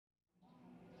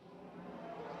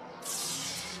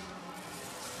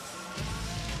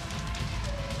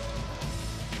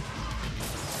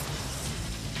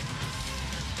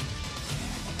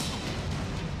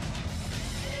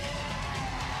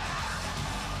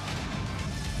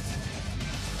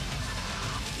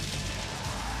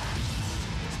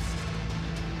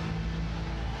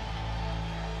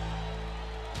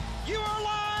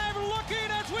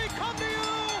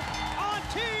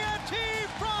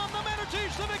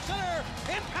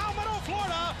in Palmetto,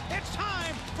 Florida. It's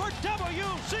time for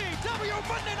WCW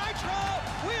Monday Nitro.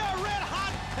 We are red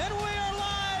hot and we are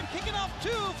live, kicking off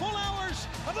 2 full hours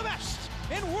of the best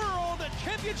in World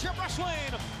Championship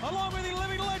Wrestling, along with the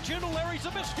living legend Larry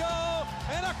Zbyszko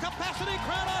and a capacity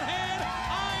crowd on hand.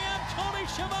 I am Tony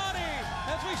Schiavone.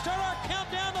 As we start our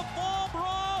countdown to Fall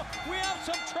Brawl, we have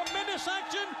some tremendous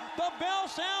action. The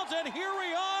bell sounds, and here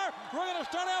we are. We're going to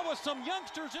start out with some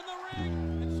youngsters in the ring.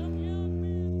 And some young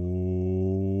men.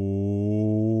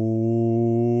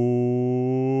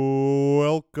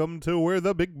 Welcome to where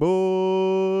the big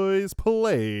boys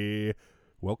play.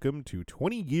 Welcome to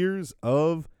 20 years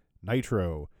of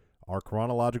Nitro, our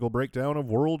chronological breakdown of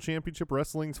World Championship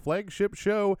Wrestling's flagship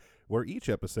show, where each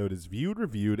episode is viewed,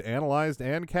 reviewed, analyzed,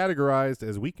 and categorized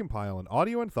as we compile an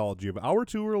audio anthology of our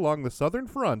tour along the southern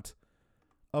front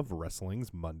of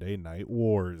wrestling's Monday Night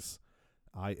Wars.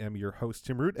 I am your host,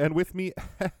 Tim Root, and with me,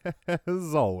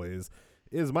 as always,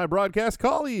 is my broadcast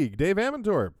colleague, Dave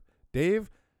Amantorp. Dave,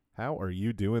 how are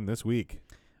you doing this week?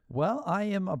 Well, I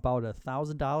am about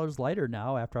 $1,000 lighter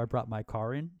now after I brought my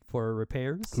car in for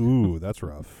repairs. Ooh, that's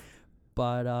rough.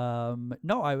 But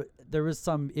no, there was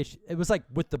some issue. It was like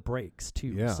with the brakes too.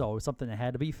 Yeah. So something that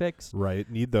had to be fixed. Right,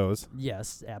 need those.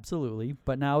 Yes, absolutely.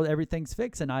 But now everything's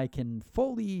fixed and I can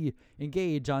fully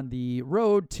engage on the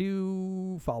road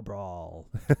to Fall Brawl.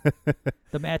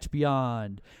 The match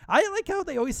beyond. I like how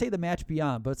they always say the match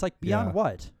beyond, but it's like beyond Yeah.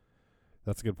 what?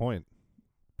 That's a good point.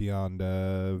 Beyond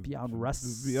Beyond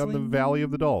wrestling? beyond the Valley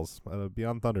of the Dolls,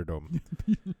 beyond Thunderdome.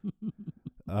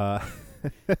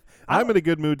 I'm in a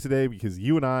good mood today because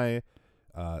you and I,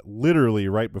 literally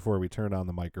right before we turned on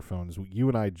the microphones, you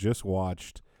and I just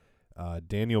watched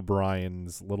Daniel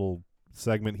Bryan's little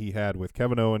segment he had with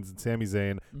Kevin Owens and Sami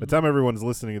Zayn. By the time everyone's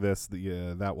listening to this,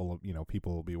 that will,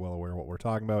 people will be well aware of what we're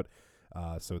talking about.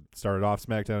 So it started off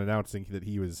SmackDown announcing that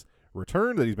he was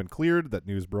returned, that he's been cleared. That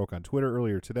news broke on Twitter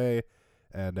earlier today.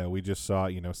 And we just saw,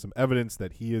 some evidence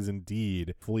that he is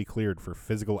indeed fully cleared for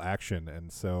physical action. And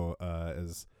so,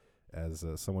 as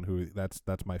someone who that's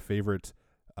my favorite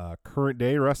current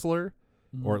day wrestler,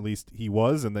 or at least he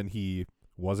was, and then he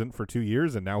wasn't for 2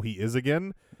 years, and now he is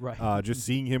again. Right. Just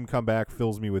seeing him come back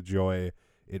fills me with joy.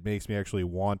 It makes me actually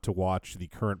want to watch the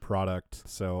current product.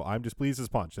 So I'm just pleased as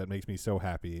punch. That makes me so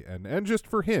happy. And just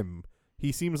for him,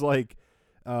 he seems like.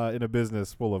 In a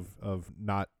business full of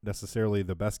not necessarily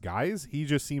the best guys, he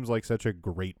just seems like such a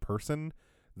great person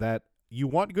that you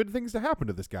want good things to happen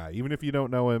to this guy. Even if you don't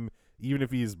know him, even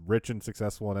if he's rich and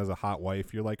successful and has a hot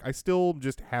wife, you're like, I still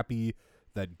just happy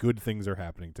that good things are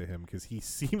happening to him because he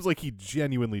seems like he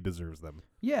genuinely deserves them.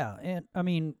 Yeah, and I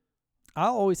mean,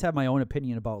 I'll always have my own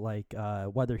opinion about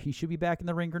whether he should be back in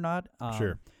the ring or not.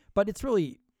 Sure. But it's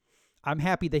really, I'm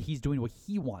happy that he's doing what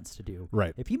he wants to do.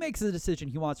 Right. If he makes the decision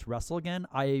he wants to wrestle again,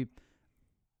 I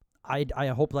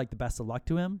hope the best of luck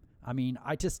to him. I mean,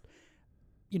 I just,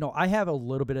 I have a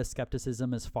little bit of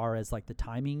skepticism as far as the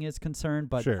timing is concerned.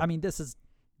 But Sure. I mean, this is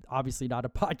obviously not a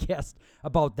podcast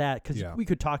about that because Yeah. we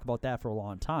could talk about that for a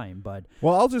long time. But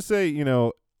Well, I'll just say,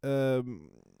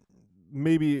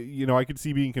 maybe, I could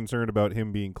see being concerned about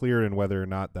him being cleared and whether or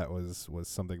not that was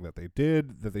something that they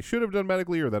did, that they should have done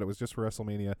medically, or that it was just for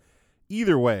WrestleMania.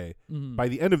 Either way, by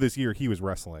the end of this year, he was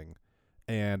wrestling.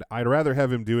 And I'd rather have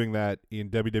him doing that in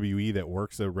WWE that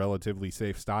works a relatively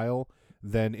safe style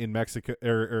than in Mexico,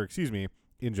 or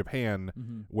in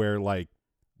Japan, where,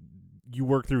 you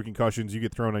work through concussions, you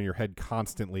get thrown on your head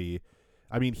constantly.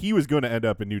 I mean, he was going to end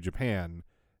up in New Japan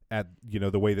at,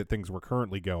 the way that things were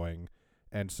currently going.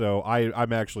 And so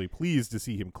I'm actually pleased to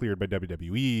see him cleared by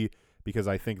WWE because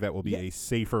I think that will be a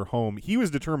safer home. He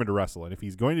was determined to wrestle, and if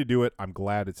he's going to do it, I'm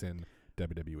glad it's in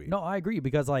WWE. no, I agree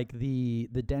because the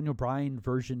Daniel Bryan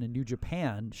version in New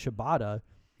Japan, Shibata,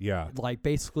 Yeah.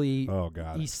 basically, Oh,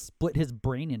 God. he split his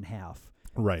brain in half.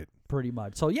 Right. Pretty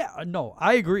much. So yeah, no,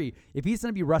 I agree. If he's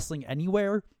going to be wrestling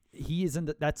anywhere, he is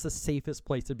that's the safest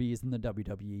place to be is in the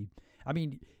WWE. I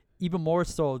mean, even more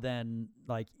so than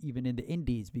even in the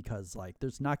indies because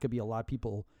there's not going to be a lot of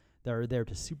people that are there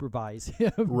to supervise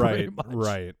him. Right. pretty much.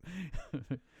 Right.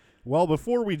 Well,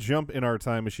 before we jump in our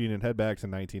time machine and head back to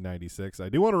 1996, I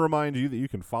do want to remind you that you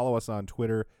can follow us on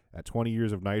Twitter at 20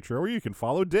 Years of Nitro, or you can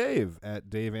follow Dave at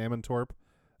Dave Amantorp.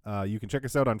 You can check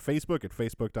us out on Facebook at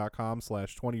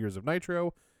facebook.com/20 Years of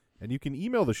Nitro, and you can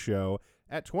email the show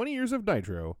at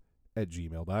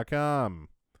 20yearsofnitro@gmail.com.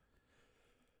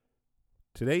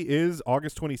 Today is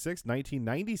August 26,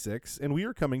 1996, and we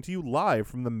are coming to you live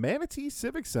from the Manatee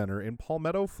Civic Center in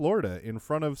Palmetto, Florida, in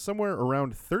front of somewhere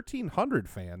around 1,300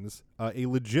 fans, a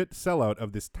legit sellout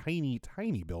of this tiny,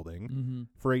 tiny building,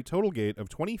 for a total gate of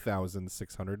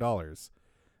 $20,600.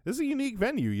 This is a unique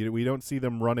venue. We don't see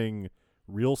them running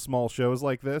real small shows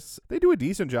like this. They do a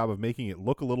decent job of making it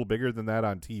look a little bigger than that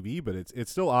on TV, but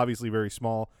it's still obviously very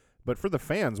small. But for the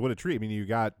fans, what a treat. I mean, you've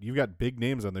got big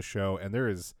names on this show, and there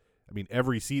is, I mean,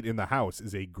 every seat in the house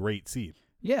is a great seat.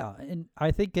 Yeah, and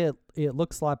I think it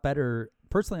looks a lot better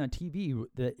personally on TV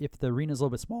if the arena's a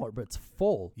little bit smaller, but it's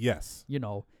full. Yes. You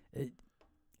know,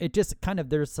 it just kind of,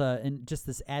 there's and just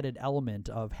this added element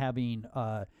of having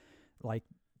like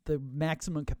the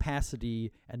maximum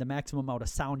capacity and the maximum amount of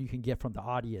sound you can get from the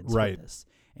audience. Right. For this.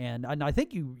 And I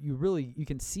think you really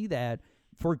can see that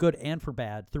for good and for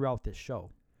bad throughout this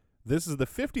show. This is the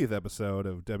 50th episode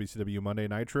of WCW Monday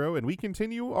Nitro, and we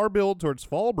continue our build towards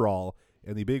Fall Brawl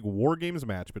in the big War Games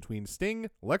match between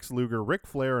Sting, Lex Luger, Ric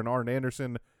Flair, and Arn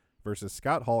Anderson versus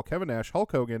Scott Hall, Kevin Nash,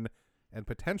 Hulk Hogan, and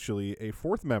potentially a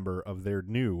fourth member of their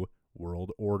new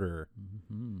World Order.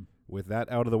 Mm-hmm. With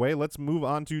that out of the way, let's move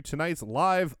on to tonight's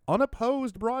live,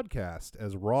 unopposed broadcast,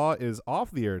 as Raw is off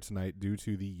the air tonight due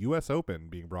to the U.S. Open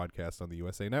being broadcast on the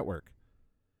USA Network.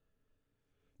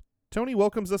 Tony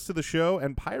welcomes us to the show,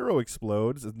 and pyro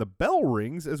explodes, and the bell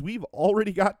rings as we've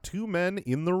already got two men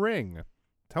in the ring.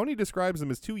 Tony describes them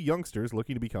as two youngsters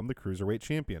looking to become the Cruiserweight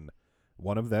champion.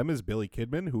 One of them is Billy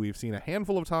Kidman, who we've seen a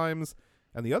handful of times,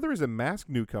 and the other is a masked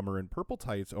newcomer in purple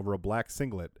tights over a black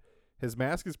singlet. His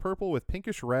mask is purple with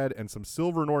pinkish red and some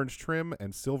silver and orange trim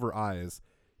and silver eyes.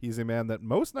 He's a man that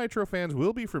most Nitro fans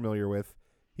will be familiar with.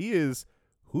 He is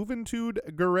Juventud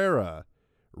Guerrera,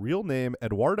 real name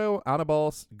Eduardo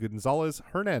Anibal Gonzalez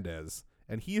Hernandez,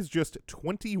 and he is just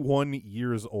 21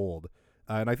 years old.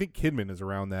 And I think Kidman is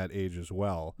around that age as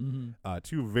well. Mm-hmm.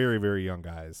 Two very, very young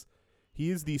guys.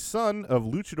 He is the son of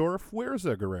Luchador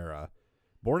Fuerza Guerrera.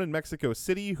 Born in Mexico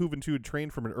City, Juventud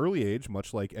trained from an early age,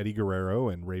 much like Eddie Guerrero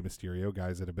and Rey Mysterio,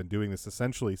 guys that have been doing this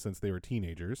essentially since they were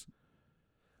teenagers.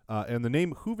 And the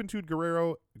name Juventud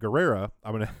Guerrera,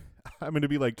 I'm gonna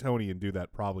be like Tony and do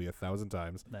that probably 1,000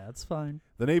 times. That's fine.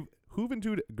 The name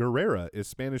Juventud Guerrera is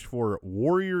Spanish for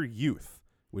warrior youth,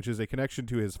 which is a connection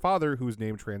to his father, whose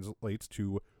name translates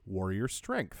to warrior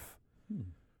strength.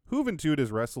 Juventud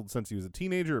has wrestled since he was a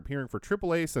teenager, appearing for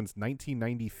AAA since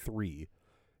 1993.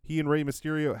 He and Rey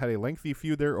Mysterio had a lengthy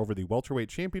feud there over the welterweight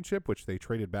championship, which they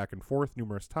traded back and forth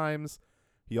numerous times.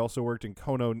 He also worked in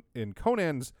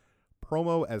Conan's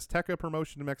Promo Azteca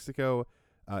promotion in Mexico.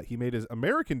 He made his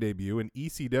American debut in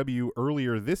ECW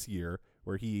earlier this year,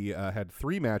 where he had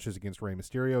 3 matches against Rey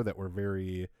Mysterio that were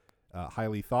very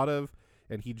highly thought of.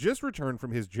 And he just returned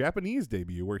from his Japanese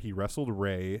debut, where he wrestled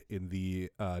Rey in the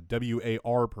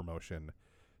WAR promotion.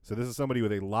 So this is somebody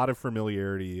with a lot of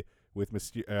familiarity with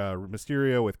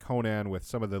Mysterio, with Conan, with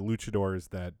some of the luchadors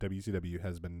that WCW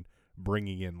has been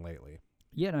bringing in lately.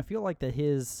 Yeah, and I feel like that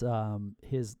his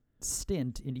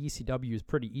stint in ECW is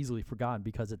pretty easily forgotten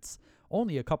because it's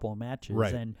only a couple of matches.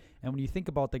 Right. And when you think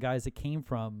about the guys that came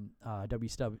from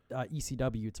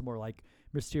ECW, it's more like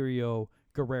Mysterio,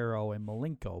 Guerrero, and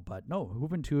Malenko. But no,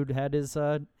 Juventud had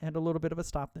a little bit of a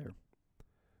stop there.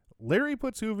 Larry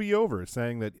puts Juvi over,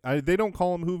 saying that they don't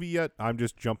call him Juvi yet. I'm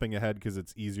just jumping ahead because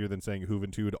it's easier than saying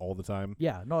Juventud all the time.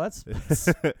 Yeah, no, that's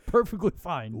perfectly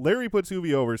fine. Larry puts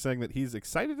Juvi over, saying that he's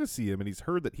excited to see him and he's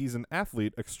heard that he's an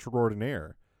athlete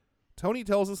extraordinaire. Tony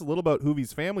tells us a little about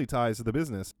Juvi's family ties to the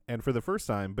business, and for the first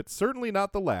time, but certainly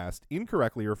not the last,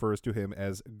 incorrectly refers to him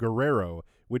as Guerrero,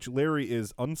 which Larry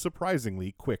is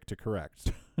unsurprisingly quick to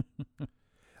correct.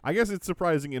 I guess it's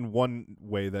surprising in one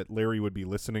way that Larry would be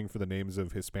listening for the names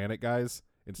of Hispanic guys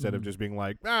instead of just being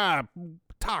like,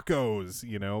 tacos,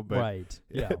 you know. But, right,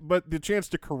 yeah. But the chance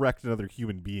to correct another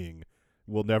human being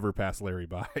will never pass Larry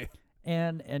by.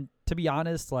 And to be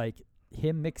honest, like,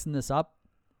 him mixing this up,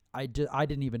 I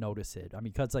didn't even notice it. I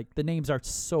mean, because, like, the names are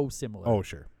so similar. Oh,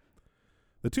 sure.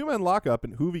 The two men lock up,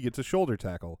 and Juvi gets a shoulder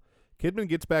tackle. Kidman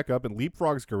gets back up and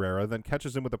leapfrogs Guerrera, then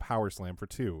catches him with a power slam for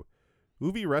 2.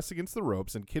 Juvi rests against the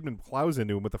ropes, and Kidman plows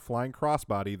into him with a flying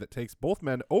crossbody that takes both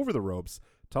men over the ropes,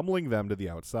 tumbling them to the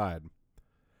outside.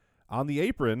 On the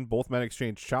apron, both men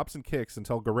exchange chops and kicks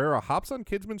until Guerrera hops on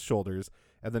Kidman's shoulders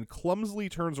and then clumsily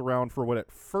turns around for what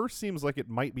at first seems like it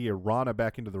might be a Rana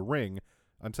back into the ring,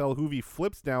 until Juvi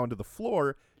flips down to the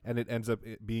floor, and it ends up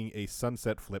being a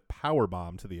sunset flip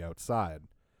powerbomb to the outside.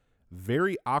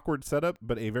 Very awkward setup,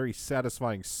 but a very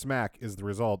satisfying smack is the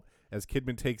result, as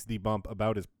Kidman takes the bump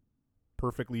about as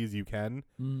perfectly as you can.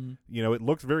 You know, it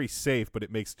looks very safe, but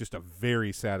it makes just a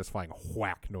very satisfying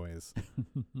whack noise.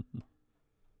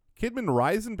 Kidman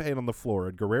writhes in pain on the floor,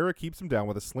 and Guerrera keeps him down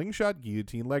with a slingshot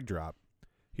guillotine leg drop.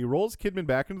 He rolls Kidman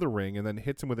back into the ring and then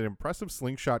hits him with an impressive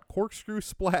slingshot corkscrew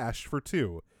splash for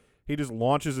 2. He just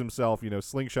launches himself, you know,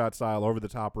 slingshot style over the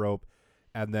top rope,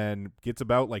 and then gets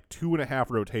about like 2.5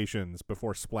 rotations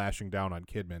before splashing down on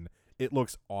Kidman. It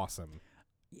looks awesome.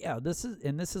 Yeah, this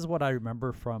is what I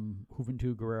remember from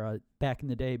Juventud Guerrera back in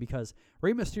the day, because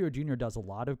Rey Mysterio Jr. does a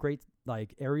lot of great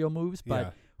like aerial moves,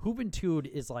 but Juventud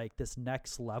is like this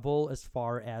next level as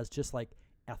far as just like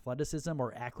athleticism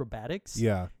or acrobatics.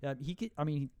 Yeah.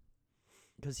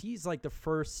 Because he's like the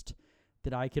first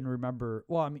that I can remember.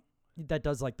 Well, I mean, that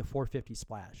does like the 450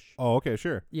 splash. Oh, okay,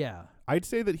 sure. Yeah. I'd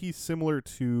say that he's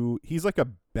he's like a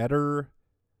better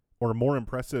or more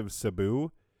impressive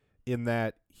Sabu in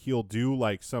that he'll do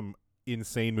like some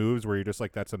insane moves where you're just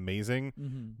like, that's amazing.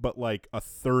 But like a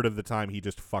third of the time he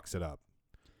just fucks it up.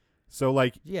 So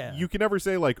like, you can never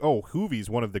say like, oh, Juvi's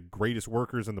one of the greatest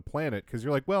workers on the planet, because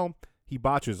you're like, well, he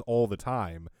botches all the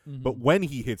time. But when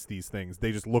he hits these things,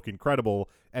 they just look incredible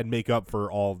and make up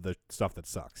for all the stuff that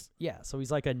sucks. Yeah, so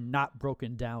he's like a not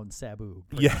broken down Sabu.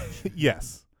 Yeah,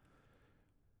 yes.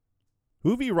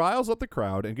 Juvi riles up the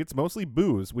crowd and gets mostly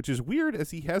boos, which is weird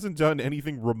as he hasn't done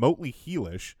anything remotely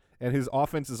heelish, and his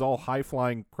offense is all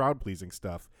high-flying, crowd-pleasing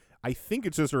stuff. I think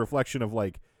it's just a reflection of,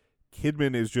 like,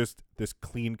 Kidman is just this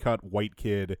clean-cut white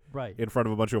kid in front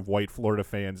of a bunch of white Florida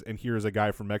fans, and here's a guy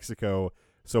from Mexico,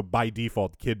 so by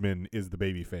default, Kidman is the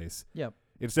babyface. Yep.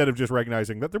 Instead of just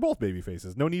recognizing that they're both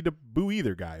babyfaces. No need to boo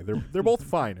either guy. They're both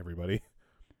fine, everybody.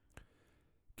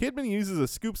 Kidman uses a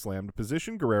scoop slam to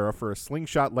position Guerrera for a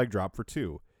slingshot leg drop for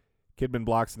 2. Kidman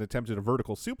blocks an attempt at a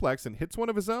vertical suplex and hits one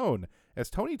of his own, as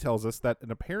Tony tells us that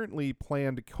an apparently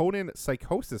planned Conan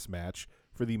Psychosis match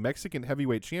for the Mexican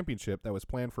Heavyweight Championship that was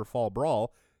planned for Fall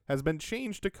Brawl has been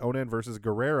changed to Conan versus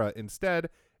Guerrera instead,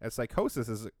 as Psychosis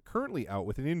is currently out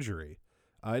with an injury.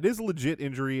 It is a legit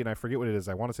injury, and I forget what it is.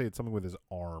 I want to say it's something with his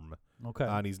arm. Okay.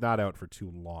 And he's not out for too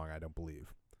long, I don't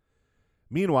believe.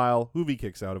 Meanwhile, Juvi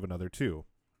kicks out of another 2.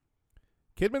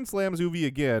 Kidman slams Juvi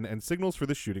again and signals for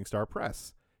the shooting star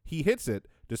press. He hits it,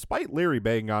 despite Larry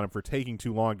banging on him for taking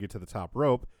too long to get to the top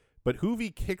rope, but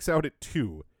Juvi kicks out at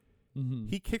 2.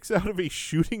 He kicks out of a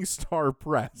shooting star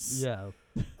press. Yeah.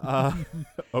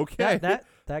 Okay.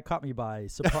 That caught me by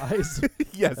surprise.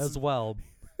 Yes. As well.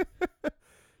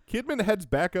 Kidman heads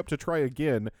back up to try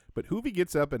again, but Juvi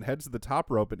gets up and heads to the top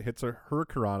rope and hits a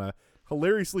Hurricanrana,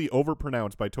 hilariously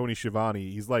overpronounced by Tony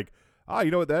Schiavone. He's like,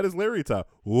 you know what that is, Larry? It's a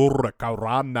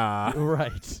Hurricanrana.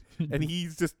 Right. And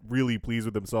he's just really pleased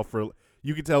with himself.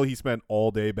 You can tell he spent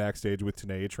all day backstage with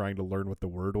Tenay trying to learn what the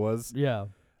word was. Yeah.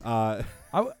 I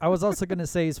was also going to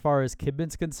say, as far as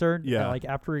Kidman's concerned, like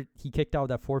after he kicked out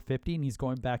that 450 and he's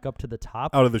going back up to the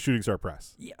top. Out of the shooting star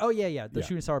press. Yeah, the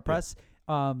shooting star press.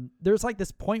 There's like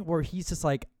this point where he's just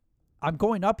like, I'm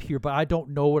going up here, but I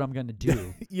don't know what I'm going to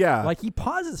do. Yeah. Like he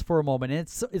pauses for a moment, and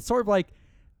it's sort of like,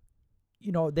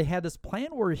 they had this plan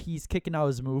where he's kicking out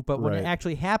his move, but when it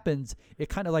actually happens, it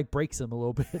kind of like breaks him a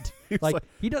little bit. like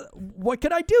he does. What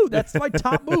can I do? That's my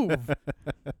top move.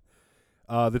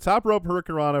 The top rope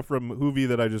Hurricanrana from Juvi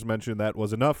that I just mentioned, that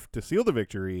was enough to seal the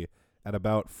victory at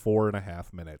about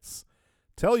 4.5 minutes.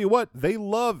 Tell you what, they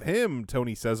love him,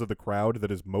 Tony says of the crowd that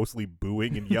is mostly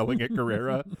booing and yelling at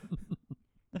Guerrera.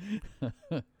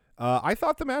 I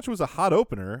thought the match was a hot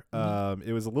opener.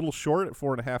 It was a little short at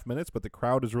 4.5 minutes, but the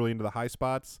crowd is really into the high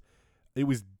spots. It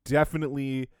was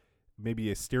definitely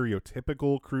maybe a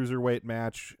stereotypical cruiserweight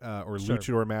match or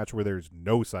luchador match where there's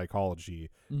no psychology.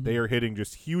 They are hitting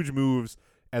just huge moves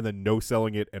and then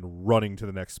no-selling it and running to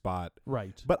the next spot.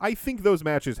 Right. But I think those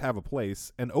matches have a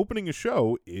place, and opening a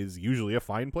show is usually a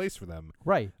fine place for them.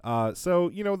 Right.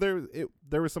 So,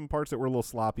 there were some parts that were a little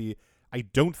sloppy. I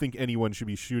don't think anyone should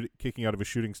be kicking out of a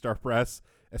shooting star press,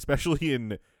 especially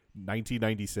in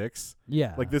 1996.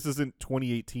 Yeah. Like, this isn't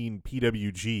 2018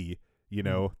 PWG,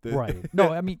 Right.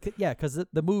 No, I mean, because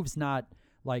the move's not,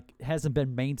 like, hasn't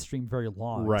been mainstream very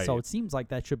long. Right. So it seems like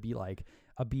that should be, like,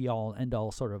 a be-all,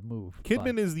 end-all sort of move.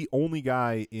 Kidman is the only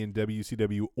guy in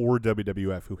WCW or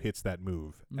WWF who hits that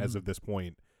move as of this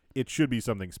point. It should be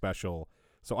something special.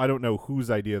 So I don't know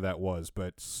whose idea that was,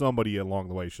 but somebody along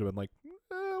the way should have been like,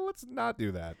 let's not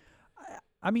do that.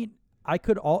 I mean, at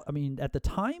the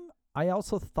time, I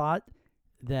also thought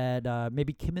that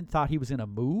maybe Kidman thought he was going to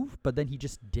move, but then he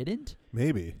just didn't.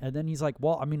 Maybe. And then he's like,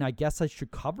 well, I mean, I guess I should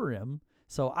cover him.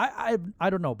 So I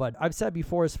don't know, but I've said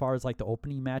before, as far as like the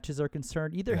opening matches are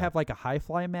concerned, either have like a high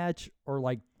fly match or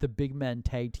like the big men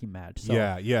tag team match. So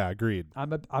yeah, agreed.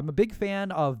 I'm a big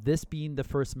fan of this being the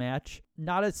first match.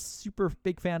 Not a super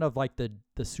big fan of like the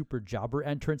super jobber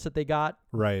entrance that they got.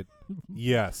 Right.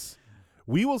 Yes.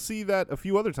 We will see that a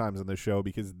few other times in this show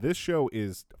because this show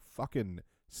is fucking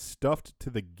stuffed to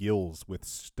the gills with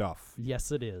stuff. Yes,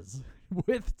 it is.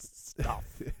 With stuff.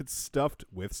 It's stuffed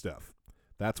with stuff.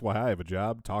 That's why I have a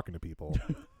job talking to people.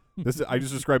 I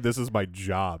just described this as my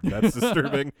job. That's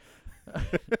disturbing.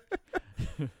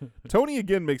 Tony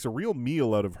again makes a real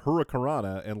meal out of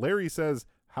Hurricanrana, and Larry says,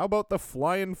 "How about the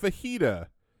flying fajita?"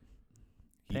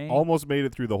 He Dang. almost made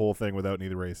it through the whole thing without any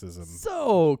of the racism.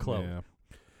 So close. Yeah.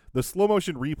 The slow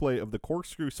motion replay of the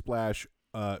corkscrew splash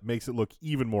makes it look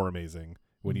even more amazing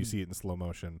when you see it in slow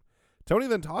motion. Tony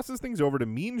then tosses things over to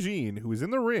Mean Gene, who is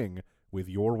in the ring with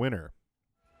your winner.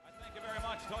 Thank you very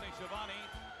much, Tony Schiavone.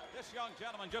 This young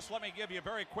gentleman, just let me give you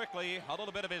very quickly a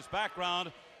little bit of his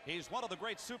background. He's one of the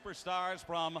great superstars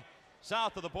from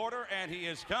south of the border, and he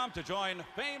has come to join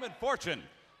fame and fortune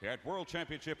here at World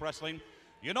Championship Wrestling.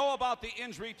 You know about the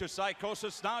injury to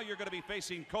Psychosis. Now you're going to be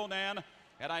facing Conan,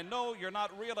 and I know you're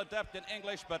not real adept in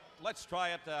English, but let's try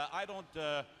it. I don't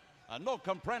no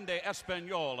comprende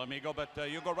español, amigo, but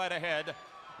you go right ahead.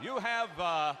 You have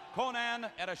Conan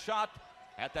and a shot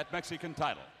at that Mexican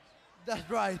title. That's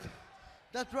right.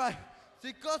 That's right.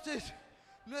 Psychosis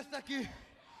no está aquí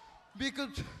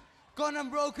because Conan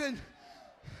broken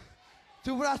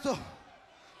su brazo.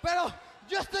 Pero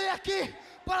yo estoy aquí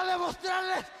para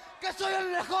demostrarles que soy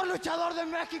el mejor luchador de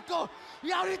México. Y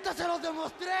ahorita se los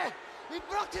demostré. Y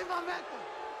próximamente.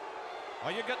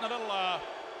 Are you getting a little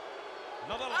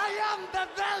I am the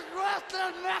best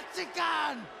wrestler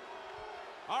Mexican.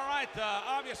 All right,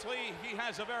 obviously he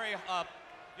has a very,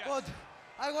 yes. But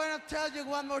I want to tell you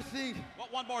one more thing.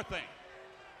 What, one more thing?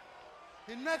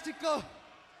 In Mexico,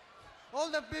 all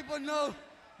the people know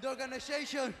the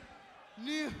organization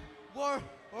New World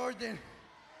Order.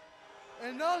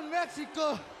 And all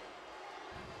Mexico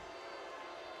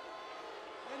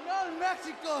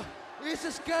is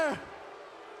scared.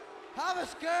 Have a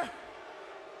scare,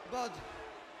 but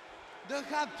don't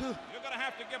have to. You're going to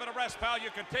have to give it a rest, pal.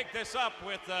 You can take this up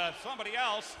with somebody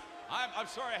else. I'm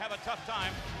sorry I have a tough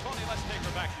time. Tony, let's take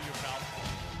her back to you, pal.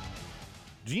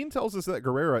 Gene tells us that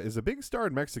Guerrera is a big star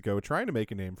in Mexico trying to make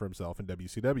a name for himself in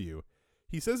WCW.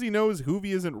 He says he knows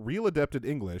Juvi isn't real adept at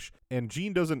English, and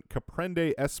Gene doesn't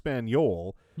comprende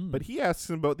español, but he asks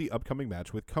him about the upcoming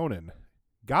match with Conan.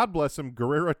 God bless him,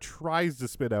 Guerrera tries to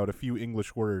spit out a few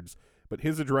English words, but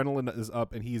his adrenaline is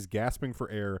up and he's gasping for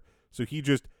air, so he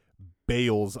just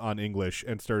bails on English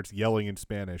and starts yelling in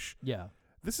Spanish. Yeah.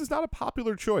 This is not a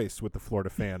popular choice with the Florida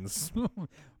fans.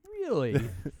 Really?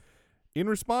 In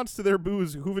response to their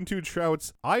boos, Juventud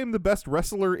shouts, "I am the best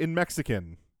wrestler in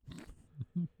Mexican."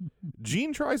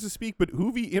 Gene tries to speak, but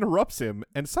Juvi interrupts him,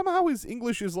 and somehow his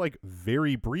English is, like,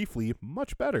 very briefly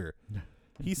much better.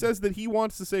 He says that he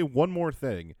wants to say one more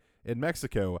thing. In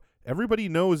Mexico, everybody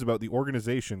knows about the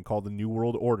organization called the New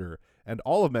World Order, and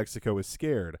all of Mexico is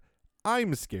scared.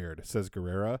 I'm scared, says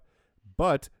Guerrera,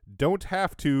 but don't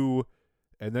have to.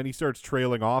 And then he starts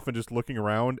trailing off and just looking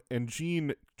around, and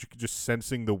Gene, just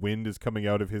sensing the wind is coming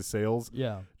out of his sails,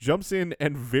 jumps in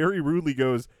and very rudely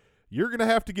goes, "You're going to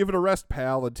have to give it a rest,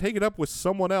 pal, and take it up with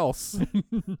someone else."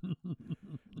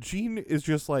 Gene is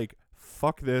just like,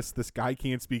 fuck this. This guy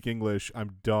can't speak English.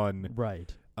 I'm done.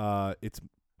 Right. It's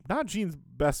not Gene's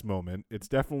best moment. It's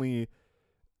definitely,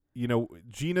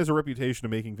 Gene has a reputation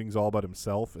of making things all about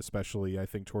himself, especially, I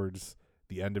think, towards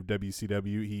the end of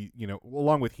WCW. He,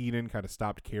 along with Heenan, kind of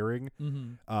stopped caring.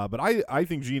 But I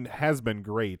think Gene has been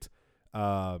great.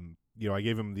 I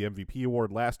gave him the MVP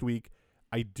award last week.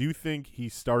 I do think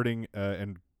he's starting,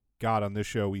 and God, on this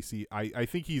show, we see, I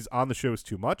think he's on the shows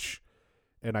too much,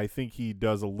 and I think he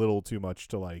does a little too much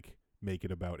to, like, make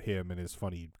it about him and his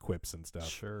funny quips and stuff.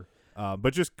 Sure.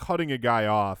 But just cutting a guy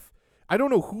off, I don't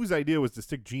know whose idea was to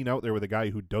stick Gene out there with a guy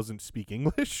who doesn't speak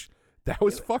English. That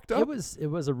was fucked up. It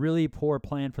was a really poor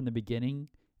plan from the beginning.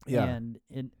 Yeah. And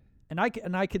I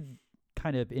could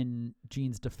kind of, in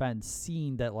Gene's defense,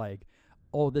 seeing that, like,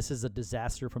 oh, this is a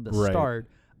disaster from the start.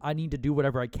 I need to do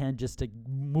whatever I can just to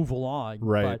move along.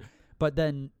 Right. But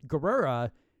then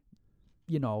Guerrera,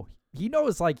 he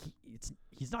knows, like,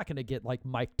 he's not going to get, like,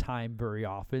 mic time very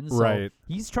often. So right.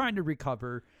 He's trying to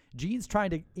recover. Gene's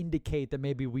trying to indicate that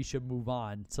maybe we should move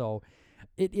on. So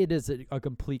it is a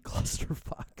complete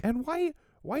clusterfuck. And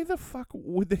why the fuck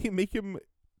would they make him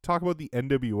talk about the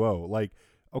NWO? Like,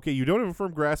 okay, you don't have a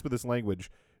firm grasp of this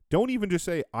language. Don't even just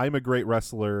say, "I'm a great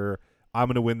wrestler. I'm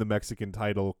going to win the Mexican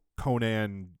title.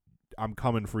 Conan, I'm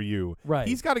coming for you." Right.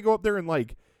 He's got to go up there and,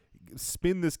 like,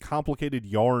 spin this complicated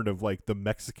yarn of, like, the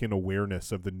Mexican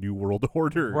awareness of the New World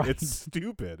Order. Right. It's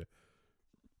stupid.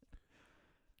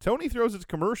 Tony throws its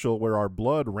commercial where our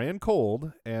blood ran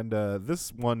cold, and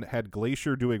this one had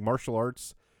Glacier doing martial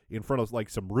arts in front of, like,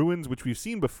 some ruins, which we've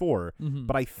seen before.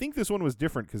 But I think this one was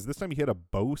different because this time he had a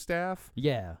bow staff.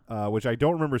 Yeah. Which I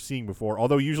don't remember seeing before.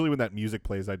 Although usually when that music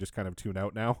plays, I just kind of tune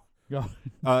out now.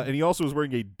 And he also was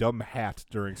wearing a dumb hat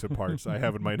during some parts. I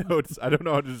have in my notes. I don't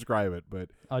know how to describe it, but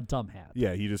A dumb hat.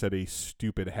 yeah, he just had a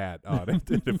stupid hat on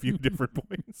it at a few different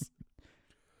points.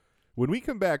 When we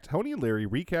come back, Tony and Larry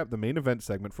recap the main event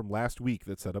segment from last week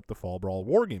that set up the Fall Brawl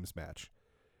War Games match.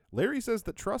 Larry says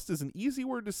that trust is an easy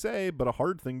word to say, but a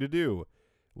hard thing to do.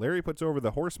 Larry puts over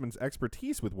the Horsemen's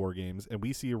expertise with War Games, and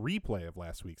we see a replay of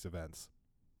last week's events.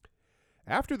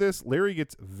 After this, Larry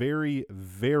gets very,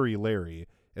 very Larry,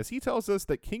 as he tells us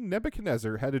that King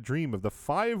Nebuchadnezzar had a dream of the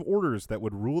 5 orders that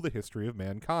would rule the history of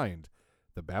mankind: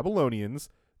 the Babylonians,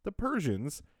 the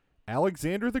Persians,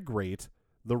 Alexander the Great,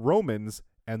 the Romans,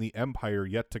 and the empire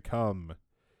yet to come.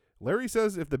 Larry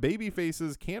says if the baby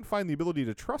faces can't find the ability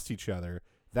to trust each other,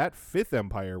 that 5th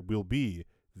empire will be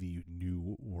the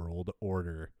New World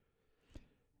Order.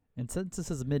 And since this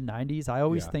is mid-90s, I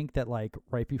always Yeah. think that, like,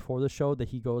 right before the show that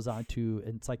he goes on to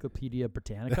Encyclopedia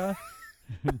Britannica.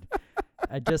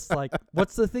 And just like,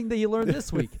 what's the thing that you learned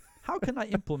this week? How can I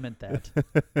implement that?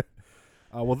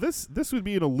 Well, this would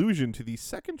be an allusion to the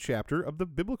 2nd chapter of the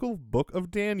biblical book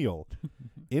of Daniel.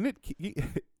 In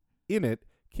it,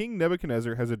 King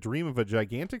Nebuchadnezzar has a dream of a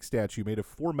gigantic statue made of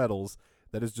 4 metals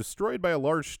that is destroyed by a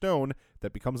large stone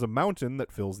that becomes a mountain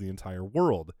that fills the entire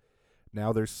world.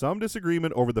 Now, there's some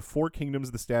disagreement over the 4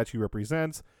 kingdoms the statue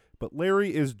represents, but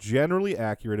Larry is generally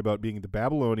accurate about being the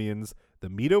Babylonians, the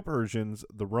Medo-Persians,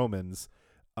 the Romans.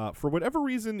 For whatever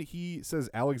reason, he says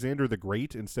Alexander the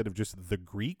Great instead of just the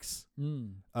Greeks,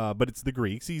 but it's the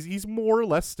Greeks. He's more or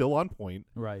less still on point.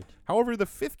 Right. However, the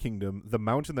 5th kingdom, the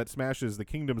mountain that smashes the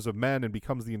kingdoms of men and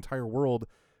becomes the entire world,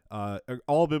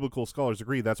 all biblical scholars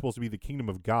agree that's supposed to be the kingdom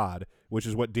of God, which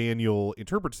is what Daniel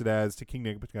interprets it as to King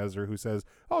Nebuchadnezzar, who says,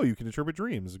 "Oh, you can interpret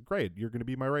dreams. Great, you're going to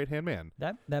be my right-hand man."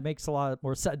 That makes a lot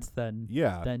more sense than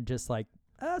just like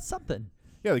something.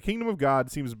 Yeah, the kingdom of God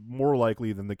seems more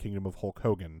likely than the kingdom of Hulk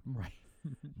Hogan. Right.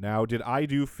 Now, did I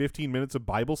do 15 minutes of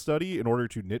Bible study in order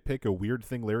to nitpick a weird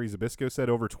thing Larry Zbyszko said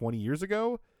over 20 years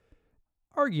ago?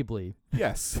 Arguably.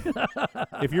 Yes.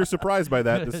 If you're surprised by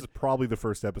that, this is probably the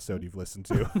first episode you've listened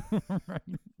to.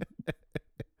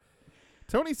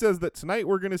 Tony says that tonight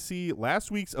we're going to see last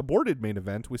week's aborted main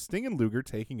event with Sting and Luger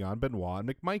taking on Benoit and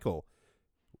McMichael.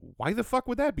 Why the fuck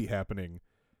would that be happening?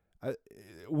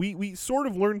 We sort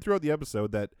of learned throughout the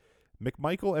episode that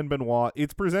McMichael and Benoit,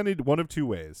 it's presented one of 2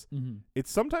 ways. Mm-hmm. It's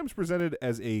sometimes presented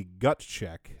as a gut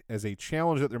check, as a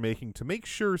challenge that they're making to make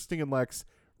sure Sting and Lex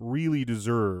really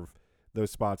deserve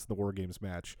those spots in the War Games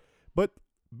match. But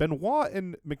Benoit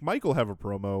and McMichael have a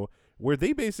promo where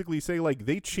they basically say, like,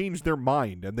 they changed their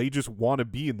mind and they just want to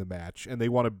be in the match and they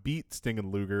want to beat Sting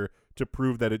and Luger to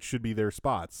prove that it should be their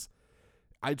spots.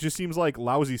 It just seems like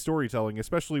lousy storytelling,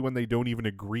 especially when they don't even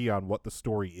agree on what the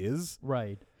story is.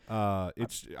 Right.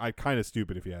 It's kind of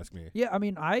stupid if you ask me. Yeah, I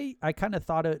mean, I kind of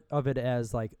thought of it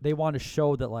as like they want to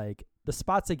show that like the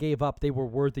spots they gave up, they were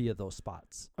worthy of those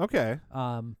spots. Okay.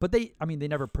 But they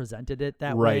never presented it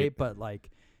that Right. way. But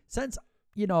like, since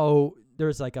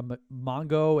there's like a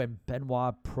Mongo and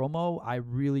Benoit promo, I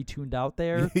really tuned out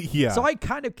there. Yeah. So I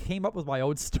kind of came up with my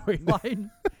own storyline.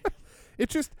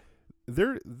 It's just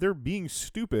they're being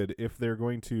stupid if they're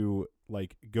going to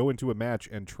like go into a match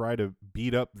and try to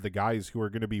beat up the guys who are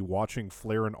going to be watching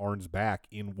Flair and Arn's back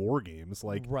in War Games.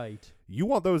 Like, right. You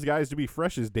want those guys to be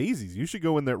fresh as daisies. You should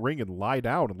go in that ring and lie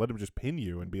down and let them just pin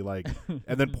you and be like,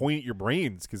 and then point at your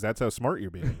brains because that's how smart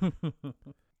you're being.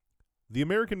 The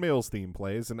American Males theme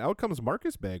plays, and out comes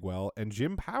Marcus Bagwell and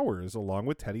Jim Powers along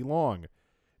with Teddy Long.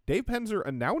 Dave Penzer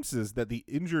announces that the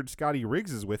injured Scotty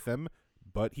Riggs is with them,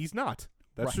 but he's not.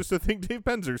 That's Right. just a thing Dave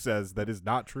Penzer says that is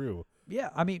not true. Yeah,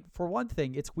 I mean, for one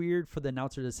thing, it's weird for the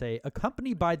announcer to say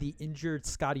accompanied by the injured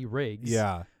Scotty Riggs.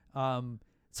 Yeah.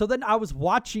 So then I was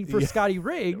watching for Scotty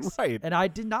Riggs, Right. and I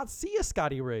did not see a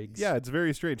Scotty Riggs. Yeah, it's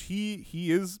very strange.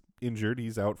 He is injured.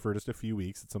 He's out for just a few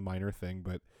weeks. It's a minor thing,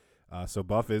 but so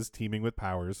Buff is teaming with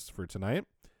Powers for tonight.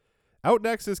 Out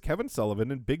next is Kevin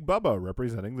Sullivan and Big Bubba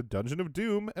representing the Dungeon of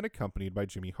Doom and accompanied by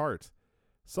Jimmy Hart.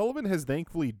 Sullivan has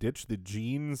thankfully ditched the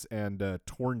jeans and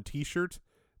torn t-shirt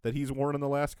that he's worn in the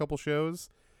last couple shows,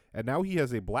 and now he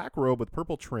has a black robe with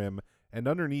purple trim, and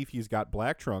underneath he's got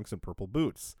black trunks and purple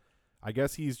boots. I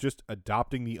guess he's just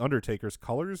adopting the Undertaker's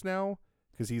colors now,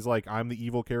 because he's like, I'm the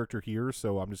evil character here,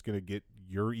 so I'm just going to get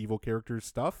your evil character's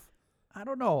stuff. I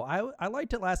don't know. I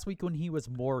liked it last week when he was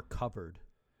more covered.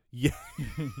 Yeah,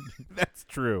 that's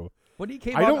true. When he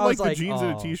came I out, don't I like was the like, jeans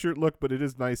and a "Oh." t-shirt look, but it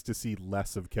is nice to see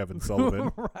less of Kevin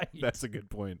Sullivan. Right. That's a good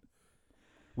point.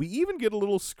 We even get a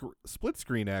little split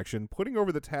screen action putting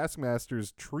over the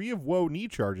Taskmaster's Tree of Woe knee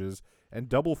charges and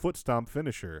double foot stomp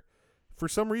finisher. For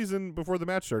some reason, before the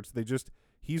match starts,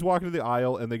 he's walking to the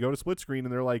aisle and they go to split screen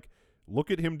and they're like, look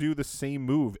at him do the same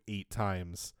move 8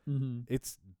 times. Mm-hmm.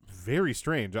 It's very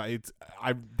strange.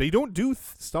 They don't do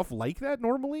stuff like that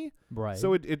normally. Right.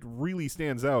 So it really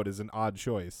stands out as an odd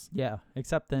choice. Yeah,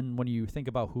 except then when you think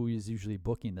about who is usually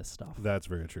booking this stuff. That's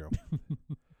very true.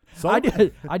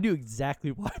 I knew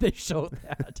exactly why they showed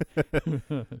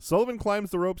that. Sullivan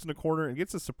climbs the ropes in a corner and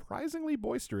gets a surprisingly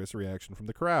boisterous reaction from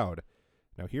the crowd.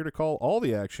 Now here to call all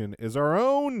the action is our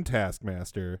own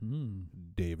Taskmaster,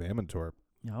 Dave Amantorp.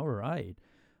 All right.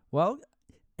 Well,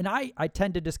 and I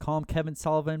tend to just call him Kevin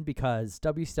Sullivan because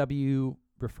WCW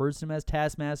refers to him as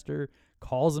Taskmaster,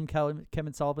 calls him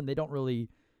Kevin Sullivan. They don't really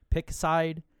pick a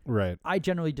side. Right. I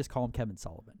generally just call him Kevin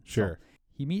Sullivan. Sure. So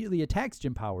he immediately attacks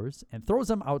Jim Powers and throws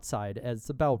him outside as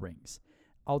the bell rings.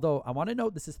 Although I want to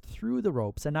note this is through the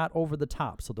ropes and not over the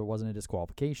top, so there wasn't a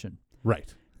disqualification.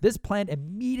 Right. This plan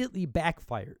immediately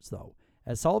backfires, though.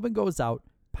 As Sullivan goes out,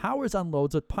 Powers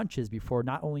unloads with punches before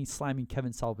not only slamming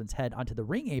Kevin Sullivan's head onto the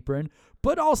ring apron,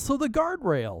 but also the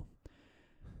guardrail.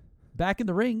 Back in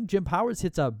the ring, Jim Powers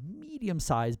hits a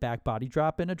medium-sized back body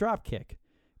drop and a drop kick.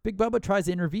 Big Bubba tries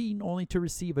to intervene only to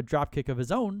receive a drop kick of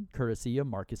his own, courtesy of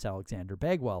Marcus Alexander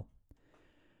Bagwell.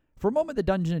 For a moment, the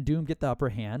Dungeon of Doom get the upper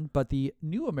hand, but the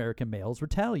New American Males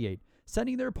retaliate,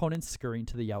 sending their opponents scurrying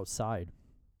to the outside.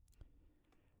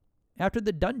 After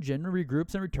the Dungeon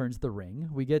regroups and returns to the ring,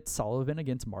 we get Sullivan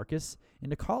against Marcus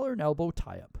in a collar and elbow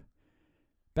tie-up.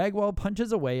 Bagwell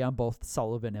punches away on both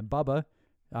Sullivan and Bubba,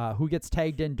 who gets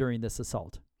tagged in during this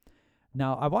assault.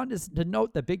 Now, I wanted to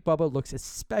note that Big Bubba looks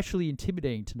especially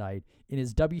intimidating tonight in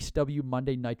his WCW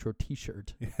Monday Nitro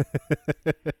t-shirt.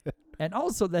 And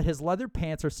also that his leather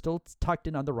pants are still tucked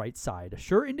in on the right side, a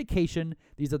sure indication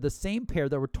these are the same pair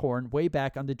that were torn way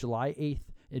back on the July 8th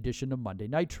edition of Monday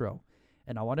Nitro.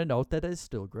 And I want to note that it is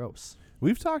still gross.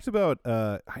 We've talked about,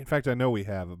 in fact, I know we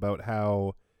have, about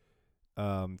how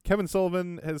Kevin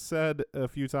Sullivan has said a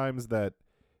few times that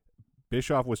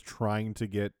Bischoff was trying to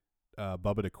get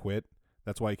Bubba to quit.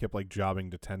 That's why he kept like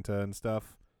jobbing to Tenta and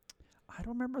stuff. I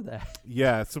don't remember that.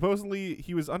 Yeah, supposedly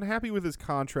he was unhappy with his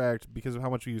contract because of how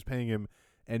much he was paying him,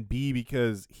 and B,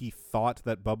 because he thought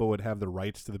that Bubba would have the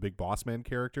rights to the Big Boss Man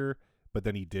character, but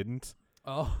then he didn't.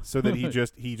 Oh. So then he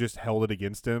just held it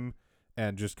against him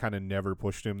and just kind of never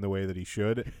pushed him the way that he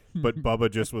should. But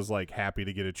Bubba just was like happy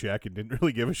to get a check and didn't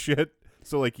really give a shit.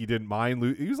 So like he didn't mind.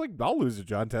 He was like, I'll lose to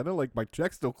John Tenta. Like my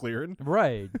check's still clearing.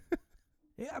 Right.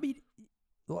 Yeah, I mean,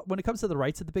 when it comes to the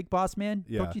rights of the Big Boss Man,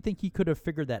 Yeah. don't you think he could have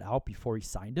figured that out before he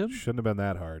signed him? Shouldn't have been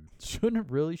that hard. Should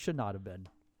not have been.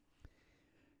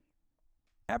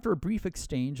 After a brief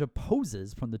exchange of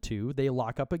poses from the two, they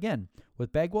lock up again,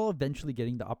 with Bagwell eventually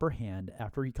getting the upper hand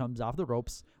after he comes off the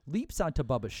ropes, leaps onto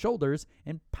Bubba's shoulders,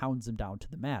 and pounds him down to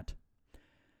the mat.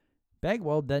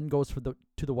 Bagwell then goes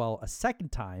to the well a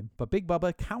second time, but Big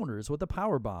Bubba counters with a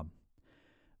powerbomb.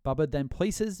 Bubba then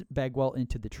places Bagwell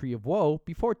into the Tree of Woe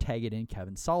before tagging in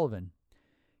Kevin Sullivan.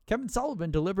 Kevin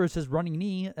Sullivan delivers his running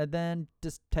knee and then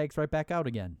just tags right back out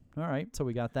again. All right, so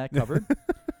we got that covered.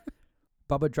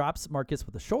 Bubba drops Marcus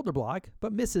with a shoulder block,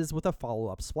 but misses with a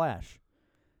follow-up splash.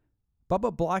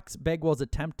 Bubba blocks Bagwell's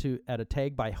attempt at a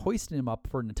tag by hoisting him up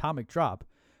for an atomic drop,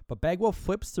 but Bagwell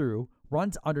flips through,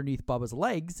 runs underneath Bubba's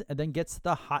legs, and then gets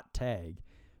the hot tag.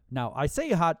 Now, I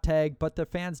say hot tag, but the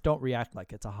fans don't react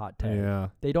like it's a hot tag. Yeah.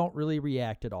 They don't really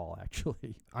react at all,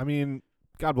 actually. I mean,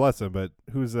 God bless him, but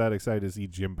who's that excited to see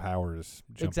Jim Powers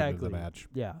jump into the match?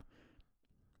 Yeah.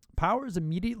 Powers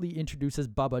immediately introduces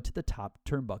Bubba to the top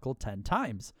turnbuckle 10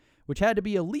 times, which had to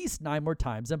be at least 9 more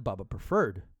times than Bubba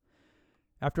preferred.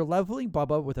 After leveling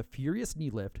Bubba with a furious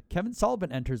knee lift, Kevin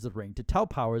Sullivan enters the ring to tell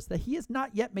Powers that he has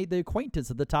not yet made the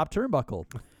acquaintance of the top turnbuckle.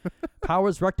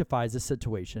 Powers rectifies the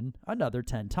situation another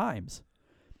 10 times.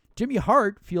 Jimmy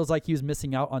Hart feels like he was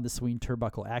missing out on the swing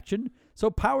turnbuckle action, so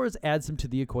Powers adds him to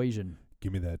the equation.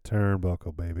 Give me that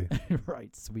turnbuckle, baby.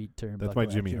 Right, sweet turnbuckle. That's my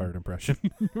Jimmy action. Hart impression.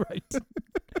 Right.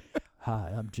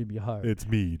 Hi, I'm Jimmy Hart. It's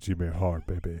me, Jimmy Hart,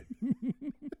 baby.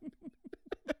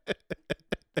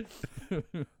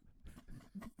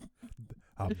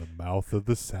 I'm the mouth of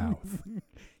the South.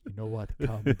 You know what?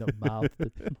 Call me the mouth.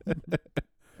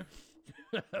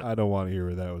 I don't want to hear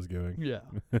where that was going. Yeah.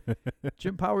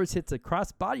 Jim Powers hits a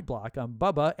cross body block on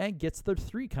Bubba and gets the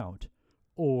 3 count.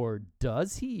 Or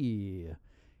does he?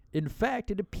 In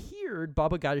fact, it appeared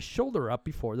Bubba got his shoulder up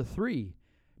before the 3.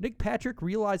 Nick Patrick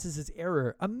realizes his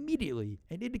error immediately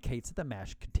and indicates that the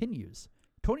match continues.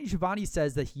 Tony Schiavone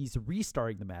says that he's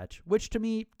restarting the match, which to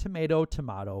me,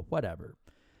 tomato, whatever.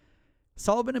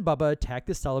 Sullivan and Bubba attack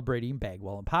the celebrating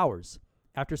Bagwell and Powers.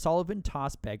 After Sullivan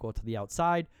tossed Bagwell to the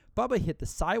outside, Bubba hit the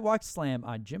sidewalk slam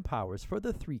on Jim Powers for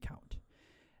the 3 count.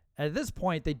 At this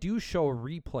point, they do show a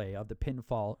replay of the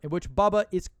pinfall in which Bubba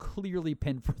is clearly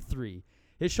pinned for 3.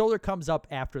 His shoulder comes up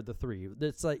after the 3.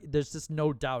 There's just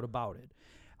no doubt about it.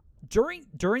 During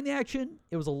the action,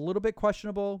 it was a little bit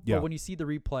questionable, Yeah. but when you see the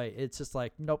replay, it's just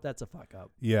like, nope, that's a fuck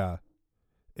up. Yeah.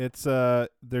 It's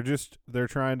they're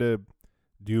trying to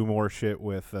do more shit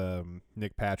with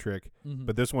Nick Patrick,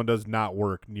 but this one does not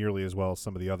work nearly as well as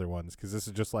some of the other ones, because this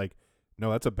is just like, no,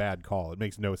 that's a bad call. It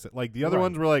makes no sense. Like the other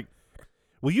ones were like,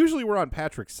 well, usually we're on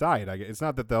Patrick's side. It's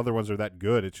not that the other ones are that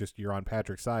good. It's just you're on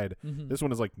Patrick's side. This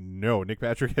one is like, no, Nick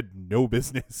Patrick had no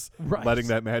business letting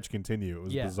that match continue. It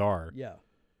was bizarre. Yeah.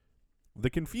 The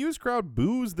confused crowd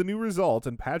boos the new result,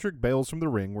 and Patrick bails from the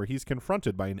ring, where he's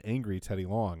confronted by an angry Teddy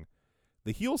Long.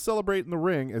 The heels celebrate in the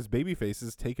ring as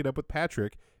babyfaces take it up with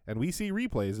Patrick, and we see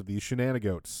replays of these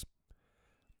shenanigans.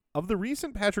 Of the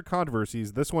recent Patrick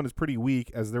controversies, this one is pretty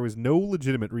weak, as there was no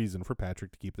legitimate reason for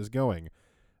Patrick to keep this going.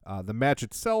 The match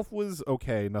itself was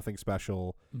okay, nothing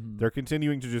special. They're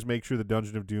continuing to just make sure the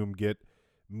Dungeon of Doom get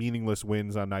meaningless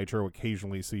wins on Nitro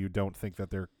occasionally, so you don't think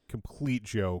that they're complete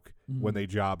joke when they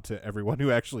job to everyone who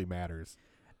actually matters.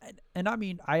 And I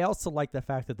mean, I also like the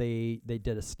fact that they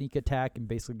did a sneak attack and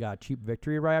basically got a cheap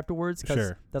victory right afterwards,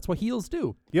 because that's what heels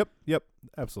do. Yep,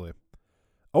 absolutely.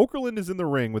 Okerlund is in the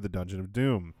ring with the Dungeon of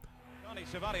Doom. Tony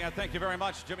Schiavone, I thank you very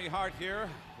much. Jimmy Hart here.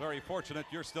 Very fortunate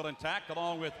you're still intact,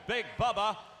 along with Big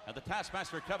Bubba and the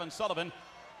Taskmaster Kevin Sullivan.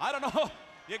 I don't know,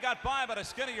 you got by the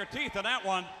skin of your teeth in that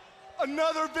one.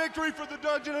 Another victory for the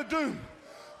Dungeon of Doom.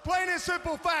 Plain and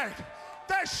simple fact.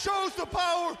 That shows the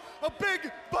power of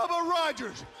Big Bubba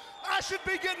Rogers. I should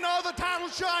be getting all the title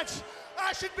shots.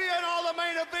 I should be in all the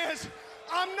main events.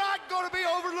 I'm not going to be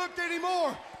overlooked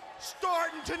anymore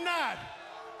starting tonight.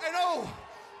 And oh,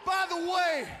 by the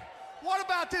way, what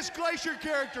about this Glacier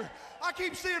character? I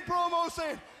keep seeing promos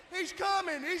saying, he's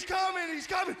coming, he's coming, he's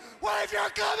coming. Well, if you're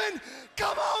coming,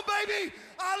 come on, baby.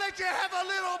 I'll let you have a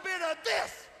little bit of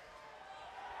this.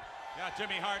 Yeah,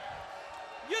 Jimmy Hart.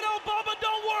 You know, Bubba,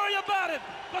 don't worry about it,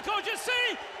 because you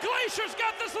see, Glacier's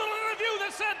got this little interview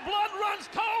that said blood runs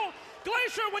cold.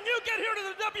 Glacier, when you get here to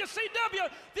the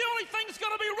WCW, the only thing that's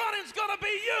going to be running is going to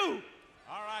be you.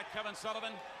 All right, Kevin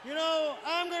Sullivan. You know,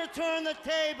 I'm going to turn the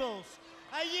tables.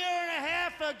 A year and a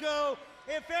half ago,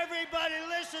 if everybody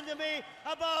listened to me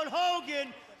about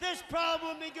Hogan, this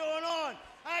problem would be going on.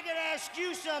 I could ask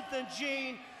you something,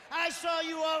 Gene. I saw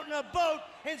you out in a boat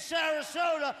in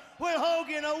Sarasota with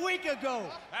Hogan a week ago.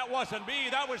 That wasn't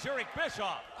me, that was Eric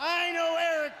Bischoff. I know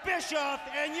Eric Bischoff,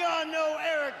 and y'all know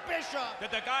Eric Bischoff.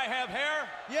 Did the guy have hair?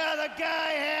 Yeah, the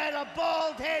guy had a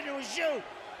bald head. It was you.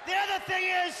 The other thing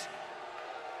is,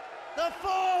 the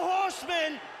Four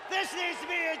Horsemen, this needs to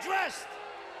be addressed.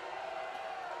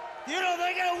 You know,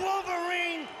 they got a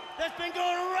Wolverine that's been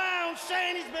going around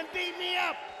saying he's been beating me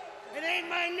up. It ain't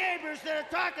my neighbors that are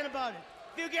talking about it.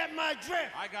 If you get my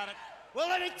drift. I got it. Well,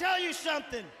 let me tell you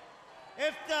something.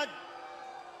 If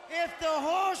the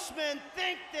Horsemen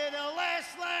think they're the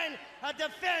last line of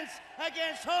defense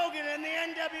against Hogan and the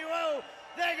NWO,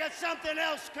 they got something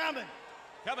else coming.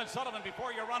 Kevin Sullivan,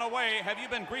 before you run away, have you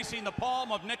been greasing the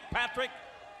palm of Nick Patrick?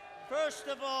 First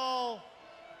of all,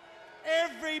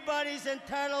 everybody's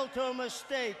entitled to a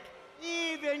mistake,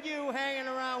 even you hanging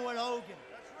around with Hogan.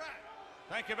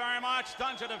 Thank you very much,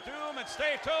 Dungeon of Doom, and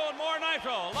stay tuned, more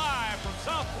Nitro, live from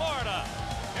South Florida,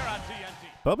 here on TNT.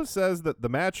 Bubba says that the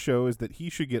match shows that he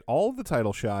should get all of the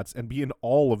title shots and be in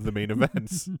all of the main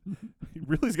events. He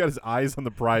really's got his eyes on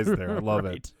the prize there. I love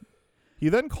it. He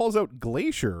then calls out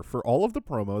Glacier for all of the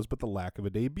promos but the lack of a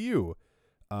debut.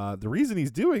 The reason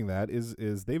he's doing that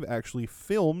is they've actually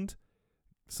filmed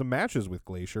some matches with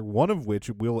Glacier, one of which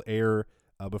will air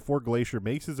before Glacier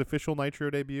makes his official Nitro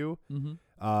debut.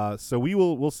 So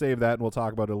we'll save that and we'll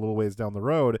talk about it a little ways down the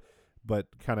road. But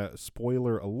kind of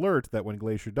spoiler alert that when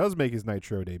Glacier does make his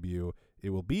Nitro debut,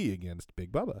 it will be against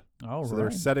Big Bubba. So they're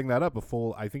setting that up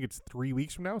I think it's 3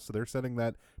 weeks from now. So they're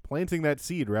planting that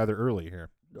seed rather early here.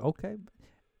 Okay.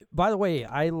 By the way,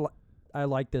 I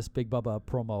like this Big Bubba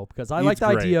promo because I like the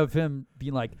idea of him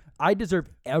being like, I deserve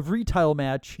every title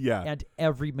match and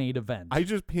every main event. I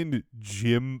just pinned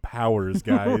Jim Powers,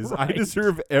 guys. I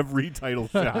deserve every title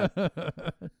shot.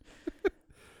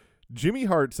 Jimmy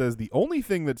Hart says the only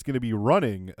thing that's going to be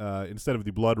running instead of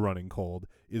the blood running cold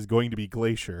is going to be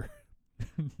Glacier.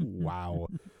 Wow.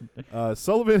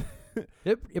 Sullivan...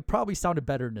 It probably sounded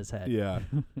better in his head. Yeah.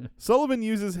 Sullivan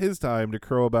uses his time to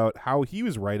crow about how he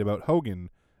was right about Hogan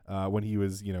when he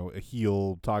was, a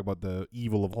heel, talk about the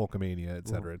evil of Hulkamania, et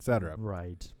cetera, et cetera.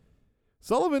 Right.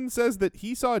 Sullivan says that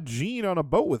he saw Gene on a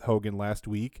boat with Hogan last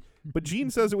week, but Gene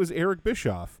says it was Eric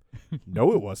Bischoff.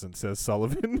 No, it wasn't, says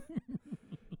Sullivan.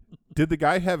 Did the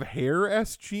guy have hair,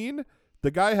 asked Gene.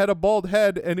 The guy had a bald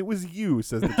head, and it was you,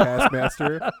 says the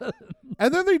Taskmaster.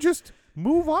 And then they just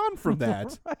move on from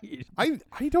that. Right.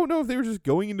 I don't know if they were just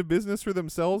going into business for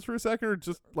themselves for a second or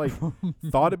just, like,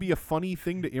 thought it'd be a funny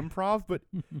thing to improv, but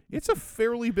it's a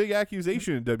fairly big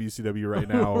accusation in WCW right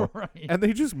now. Right. And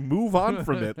they just move on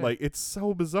from it. Like, it's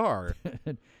so bizarre.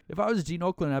 If I was Gene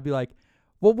Oakland, I'd be like,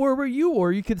 well, where were you?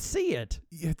 Or you could see it.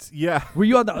 Yeah. Were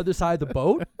you on the other side of the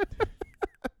boat?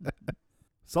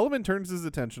 Sullivan turns his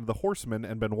attention to the Horseman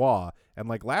and Benoit, and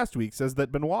like last week, says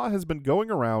that Benoit has been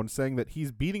going around saying that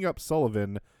he's beating up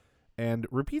Sullivan, and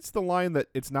repeats the line that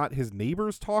it's not his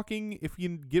neighbors talking, if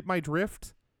you get my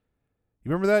drift.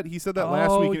 You remember that? He said that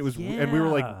last week, and it was, and we were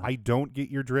like, I don't get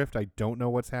your drift. I don't know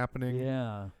what's happening.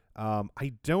 Yeah.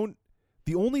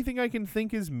 The only thing I can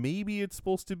think is maybe it's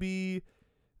supposed to be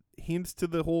hints to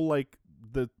the whole, like,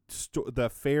 the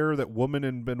affair that Woman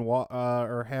and Benoit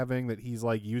are having, that he's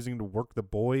like using to work the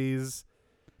boys.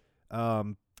 I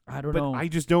don't but know.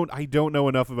 I don't know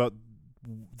enough about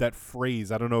that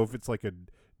phrase. I don't know if it's like a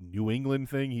New England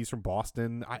thing. He's from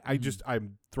Boston.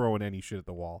 I'm throwing any shit at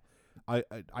the wall.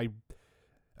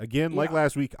 Again, like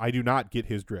last week, I do not get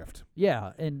his drift.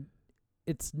 Yeah, and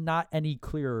it's not any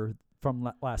clearer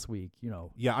from last week, you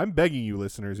know. Yeah, I'm begging you,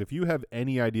 listeners, if you have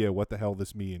any idea what the hell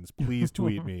this means, please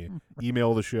tweet me,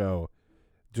 email the show.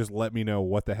 Just let me know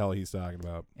what the hell he's talking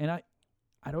about. And I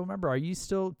don't remember. Are you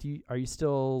still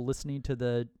listening to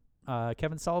the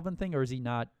Kevin Sullivan thing, or is he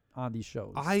not on these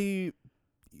shows? I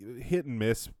hit and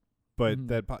miss, but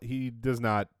that he does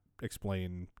not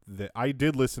explain that. I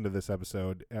did listen to this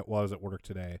episode while I was at work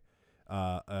today.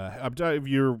 If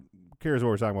you're curious what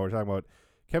we're talking about,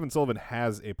 Kevin Sullivan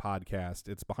has a podcast.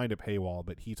 It's behind a paywall,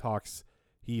 but he talks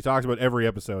about every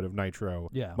episode of Nitro,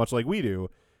 much like we do,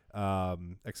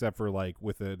 except for like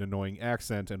with an annoying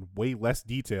accent and way less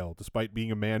detail, despite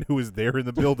being a man who was there in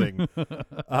the building.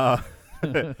 But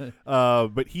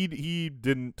he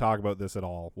didn't talk about this at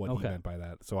all. What he meant by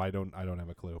that, so I don't have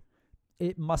a clue.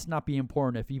 It must not be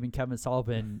important if even Kevin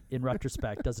Sullivan, in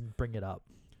retrospect, doesn't bring it up.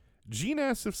 Gene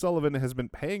asks if Sullivan has been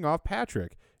paying off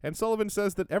Patrick, and Sullivan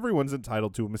says that everyone's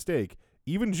entitled to a mistake,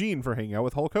 even Gene for hanging out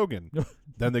with Hulk Hogan.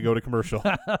 Then they go to commercial.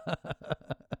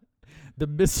 The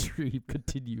mystery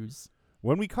continues.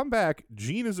 When we come back,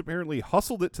 Gene has apparently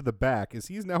hustled it to the back as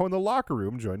he's now in the locker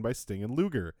room joined by Sting and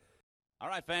Luger. All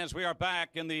right, fans, we are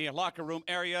back in the locker room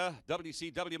area.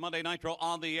 WCW Monday Nitro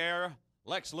on the air.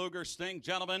 Lex Luger, Sting,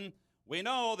 gentlemen. We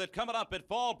know that coming up at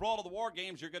Fall Brawl of the War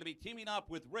Games, you're going to be teaming up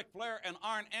with Ric Flair and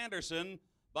Arn Anderson.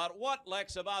 But what,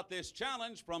 Lex, about this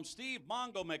challenge from Steve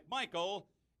Mongo McMichael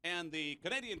and the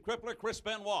Canadian crippler Chris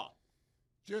Benoit?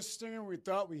 Just Stinger, we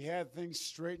thought we had things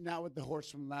straightened out with the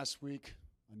Horseman last week.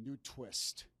 A new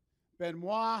twist.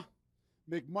 Benoit,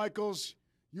 McMichaels,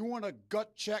 you want to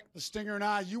gut check the Stinger and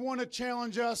I? You want to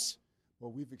challenge us?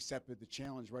 Well, we've accepted the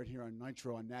challenge right here on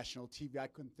Nitro on national TV. I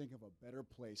couldn't think of a better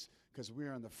place because we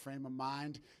are in the frame of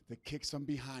mind that kicks them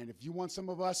behind. If you want some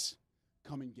of us,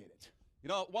 come and get it. You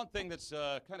know, one thing that's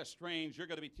kind of strange, you're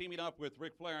going to be teaming up with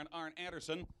Ric Flair and Arn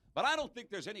Anderson, but I don't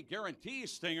think there's any guarantee,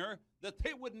 Stinger, that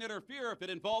they wouldn't interfere if it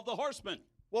involved the Horsemen.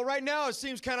 Well, right now it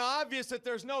seems kind of obvious that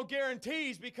there's no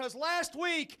guarantees because last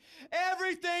week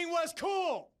everything was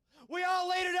cool. We all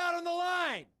laid it out on the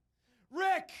line.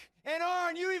 Rick and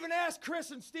Arn, you even asked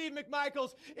Chris and Steve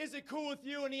McMichaels, is it cool with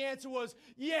you? And the answer was,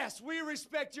 yes, we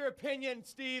respect your opinion,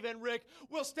 Steve and Rick.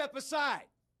 We'll step aside.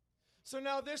 So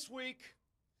now this week,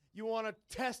 you want to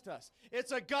test us.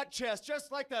 It's a gut test, just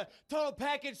like the total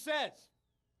package says.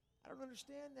 I don't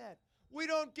understand that. We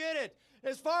don't get it.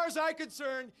 As far as I'm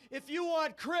concerned, if you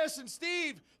want Chris and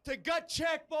Steve to gut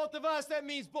check both of us, that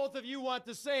means both of you want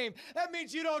the same. That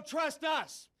means you don't trust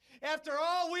us. After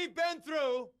all we've been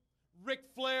through, Ric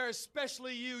Flair,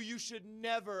 especially you should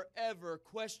never, ever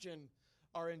question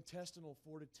our intestinal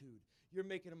fortitude. You're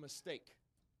making a mistake.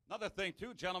 Another thing,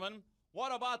 too, gentlemen,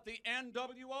 what about the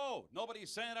NWO? Nobody's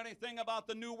saying anything about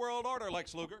the New World Order,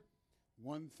 Lex Luger.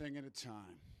 One thing at a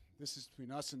time. This is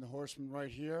between us and the Horsemen right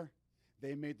here.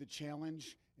 They made the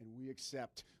challenge, and we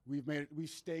accept. We've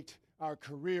staked our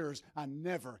careers on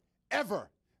never, ever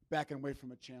backing away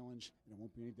from a challenge, and it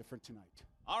won't be any different tonight.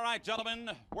 All right, gentlemen,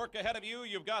 work ahead of you.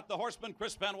 You've got the Horseman,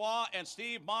 Chris Benoit, and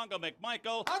Steve Mongo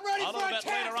McMichael. I'm ready a for little a bit test.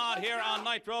 later on here on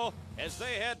Nitro. As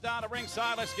they head down to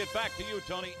ringside, let's get back to you,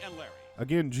 Tony and Larry.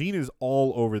 Again, Gene is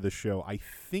all over the show. I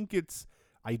think it's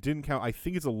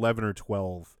 11 or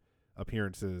 12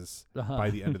 appearances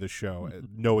by the end of the show.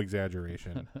 No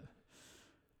exaggeration.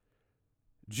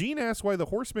 Gene asks why the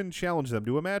Horsemen challenged them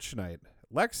to a match tonight.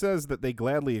 Lex says that they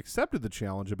gladly accepted the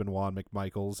challenge of Benoit and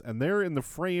McMichaels, and they're in the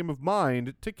frame of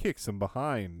mind to kick some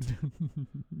behind.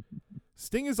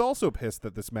 Sting is also pissed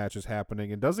that this match is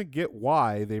happening and doesn't get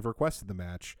why they've requested the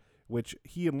match, which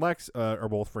he and Lex are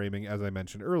both framing, as I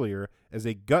mentioned earlier, as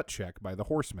a gut check by the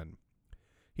Horsemen.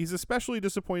 He's especially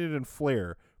disappointed in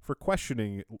Flair for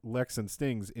questioning Lex and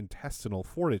Sting's intestinal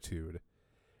fortitude.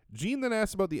 Gene then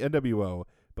asks about the NWO,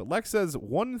 but Lex says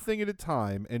one thing at a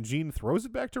time, and Gene throws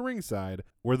it back to ringside,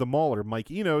 where the Mauler,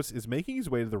 Mike Enos, is making his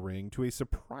way to the ring to a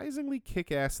surprisingly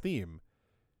kick-ass theme.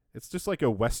 It's just like a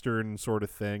Western sort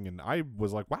of thing, and I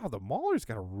was like, wow, the Mauler's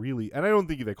got a really... And I don't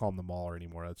think they call him the Mauler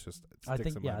anymore. It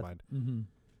sticks in my mind. Mm-hmm.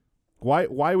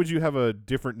 Why would you have a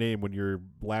different name when your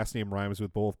last name rhymes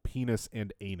with both penis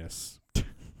and anus?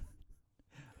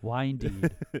 Why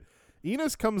indeed?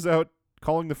 Enos comes out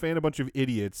calling the fan a bunch of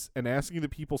idiots and asking the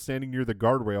people standing near the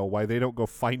guardrail why they don't go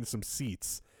find some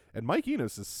seats. And Mike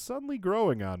Enos is suddenly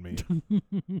growing on me.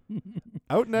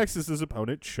 Out next is his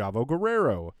opponent, Chavo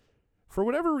Guerrero. For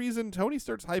whatever reason, Tony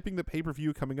starts hyping the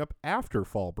pay-per-view coming up after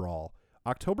Fall Brawl,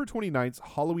 October 29th's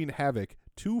Halloween Havoc,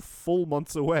 2 full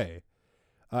months away.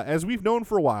 As we've known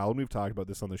for a while, and we've talked about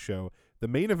this on the show, the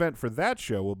main event for that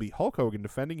show will be Hulk Hogan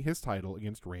defending his title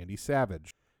against Randy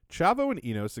Savage. Chavo and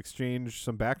Enos exchange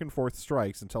some back-and-forth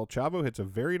strikes until Chavo hits a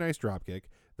very nice dropkick,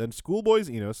 then schoolboys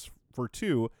Enos for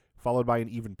 2, followed by an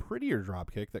even prettier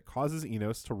dropkick that causes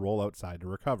Enos to roll outside to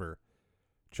recover.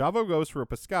 Chavo goes for a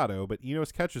pescado, but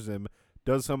Enos catches him,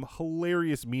 does some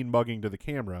hilarious mean mugging to the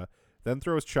camera, then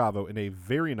throws Chavo in a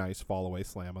very nice fall-away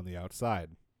slam on the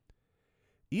outside.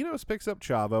 Enos picks up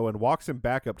Chavo and walks him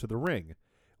back up to the ring.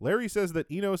 Larry says that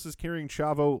Enos is carrying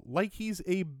Chavo like he's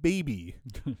a baby,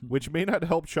 which may not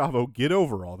help Chavo get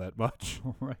over all that much.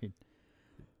 Right.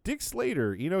 Dick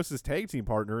Slater, Enos' tag team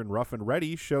partner in Rough and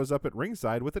Ready, shows up at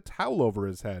ringside with a towel over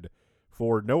his head,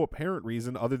 for no apparent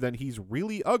reason other than he's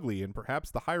really ugly, and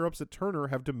perhaps the higher-ups at Turner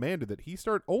have demanded that he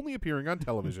start only appearing on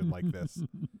television like this.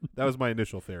 That was my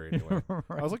initial theory, anyway.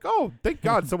 Right. I was like, oh, thank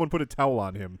God someone put a towel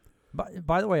on him.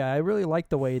 By the way, I really like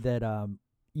the way that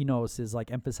Enos is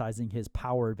like emphasizing his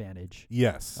power advantage.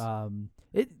 Yes.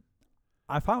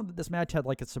 I found that this match had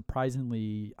like a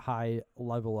surprisingly high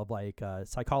level of like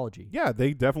psychology. Yeah,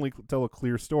 they definitely tell a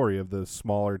clear story of the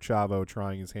smaller Chavo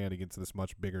trying his hand against this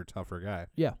much bigger, tougher guy.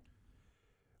 Yeah.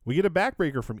 We get a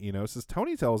backbreaker from Enos as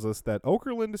Tony tells us that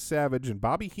Okerlund, Savage, and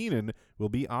Bobby Heenan will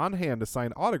be on hand to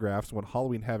sign autographs when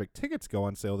Halloween Havoc tickets go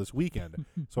on sale this weekend.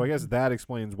 So I guess that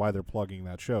explains why they're plugging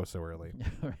that show so early.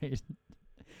 Right.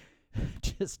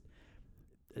 Just,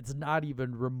 it's not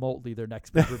even remotely their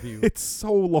next pay-per-view. It's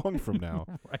so long from now.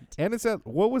 Right. And it's at,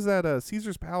 what was that,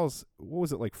 Caesar's Palace, what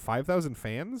was it, like 5,000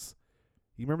 fans?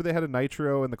 You remember they had a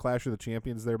Nitro and the Clash of the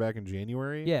Champions there back in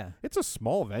January? Yeah. It's a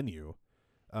small venue.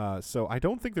 So I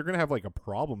don't think they're going to have like a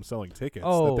problem selling tickets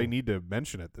that they need to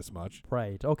mention it this much.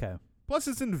 Right. Okay. Plus,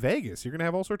 it's in Vegas. You're going to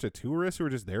have all sorts of tourists who are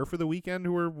just there for the weekend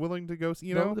who are willing to go,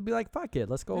 you know? They'll be like, fuck it.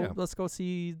 Let's go. Yeah. Let's go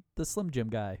see the Slim Jim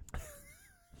guy.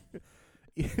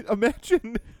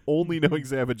 Imagine only knowing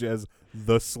Savage as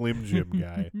the Slim Jim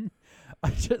guy.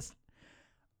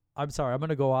 I'm sorry. I'm going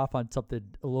to go off on something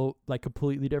a little like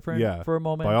completely different for a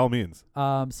moment. By all means.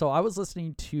 So I was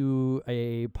listening to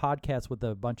a podcast with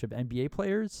a bunch of NBA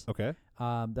players. Okay.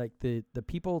 Like the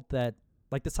people that,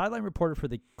 like the sideline reporter for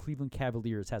the Cleveland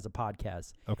Cavaliers has a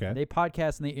podcast. Okay. And they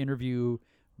podcast and they interview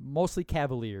mostly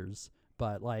Cavaliers,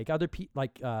 but like other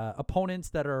opponents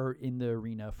that are in the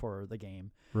arena for the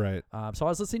game. Right. So I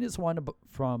was listening to this one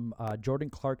from Jordan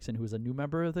Clarkson, who's a new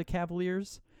member of the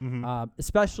Cavaliers,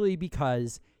 especially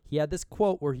because he had this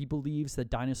quote where he believes that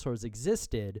dinosaurs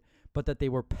existed, but that they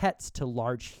were pets to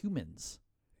large humans.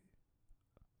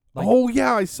 Like, oh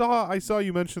yeah, I saw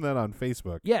you mention that on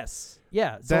Facebook. Yes.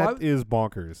 Yeah. That is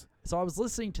bonkers. So I was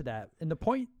listening to that, and the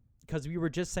point, because we were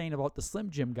just saying about the Slim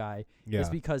Jim guy, is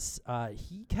because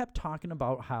he kept talking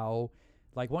about how,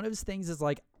 like, one of his things is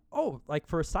like, oh, like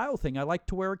for a style thing, I like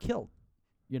to wear a kilt,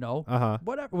 you know,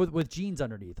 whatever, with jeans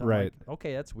underneath. I'm right. Like,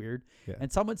 okay, that's weird. Yeah.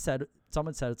 And someone said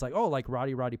it's like, oh, like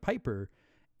Roddy Piper,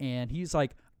 and he's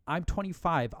like, I'm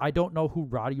 25. I don't know who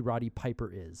Roddy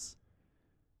Piper is.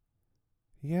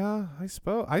 Yeah, I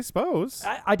suppose.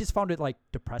 I just found it like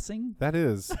depressing. That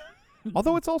is.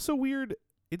 Although it's also weird.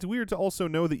 It's weird to also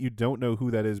know that you don't know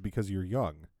who that is because you're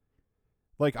young.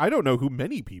 Like, I don't know who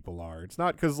many people are. It's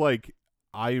not because like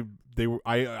I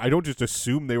don't just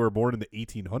assume they were born in the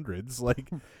 1800s. Like,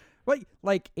 right,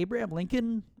 like Abraham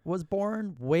Lincoln was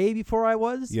born way before I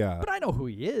was. Yeah, but I know who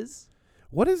he is.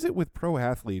 What is it with pro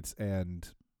athletes and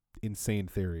insane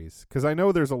theories? Because I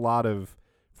know there's a lot of,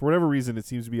 for whatever reason, it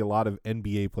seems to be a lot of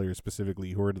NBA players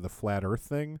specifically who are into the flat Earth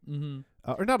thing. Mm-hmm.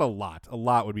 Or not a lot. A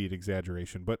lot would be an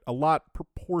exaggeration, but a lot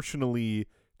proportionally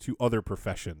to other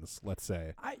professions. Let's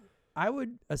say. I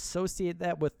would associate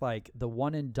that with like the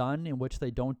one and done, in which they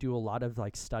don't do a lot of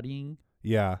like studying.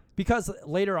 Yeah. Because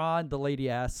later on, the lady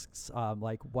asks,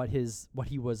 like, what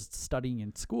he was studying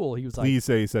in school. He was Please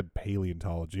say he said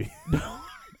paleontology.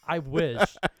 I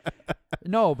wish.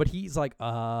 No, but he's like,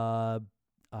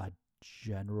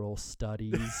 general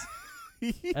studies.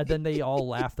 And then they all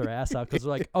laugh their ass out because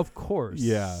they're like, of course.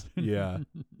 Yeah.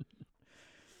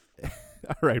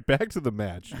 All right, back to the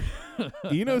match.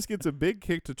 Enos gets a big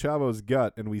kick to Chavo's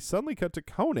gut, and we suddenly cut to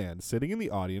Conan sitting in the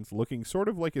audience looking sort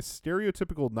of like a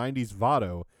stereotypical 90s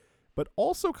Votto, but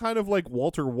also kind of like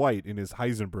Walter White in his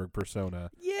Heisenberg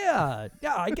persona. Yeah,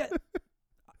 I get.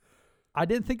 I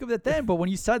didn't think of it then, but when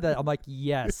you said that, I'm like,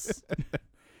 yes.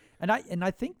 And I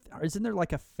think, isn't there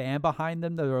like a fan behind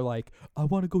them that are like, I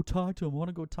want to go talk to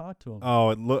him.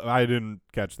 Oh, I didn't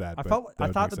catch that. I thought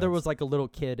that there was like a little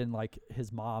kid and like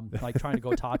his mom like trying to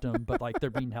go talk to him, but like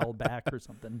they're being held back or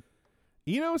something.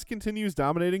 Enos continues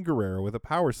dominating Guerrero with a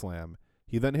power slam.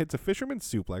 He then hits a fisherman's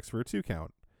suplex for a 2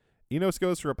 count. Enos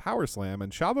goes for a power slam,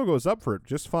 and Chavo goes up for it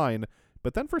just fine,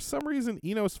 but then for some reason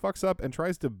Enos fucks up and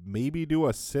tries to maybe do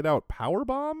a sit-out power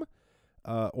bomb?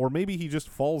 Or maybe he just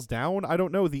falls down. I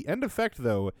don't know. The end effect,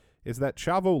 though, is that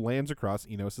Chavo lands across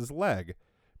Enos' leg.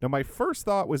 Now, my first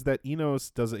thought was that Enos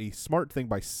does a smart thing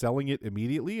by selling it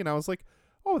immediately, and I was like,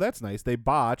 oh, that's nice. They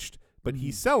botched, but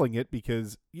he's selling it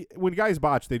because when guys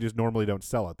botch, they just normally don't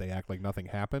sell it. They act like nothing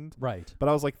happened. Right. But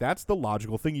I was like, that's the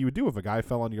logical thing you would do if a guy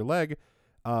fell on your leg.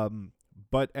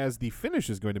 But as the finish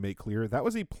is going to make clear, that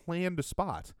was a planned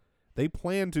spot. They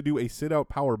planned to do a sit-out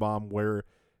powerbomb where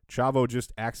Chavo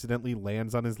just accidentally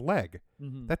lands on his leg.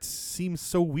 Mm-hmm. That seems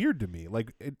so weird to me.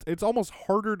 Like it's almost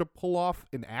harder to pull off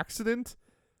an accident.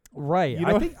 Right. You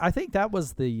know? I think that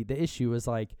was the issue is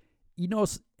like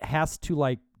Enos has to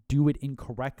like do it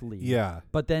incorrectly. Yeah.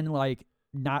 But then like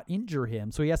not injure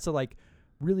him. So he has to like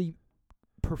really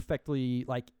perfectly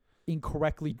like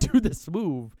incorrectly do this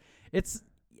move.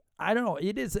 I don't know.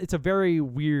 It's a very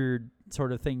weird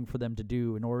sort of thing for them to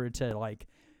do in order to like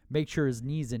make sure his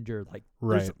knee's injured. Like,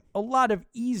 there's a lot of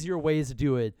easier ways to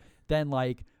do it than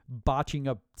like botching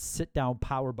a sit-down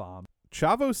power bomb.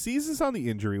 Chavo seizes on the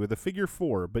injury with a figure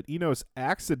 4, but Enos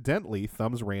accidentally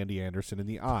thumbs Randy Anderson in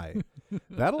the eye.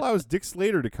 That allows Dick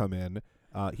Slater to come in.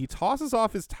 He tosses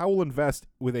off his towel and vest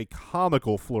with a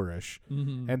comical flourish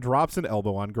and drops an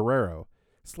elbow on Guerrero.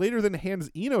 Slater then hands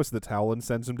Enos the towel and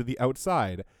sends him to the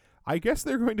outside. I guess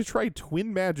they're going to try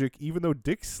twin magic, even though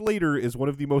Dick Slater is one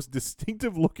of the most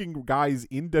distinctive-looking guys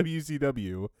in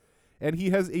WCW, and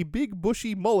he has a big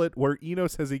bushy mullet where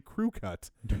Enos has a crew cut.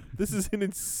 This is an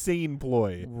insane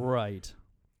ploy. Right.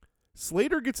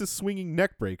 Slater gets a swinging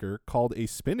neckbreaker, called a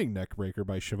spinning neckbreaker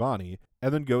by Shivani,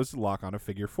 and then goes to lock on a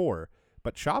figure 4.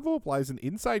 But Chavo applies an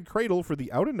inside cradle for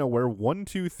the out-of-nowhere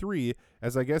 1-2-3,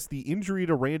 as I guess the injury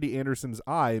to Randy Anderson's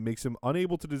eye makes him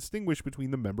unable to distinguish between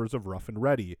the members of Rough and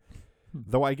Ready.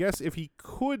 Though I guess if he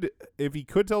could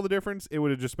tell the difference, it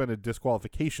would have just been a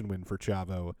disqualification win for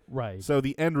Chavo. Right. So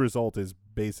the end result is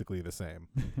basically the same.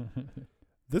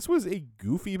 This was a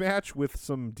goofy match with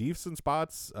some decent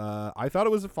spots. I thought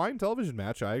it was a fine television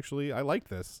match. I liked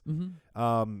this.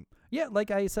 Yeah,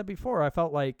 like I said before, I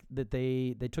felt like that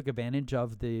they took advantage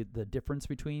of the difference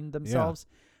between themselves.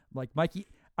 Like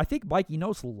I think Mike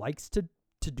Enos likes to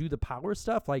do the power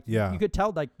stuff. Like you could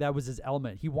tell like that was his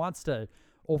element. He wants to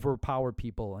overpower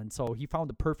people, and so he found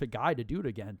the perfect guy to do it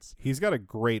against. He's got a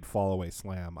great fall-away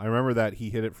slam. I remember that he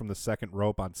hit it from the second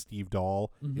rope on Steve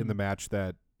Dahl in the match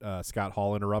that Scott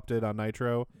Hall interrupted on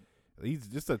Nitro. He's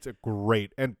just a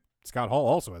great, and Scott Hall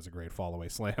also has a great fall-away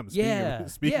slam.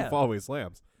 Speaking of fall-away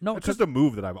slams. No, it's just a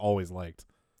move that I've always liked.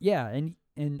 Yeah,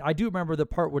 and I do remember the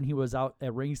part when he was out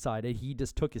at ringside and he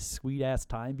just took his sweet-ass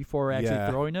time before actually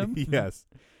throwing him. Yes.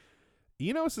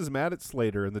 Enos is mad at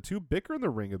Slater, and the two bicker in the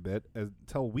ring a bit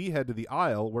until we head to the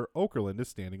aisle where Okerlund is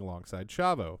standing alongside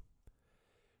Chavo.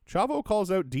 Chavo calls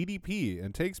out DDP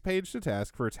and takes Paige to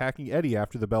task for attacking Eddie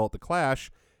after the bell at the Clash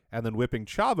and then whipping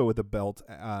Chavo with the belt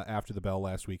after the bell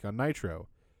last week on Nitro.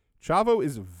 Chavo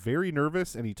is very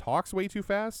nervous and he talks way too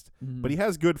fast, but he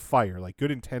has good fire, like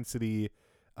good intensity.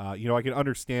 I can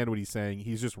understand what he's saying.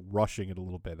 He's just rushing it a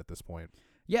little bit at this point.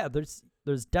 Yeah, there's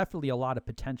definitely a lot of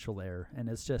potential there, and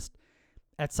it's just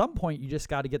at some point you just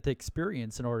got to get the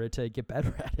experience in order to get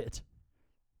better at it.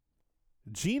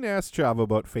 Gene asks Chavo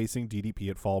about facing DDP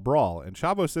at Fall Brawl, and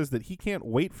Chavo says that he can't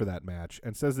wait for that match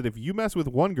and says that if you mess with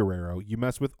one Guerrero, you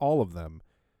mess with all of them.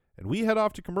 And we head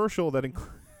off to commercial that on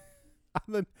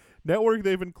the network,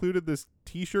 they've included this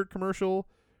T-shirt commercial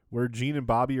where Gene and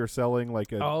Bobby are selling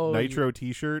like a Nitro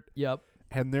T-shirt. Yep.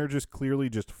 and they're just clearly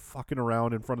just fucking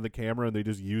around in front of the camera, and they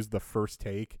just use the first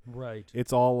take. Right.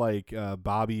 It's all like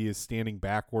Bobby is standing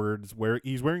backwards, where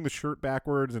he's wearing the shirt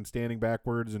backwards and standing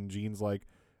backwards, and Gene's like,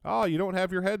 "Oh, you don't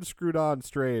have your head screwed on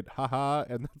straight, haha,"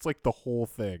 and that's like the whole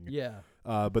thing. Yeah.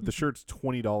 But the shirt's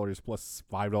 $20 plus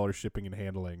 $5 shipping and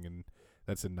handling, and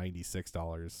that's at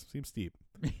 $96. Seems steep.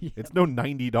 Yeah. It's no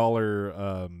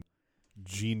 $90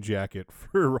 jean jacket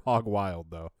for Hog Wild,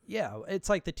 though. Yeah, it's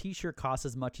like the T-shirt costs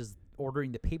as much as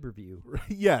ordering the pay-per-view.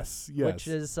 Yes. Which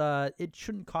is, it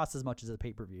shouldn't cost as much as a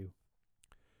pay-per-view.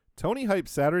 Tony hyped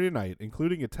Saturday night,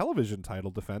 including a television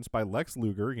title defense by Lex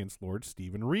Luger against Lord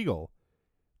Steven Regal.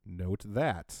 Note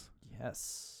that.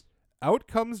 Yes. Out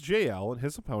comes JL and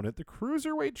his opponent, the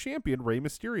Cruiserweight Champion Rey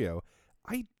Mysterio.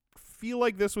 I feel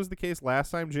like this was the case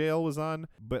last time JL was on,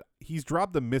 but he's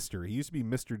dropped the Mr. He used to be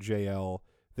Mr. JL.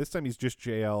 This time he's just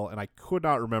JL, and I could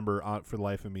not remember for the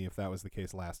life of me if that was the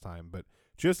case last time. But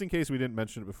just in case we didn't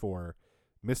mention it before,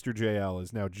 Mr. JL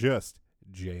is now just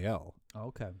JL.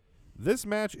 Okay. This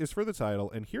match is for the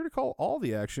title, and here to call all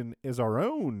the action is our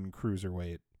own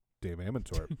Cruiserweight, Dave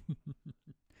Amantorp.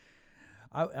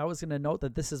 I was going to note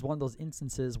that this is one of those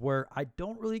instances where I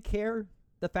don't really care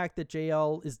the fact that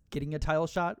JL is getting a title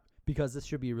shot, because this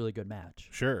should be a really good match.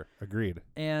 Sure, agreed.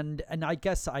 And I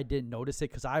guess I didn't notice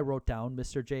it because I wrote down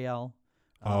Mr. JL.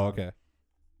 Oh, okay.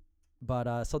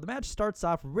 But so the match starts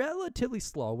off relatively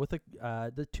slow with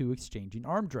the two exchanging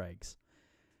arm drags.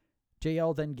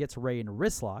 JL then gets Rey in a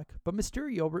wrist lock, but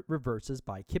Mysterio reverses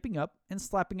by kipping up and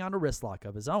slapping on a wrist lock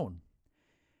of his own.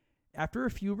 After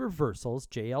a few reversals,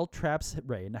 JL traps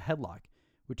Rey in a headlock,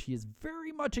 which he is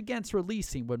very much against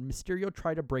releasing when Mysterio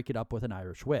tried to break it up with an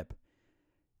Irish whip.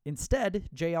 Instead,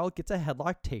 JL gets a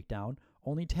headlock takedown,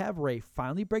 only to have Rey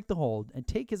finally break the hold and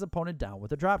take his opponent down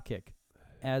with a dropkick.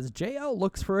 As JL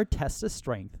looks for a test of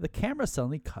strength, the camera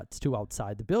suddenly cuts to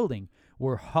outside the building,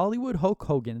 where Hollywood Hulk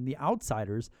Hogan and the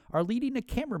Outsiders are leading a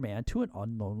cameraman to an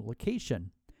unknown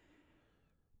location.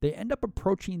 They end up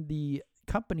approaching the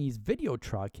company's video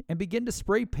truck and begin to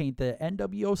spray paint the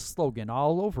NWO slogan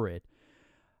all over it.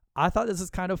 I thought this is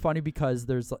kind of funny because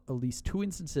there's at least two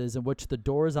instances in which the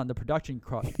doors on the production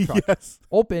truck Yes.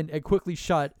 open and quickly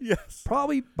shut. Yes.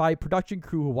 Probably by production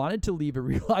crew who wanted to leave and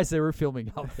realized they were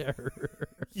filming out there.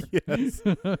 Yes.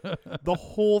 The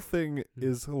whole thing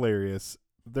is hilarious.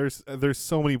 There's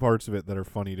so many parts of it that are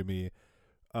funny to me.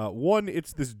 One,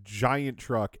 it's this giant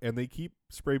truck, and they keep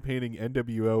spray painting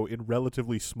NWO in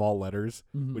relatively small letters,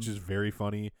 which is very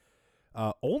funny.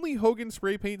 Only Hogan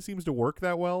spray paint seems to work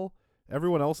that well.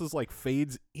 Everyone else's like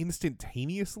fades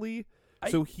instantaneously,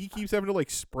 so he keeps having to like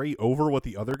spray over what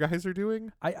the other guys are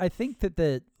doing. I think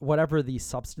that whatever the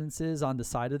substance is on the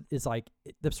side is like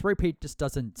the spray paint just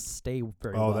doesn't stay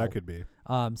very well. Oh, that could be.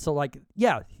 So like,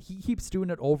 yeah, he keeps doing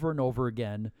it over and over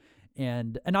again.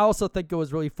 And I also think it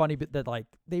was really funny that like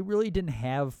they really didn't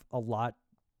have a lot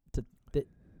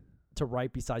to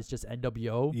write besides just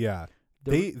NWO. Yeah.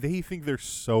 They think they're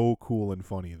so cool and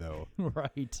funny though.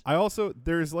 Right.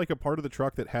 There's like a part of the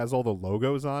truck that has all the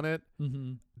logos on it.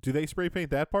 Mm-hmm. Do they spray paint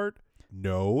that part?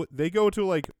 No. They go to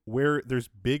like where there's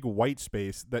big white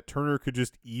space that Turner could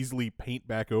just easily paint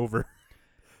back over.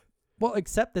 Well,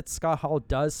 except that Scott Hall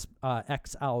does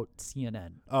X out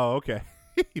CNN. Oh, okay.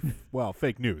 Well,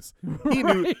 fake news.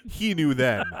 Right. He knew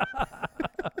then.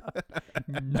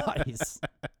 Nice.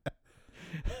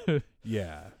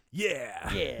 Yeah.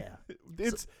 Yeah.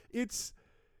 It's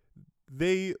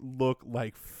they look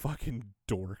like fucking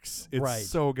dorks. It's Right.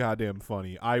 so goddamn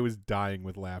funny. I was dying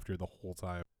with laughter the whole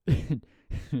time.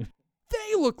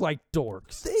 They look like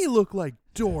dorks. They look like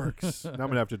dorks. Now I'm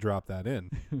gonna have to drop that in.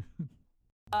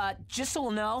 Just so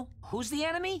we'll know, who's the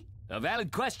enemy? A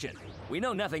valid question. We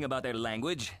know nothing about their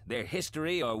language, their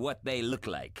history, or what they look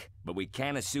like. But we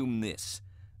can assume this.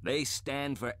 They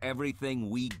stand for everything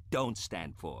we don't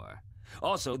stand for.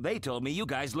 Also, they told me you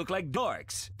guys look like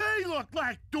dorks. They look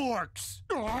like dorks.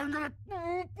 Oh, I'm gonna.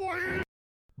 Oh, boy.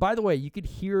 By the way, you could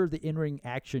hear the in-ring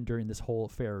action during this whole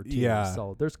affair too. Yeah.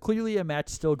 So there's clearly a match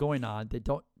still going on.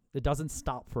 It doesn't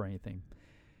stop for anything.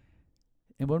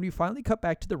 And when we finally cut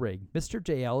back to the ring, Mr.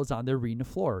 JL is on the arena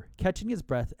floor, catching his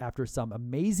breath after some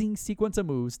amazing sequence of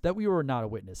moves that we were not a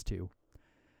witness to.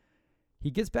 He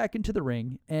gets back into the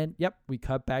ring, and yep, we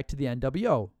cut back to the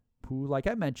NWO, who, like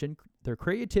I mentioned, their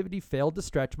creativity failed to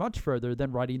stretch much further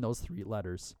than writing those 3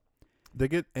 letters. They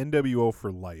get NWO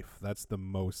for life. That's the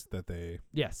most that they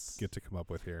Yes. get to come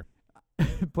up with here.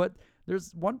 But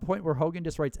there's one point where Hogan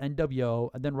just writes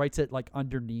NWO and then writes it like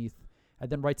underneath, and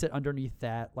then writes it underneath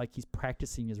that like he's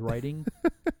practicing his writing.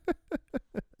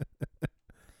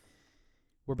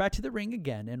 We're back to the ring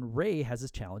again, and Rey has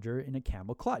his challenger in a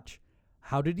camel clutch.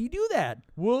 How did he do that?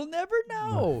 We'll never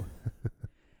know.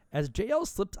 As JL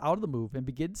slips out of the move and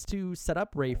begins to set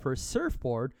up Ray for a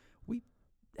surfboard, we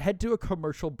head to a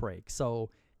commercial break. So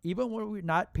even when we're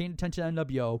not paying attention to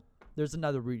NWO, there's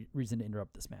another reason to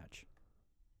interrupt this match.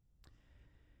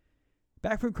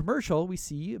 Back from commercial, we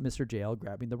see Mr. JL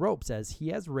grabbing the ropes as he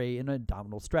has Ray in an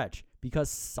abdominal stretch, because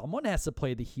someone has to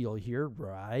play the heel here,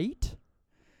 right?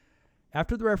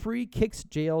 After the referee kicks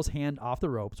JL's hand off the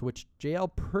ropes, which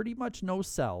JL pretty much no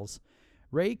sells,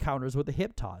 Ray counters with a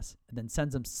hip toss and then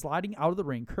sends him sliding out of the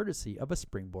ring courtesy of a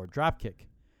springboard dropkick.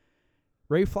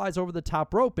 Ray flies over the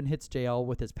top rope and hits JL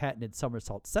with his patented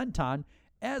somersault senton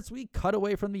as we cut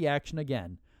away from the action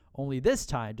again, only this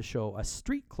time to show a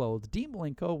street-clothed Dean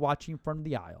Malenko watching from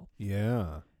the aisle.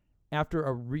 Yeah. After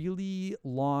a really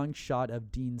long shot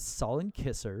of Dean's sullen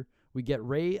kisser, we get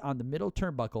Ray on the middle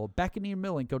turnbuckle beckoning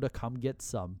Malenko to come get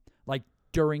some, like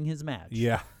during his match.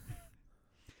 Yeah.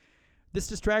 This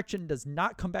distraction does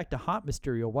not come back to haunt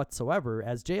Mysterio whatsoever,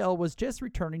 as JL was just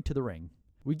returning to the ring.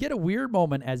 We get a weird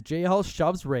moment as JL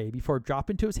shoves Ray before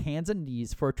dropping to his hands and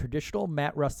knees for a traditional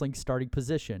mat wrestling starting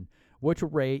position, which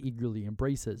Ray eagerly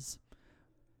embraces.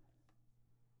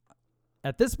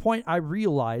 At this point, I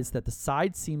realize that the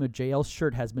side seam of JL's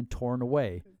shirt has been torn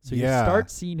away. So you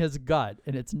start seeing his gut,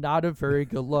 and it's not a very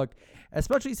good look,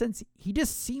 especially since he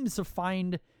just seems to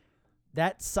find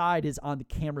that side is on the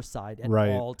camera side at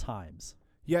all times.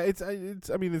 Yeah, it's.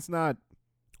 I mean, it's not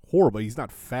horrible. He's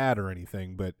not fat or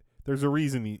anything, but there's a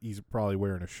reason he's probably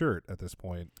wearing a shirt at this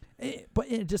point.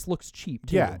 But it just looks cheap,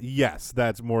 too. Yeah, yes,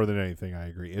 that's more than anything. I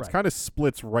agree. It's kind of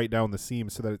splits right down the seam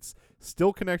so that it's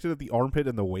still connected at the armpit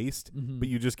and the waist, but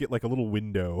you just get like a little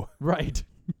window. Right.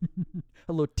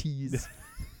 A little tease.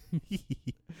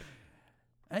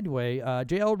 Anyway,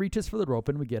 JL reaches for the rope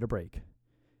and we get a break.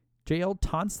 JL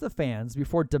taunts the fans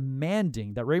before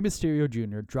demanding that Rey Mysterio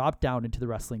Jr. drop down into the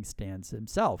wrestling stands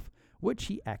himself, which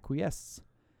he acquiesces.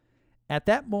 At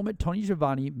that moment, Tony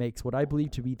Schiavone makes what I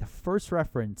believe to be the first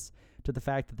reference to the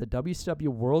fact that the WCW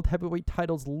World Heavyweight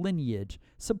title's lineage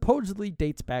supposedly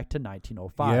dates back to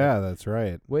 1905. Yeah, that's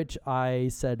right. Which I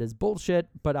said is bullshit,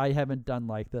 but I haven't done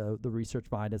like the research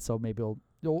behind it, so maybe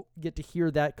you'll get to hear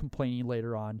that complaining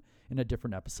later on in a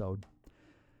different episode.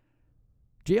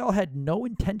 JL had no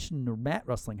intention of mat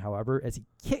wrestling, however, as he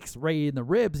kicks Ray in the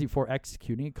ribs before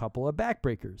executing a couple of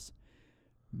backbreakers.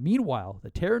 Meanwhile,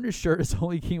 the tear in his shirt is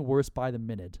only getting worse by the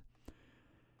minute.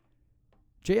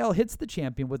 JL hits the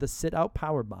champion with a sit-out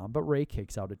powerbomb, but Ray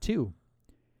kicks out at 2.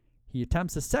 He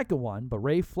attempts a second one, but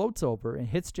Ray floats over and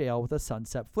hits JL with a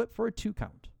sunset flip for a 2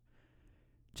 count.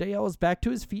 JL is back to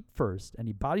his feet first, and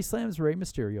he body slams Rey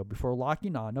Mysterio before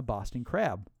locking on a Boston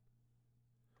Crab.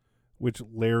 Which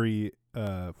Larry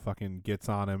fucking gets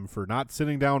on him for not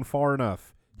sitting down far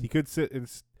enough. He could sit in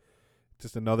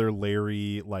just another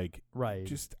Larry, like, right.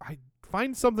 Just I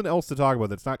find something else to talk about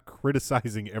that's not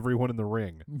criticizing everyone in the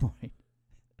ring. Right.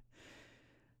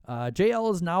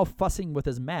 JL is now fussing with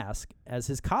his mask as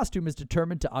his costume is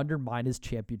determined to undermine his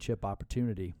championship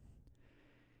opportunity.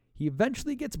 He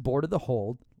eventually gets bored of the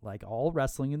hold, like all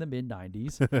wrestling in the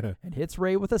mid-90s, and hits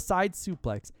Ray with a side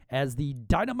suplex as the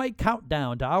Dynamite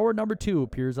Countdown to hour number 2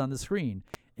 appears on the screen,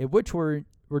 in which we're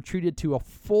treated to a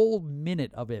full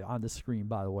minute of it on the screen,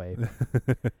 by the way.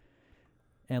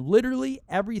 And literally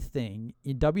everything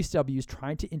in WCW is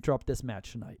trying to interrupt this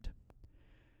match tonight.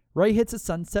 Ray hits a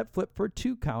sunset flip for a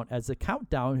 2 count as the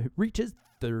countdown reaches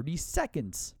 30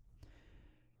 seconds.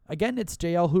 Again, it's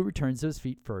JL who returns to his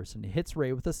feet first and hits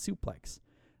Ray with a suplex.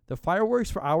 The fireworks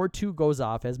for hour 2 goes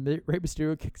off as Rey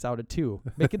Mysterio kicks out at 2,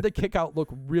 making the kick out look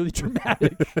really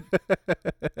dramatic.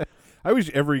 I wish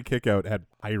every kick out had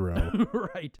pyro.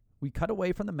 Right. We cut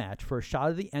away from the match for a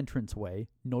shot of the entranceway,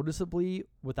 noticeably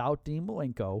without Dean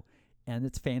Malenko, and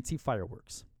its fancy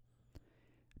fireworks.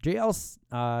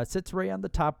 JL sits Ray on the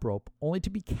top rope, only to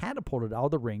be catapulted out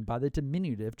of the ring by the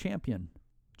diminutive champion.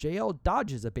 JL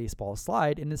dodges a baseball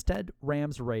slide and instead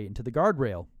rams Ray into the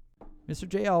guardrail. Mr.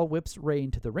 JL whips Ray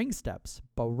into the ring steps,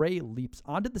 but Ray leaps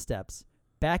onto the steps,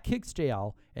 back kicks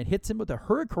JL, and hits him with a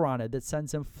hurricanrana that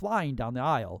sends him flying down the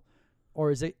aisle. Or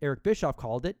as Eric Bischoff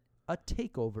called it, a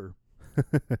takeover.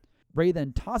 Ray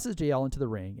then tosses JL into the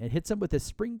ring and hits him with his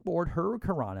springboard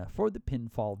hurricanrana for the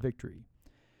pinfall victory.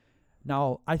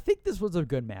 Now, I think this was a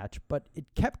good match, but it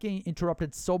kept getting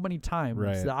interrupted so many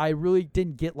times that I really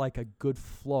didn't get like a good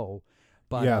flow.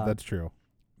 But, yeah, that's true.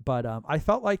 But I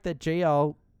felt like that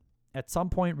JL, at some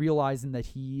point realizing that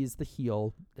he is the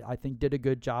heel, I think did a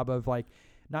good job of like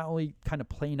not only kind of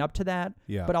playing up to that,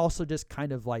 but also just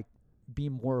kind of like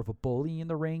being more of a bully in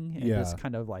the ring and just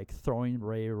kind of like throwing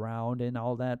Ray around and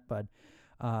all that. But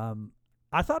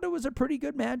I thought it was a pretty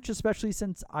good match, especially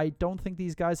since I don't think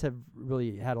these guys have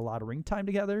really had a lot of ring time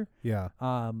together. Yeah.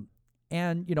 And,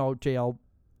 JL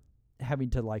having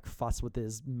to, like, fuss with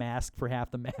his mask for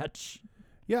half the match.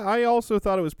 Yeah, I also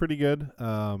thought it was pretty good.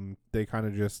 They kind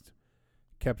of just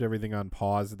kept everything on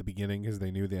pause at the beginning because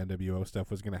they knew the NWO stuff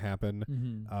was going to happen.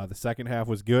 Mm-hmm. The second half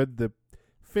was good. The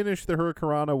finish, the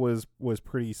Hurricanrana, was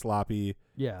pretty sloppy.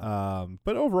 Yeah.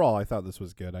 But overall, I thought this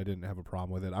was good. I didn't have a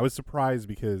problem with it. I was surprised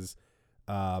because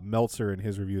Meltzer in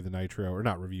his review of the Nitro, or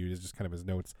not review, it's just kind of his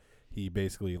notes, he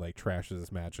basically like trashes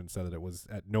this match and said that it was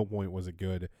at no point was it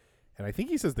good. And I think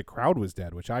he says the crowd was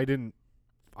dead, which I didn't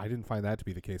find that to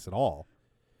be the case at all.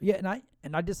 Yeah,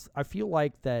 and I feel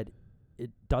like that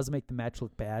it does make the match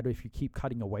look bad if you keep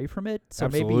cutting away from it. So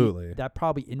Absolutely. maybe that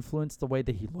probably influenced the way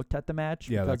that he looked at the match.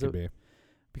 Yeah, that could be.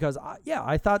 Because,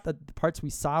 I thought that the parts we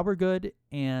saw were good,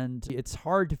 and it's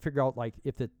hard to figure out like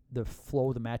if the flow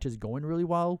of the match is going really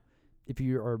well if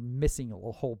you are missing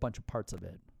a whole bunch of parts of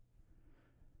it.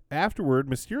 Afterward,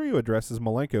 Mysterio addresses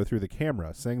Malenko through the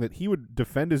camera, saying that he would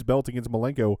defend his belt against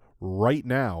Malenko right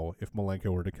now if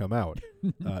Malenko were to come out.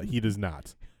 He does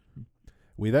not.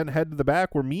 We then head to the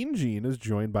back where Mean Gene is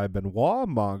joined by Benoit,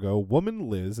 Mongo, Woman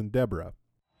Liz, and Deborah.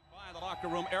 By the locker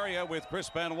room area with Chris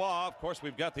Benoit. Of course,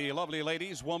 we've got the lovely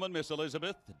ladies, Woman, Miss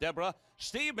Elizabeth, Deborah.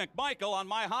 Steve McMichael, on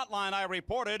my hotline, I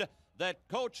reported that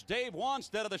Coach Dave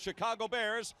Wanstead of the Chicago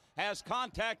Bears has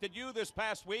contacted you this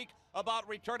past week about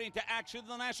returning to action in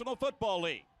the National Football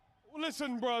League.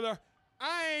 Listen, brother,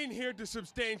 I ain't here to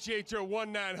substantiate your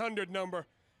 1-900 number.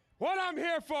 What I'm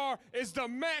here for is the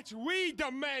match we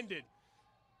demanded.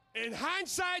 In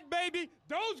hindsight, baby,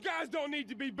 those guys don't need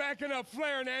to be backing up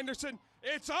Flair and Anderson.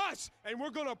 It's us, and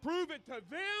we're going to prove it to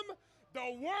them,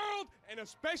 the world, and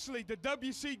especially the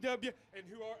WCW and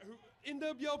who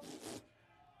NWO.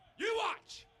 You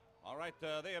watch. All right,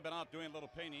 they have been out doing a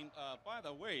little painting. By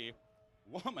the way,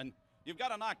 Woman, you've got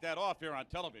to knock that off here on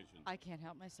television. I can't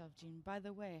help myself, Gene. By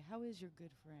the way, how is your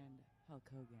good friend, Hulk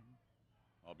Hogan?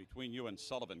 Well, between you and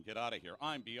Sullivan, get out of here.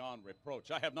 I'm beyond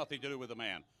reproach. I have nothing to do with the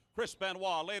man. Chris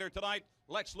Benoit, later tonight,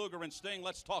 Lex Luger and Sting.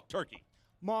 Let's talk turkey.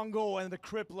 Mongo and the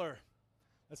Crippler.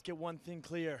 Let's get one thing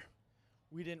clear.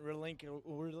 We didn't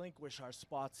relinquish our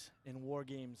spots in War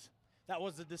Games. That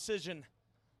was a decision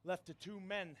left to two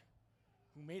men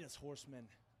who made us horsemen.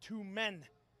 Two men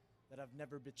that have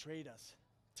never betrayed us.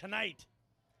 Tonight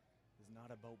is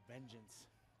not about vengeance.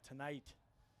 Tonight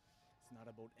is not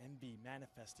about envy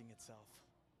manifesting itself.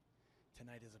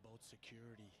 Tonight is about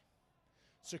security.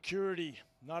 Security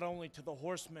not only to the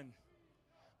horsemen,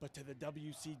 but to the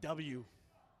WCW.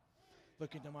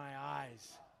 Look into my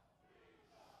eyes.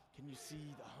 Can you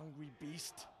see the hungry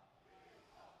beast?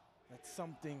 That's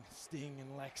something, Sting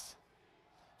and Lex,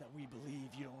 that we believe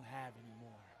you don't have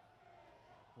anymore.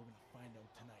 We're going to find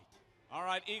out tonight. All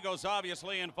right, ego's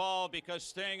obviously involved because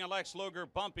Sting and Lex Luger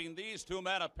bumping these two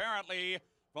men apparently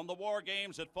from the War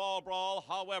Games at Fall Brawl.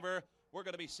 However, we're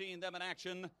going to be seeing them in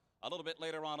action a little bit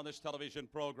later on in this television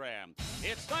program.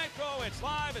 It's Nitro, it's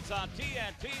live, it's on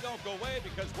TNT. Don't go away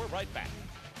because we're right back.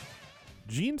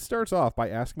 Gene starts off by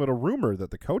asking about a rumor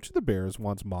that the coach of the Bears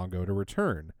wants Mongo to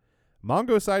return.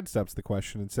 Mongo sidesteps the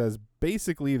question and says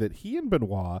basically that he and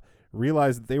Benoit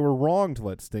realized that they were wrong to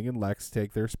let Sting and Lex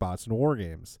take their spots in War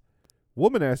Games.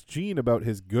 Woman asked Gene about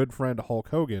his good friend Hulk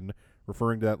Hogan,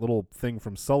 referring to that little thing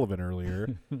from Sullivan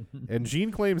earlier, and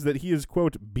Gene claims that he is,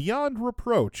 quote, beyond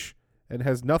reproach and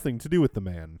has nothing to do with the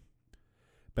man.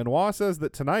 Benoit says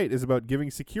that tonight is about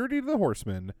giving security to the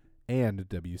Horsemen and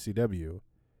WCW.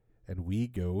 And we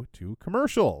go to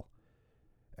commercial.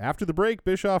 After the break,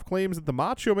 Bischoff claims that the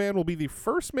Macho Man will be the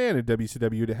first man in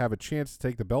WCW to have a chance to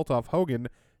take the belt off Hogan,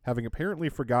 having apparently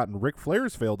forgotten Ric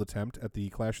Flair's failed attempt at the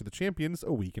Clash of the Champions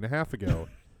a week and a half ago.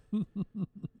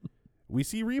 We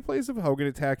see replays of Hogan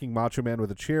attacking Macho Man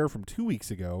with a chair from 2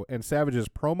 weeks ago and Savage's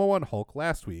promo on Hulk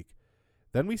last week.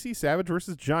 Then we see Savage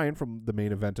versus Giant from the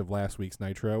main event of last week's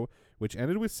Nitro, which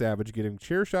ended with Savage getting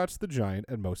chair shots to the Giant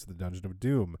and most of the Dungeon of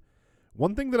Doom.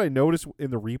 One thing that I noticed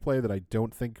in the replay that I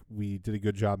don't think we did a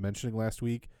good job mentioning last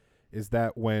week is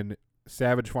that when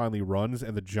Savage finally runs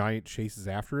and the Giant chases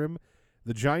after him,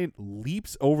 the Giant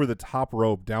leaps over the top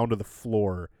rope down to the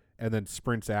floor and then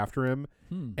sprints after him.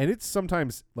 And it's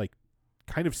sometimes like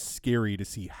kind of scary to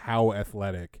see how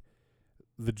athletic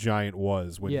the Giant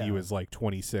was when he was like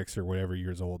 26 or whatever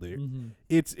years old.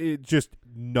 It's just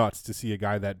nuts to see a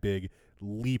guy that big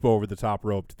leap over the top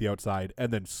rope to the outside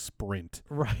and then sprint.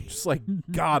 Right. Just like,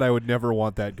 God, I would never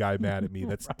want that guy mad at me.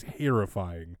 That's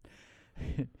terrifying.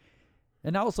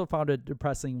 And I also found it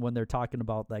depressing when they're talking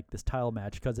about like this title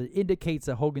match because it indicates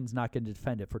that Hogan's not going to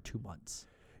defend it for 2 months.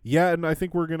 Yeah, and I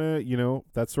think we're gonna,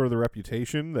 that's sort of the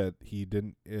reputation that he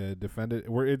didn't defend it.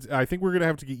 I think we're gonna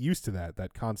have to get used to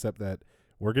that concept that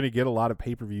we're gonna get a lot of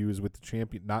pay-per-views with the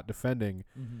champion not defending.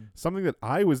 Something that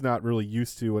I was not really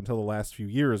used to until the last few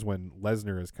years when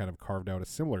Lesnar has kind of carved out a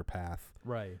similar path.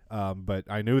 Right. But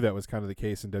I knew that was kind of the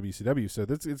case in WCW. So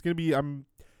it's gonna be. I'm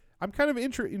kind of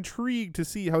intrigued to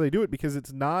see how they do it because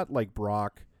it's not like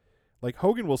Brock. Like,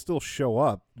 Hogan will still show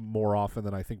up more often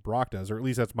than I think Brock does, or at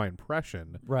least that's my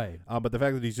impression. Right. But the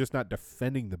fact that he's just not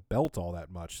defending the belt all that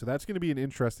much. So that's going to be an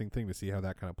interesting thing to see how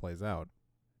that kind of plays out.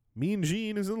 Mean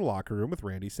Gene is in the locker room with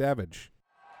Randy Savage.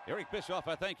 Eric Bischoff,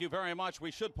 I thank you very much. We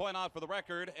should point out for the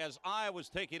record, as I was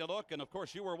taking a look, and of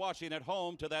course you were watching at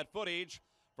home to that footage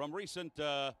from recent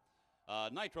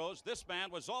Nitros, this man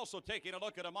was also taking a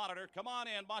look at a monitor. Come on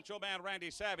in, Macho Man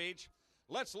Randy Savage.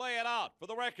 Let's lay it out for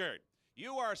the record.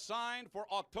 You are signed for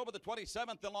October the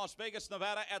 27th in Las Vegas,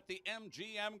 Nevada at the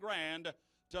MGM Grand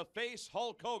to face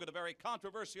Hulk Hogan, a very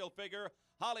controversial figure,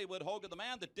 Hollywood Hogan, the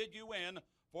man that did you in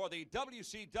for the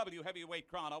WCW heavyweight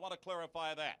crown. I want to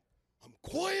clarify that. I'm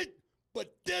quiet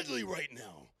but deadly right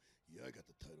now. Yeah, I got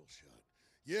the title shot.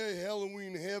 Yeah,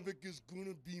 Halloween Havoc is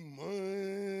gonna be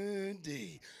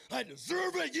Monday. I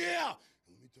deserve it, yeah!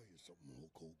 And let me tell you something,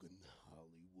 Hulk Hogan,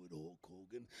 Hollywood Hulk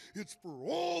Hogan, it's for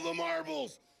all the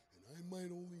marbles! I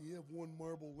might only have one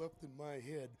marble left in my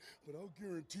head, but I'll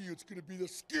guarantee you it's going to be the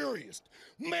scariest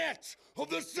match of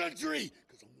the century,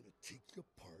 because I'm going to take you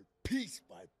apart piece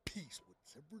by piece,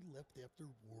 what's ever left after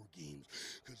War Games,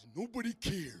 because nobody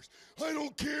cares. I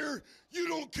don't care. You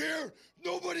don't care.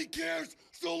 Nobody cares,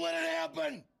 so let it happen.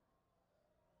 Understand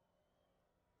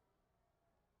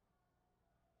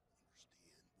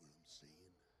what I'm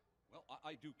saying? Well,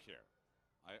 I do care.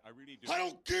 I really do. I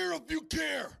don't care if you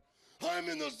care. I'm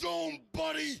in the zone,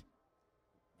 buddy.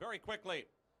 Very quickly,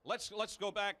 let's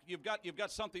go back. You've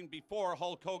got something before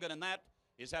Hulk Hogan, and that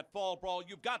is that Fall Brawl.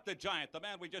 You've got the Giant, the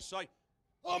man we just saw.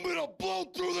 I'm gonna blow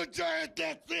through the Giant.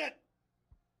 That's it.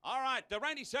 All right,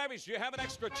 Randy Savage, do you have an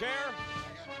extra chair?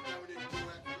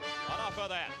 Enough of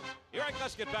that. Eric,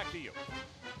 let's get back to you.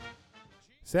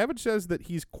 Savage says that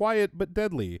he's quiet but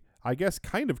deadly. I guess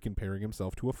kind of comparing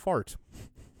himself to a fart.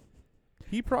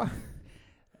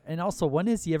 And also, when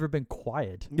has he ever been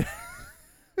quiet?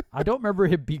 I don't remember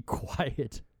him being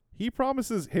quiet. He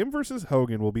promises him versus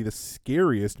Hogan will be the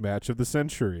scariest match of the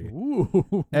century.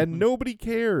 Ooh. And nobody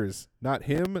cares. Not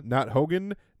him, not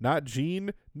Hogan, not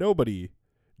Gene, nobody.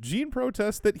 Gene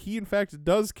protests that he in fact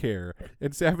does care.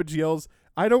 And Savage yells,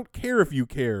 I don't care if you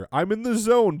care. I'm in the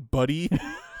zone, buddy.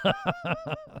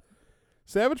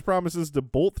 Savage promises to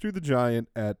bolt through the Giant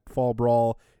at Fall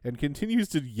Brawl and continues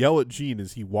to yell at Gene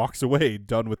as he walks away,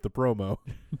 done with the promo.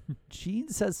 Gene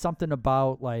says something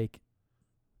about if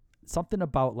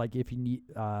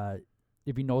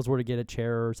he knows where to get a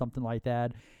chair or something like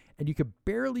that, and you could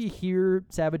barely hear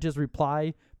Savage's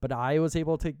reply, but I was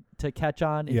able to catch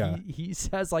on. And yeah. he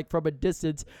says from a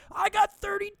distance, I got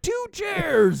 32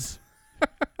 chairs.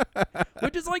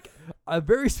 Which is a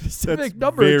very specific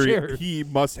number of chairs. He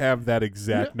must have that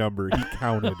exact number. He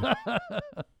counted.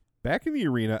 Back in the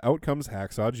arena, out comes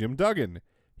Hacksaw Jim Duggan.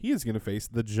 He is going to face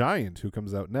the Giant, who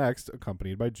comes out next,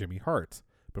 accompanied by Jimmy Hart.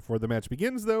 Before the match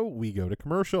begins, though, we go to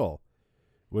commercial.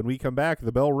 When we come back,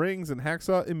 the bell rings and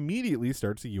Hacksaw immediately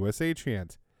starts a USA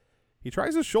chant. He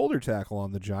tries a shoulder tackle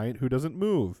on the Giant, who doesn't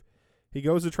move. He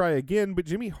goes to try again, but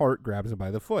Jimmy Hart grabs him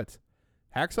by the foot.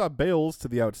 Hacksaw bails to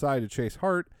the outside to chase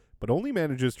Hart, but only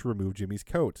manages to remove Jimmy's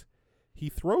coat. He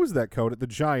throws that coat at the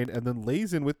Giant and then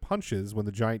lays in with punches when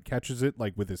the Giant catches it,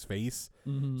 with his face.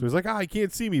 Mm-hmm. So he's like, he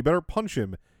can't see me, better punch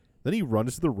him. Then he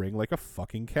runs to the ring like a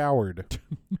fucking coward.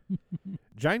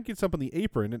 Giant gets up on the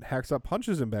apron and Hacksaw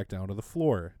punches him back down to the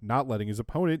floor, not letting his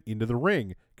opponent into the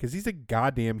ring, because he's a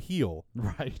goddamn heel.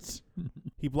 Right.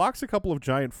 He blocks a couple of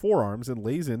Giant forearms and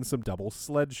lays in some double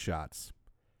sledge shots.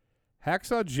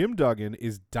 Hacksaw Jim Duggan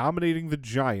is dominating the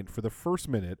Giant for the first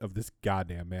minute of this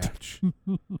goddamn match.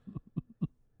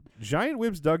 Giant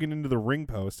whips Duggan into the ring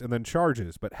post and then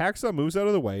charges, but Hacksaw moves out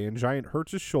of the way and Giant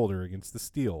hurts his shoulder against the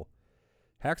steel.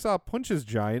 Hacksaw punches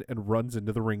Giant and runs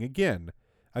into the ring again.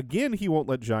 Again, he won't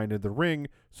let Giant in the ring,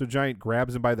 so Giant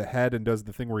grabs him by the head and does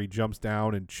the thing where he jumps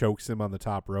down and chokes him on the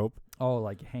top rope. Oh,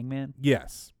 like Hangman?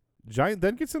 Yes. Giant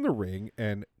then gets in the ring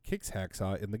and kicks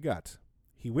Hacksaw in the gut.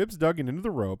 He whips Duggan into the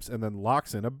ropes and then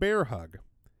locks in a bear hug.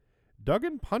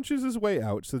 Duggan punches his way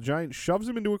out, so the Giant shoves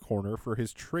him into a corner for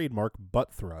his trademark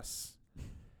butt thrusts.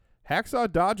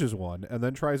 Hacksaw dodges one and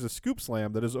then tries a scoop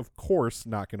slam that is, of course,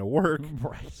 not going to work.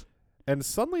 Right. And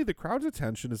suddenly the crowd's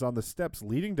attention is on the steps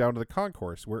leading down to the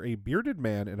concourse, where a bearded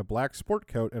man in a black sport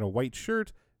coat and a white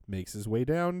shirt makes his way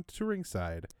down to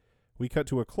ringside. We cut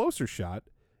to a closer shot,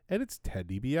 and it's Ted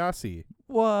DiBiase.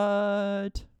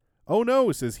 What? Oh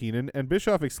no, says Heenan, and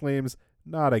Bischoff exclaims,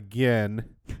 not again.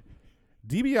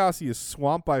 DiBiase is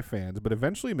swamped by fans, but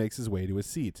eventually makes his way to his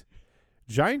seat.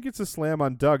 Giant gets a slam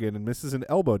on Duggan and misses an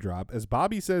elbow drop as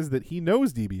Bobby says that he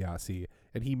knows DiBiase,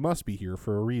 and he must be here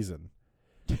for a reason.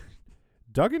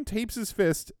 Duggan tapes his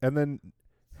fist, and then...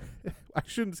 I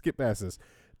shouldn't skip past this.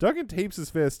 Duggan tapes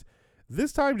his fist,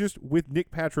 this time just with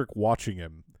Nick Patrick watching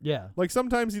him. Yeah. Like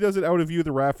sometimes he does it out of view of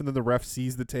the ref, and then the ref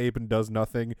sees the tape and does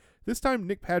nothing. This time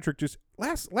Nick Patrick just...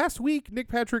 Last week, Nick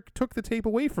Patrick took the tape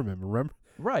away from him, remember?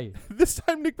 Right. This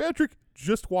time Nick Patrick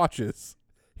just watches.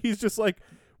 He's just like,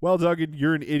 well, Duggan,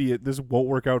 you're an idiot. This won't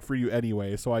work out for you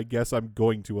anyway, so I guess I'm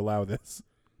going to allow this.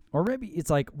 Or maybe it's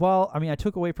like, well, I mean, I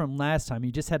took away from last time.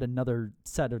 He just had another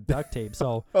set of duct tape,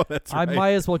 so oh, that's right. I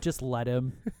might as well just let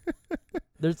him.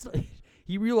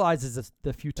 He realizes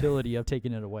the futility of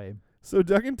taking it away. So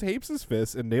Duggan tapes his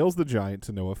fist and nails the Giant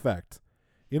to no effect.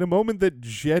 In a moment that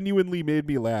genuinely made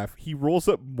me laugh, he rolls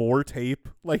up more tape.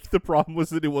 Like the problem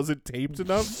was that it wasn't taped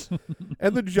enough.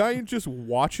 And the Giant just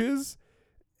watches,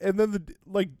 and then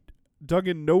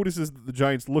Duggan notices that the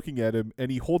Giant's looking at him,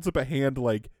 and he holds up a hand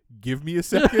like, give me a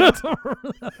second.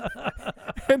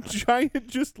 And Giant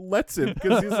just lets him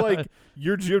because he's like,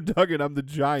 you're Jim Duggan, I'm the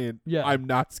Giant. Yeah. I'm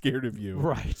not scared of you.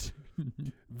 Right.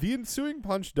 The ensuing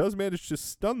punch does manage to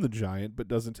stun the Giant, but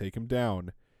doesn't take him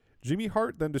down. Jimmy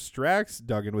Hart then distracts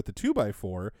Duggan with the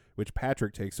 2x4, which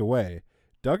Patrick takes away.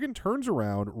 Duggan turns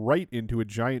around right into a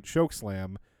Giant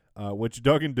chokeslam, which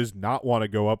Duggan does not want to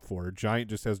go up for. Giant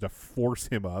just has to force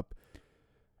him up.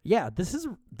 Yeah, this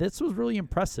was really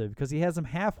impressive because he has him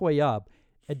halfway up,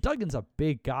 and Duggan's a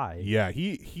big guy. Yeah,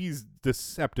 he's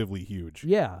deceptively huge.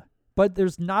 Yeah, but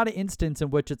there's not an instance in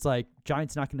which it's like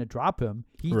Giant's not going to drop him.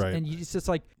 Right. And he's just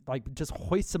like just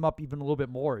hoists him up even a little bit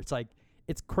more. It's like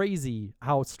it's crazy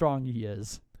how strong he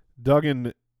is.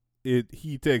 Duggan,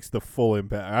 he takes the full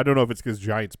impact. I don't know if it's because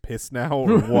Giant's pissed now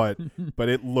or what, but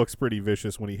it looks pretty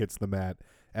vicious when he hits the mat.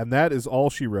 And that is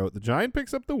all she wrote. The Giant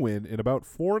picks up the win in about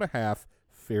 4.5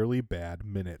 fairly bad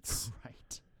minutes.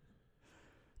 Right.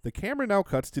 The camera now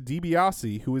cuts to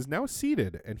DiBiase, who is now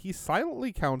seated, and he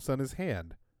silently counts on his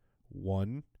hand.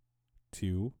 1,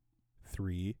 2,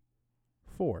 3,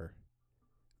 4.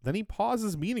 Then he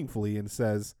pauses meaningfully and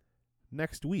says,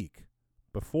 next week,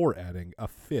 before adding a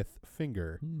 5th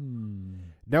finger.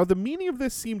 Now, the meaning of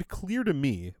this seemed clear to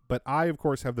me, but I, of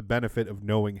course, have the benefit of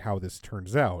knowing how this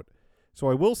turns out. So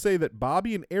I will say that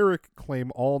Bobby and Eric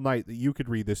claim all night that you could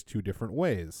read this 2 different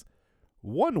ways.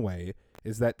 One way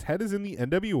is that Ted is in the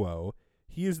NWO,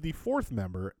 he is the 4th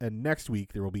member, and next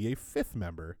week there will be a 5th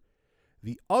member.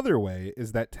 The other way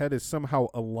is that Ted is somehow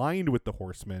aligned with the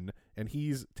Horsemen, and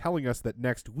he's telling us that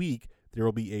next week there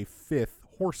will be a 5th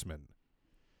Horseman.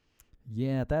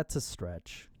 Yeah, that's a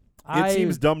stretch. It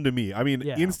seems dumb to me. I mean,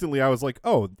 Yeah. instantly I was like,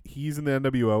 oh, he's in the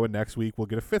NWO, and next week we'll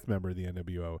get a 5th member of the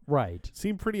NWO. Right.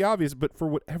 Seemed pretty obvious, but for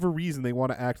whatever reason, they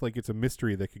want to act like it's a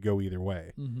mystery that could go either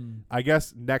way. Mm-hmm. I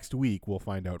guess next week we'll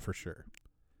find out for sure.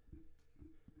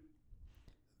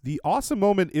 The awesome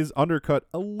moment is undercut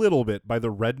a little bit by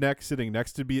the redneck sitting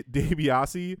next to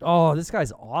DiBiase. Oh, this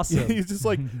guy's awesome. He's just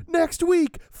like, next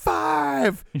week,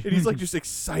 5! And he's like just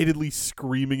excitedly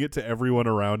screaming it to everyone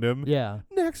around him. Yeah.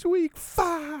 Next week,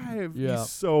 5! Yeah.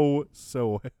 He's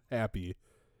so happy.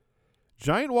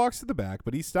 Giant walks to the back,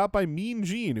 but he's stopped by Mean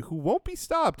Gene, who won't be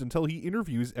stopped until he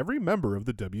interviews every member of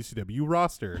the WCW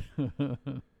roster.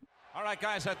 All right,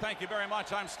 guys, thank you very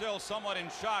much. I'm still somewhat in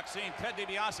shock seeing Ted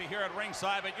DiBiase here at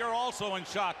ringside, but you're also in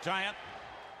shock, Giant.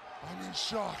 I'm in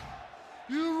shock.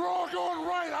 You're all going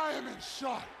right. I am in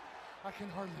shock. I can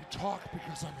hardly talk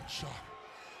because I'm in shock.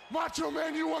 Macho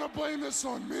Man, you want to blame this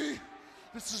on me?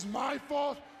 This is my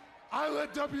fault. I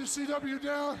let WCW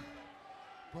down.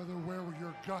 Brother, where were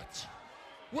your guts?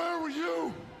 Where were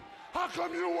you? How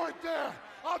come you weren't there?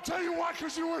 I'll tell you why,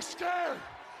 because you were scared.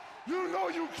 You know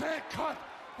you can't cut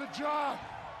the job.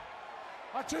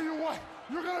 I'll tell you what,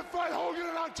 you're gonna fight Hogan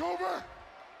in October?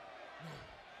 No,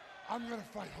 I'm gonna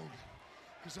fight Hogan.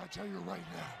 Because I'll tell you right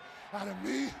now, out of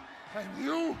me and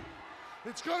you,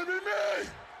 it's gonna be me!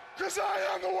 Because I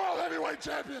am the World Heavyweight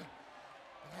Champion!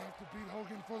 If I have to beat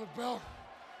Hogan for the belt,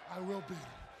 I will beat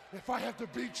him. If I have to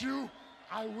beat you,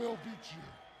 I will beat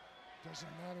you.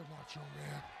 Doesn't matter, Macho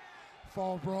Man.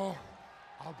 Fall Brawl,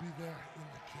 I'll be there in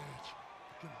the cage.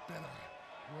 You can bet on it.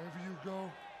 Wherever you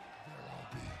go, there I'll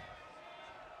be.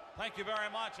 Thank you very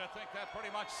much. I think that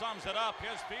pretty much sums it up.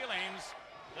 His feelings.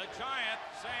 The Giant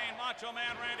saying Macho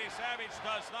Man Randy Savage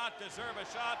does not deserve a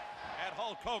shot at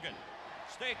Hulk Hogan.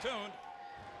 Stay tuned.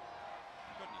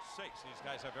 Goodness sakes, these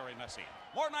guys are very messy.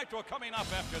 More Nitro coming up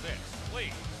after this,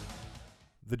 please.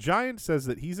 The Giant says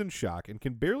that he's in shock and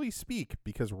can barely speak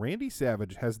because Randy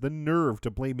Savage has the nerve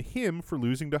to blame him for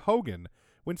losing to Hogan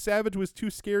when Savage was too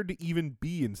scared to even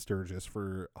be in Sturgis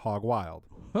for Hog Wild.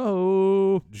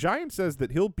 Oh. Giant says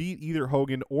that he'll beat either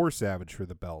Hogan or Savage for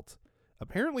the belt.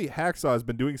 Apparently, Hacksaw has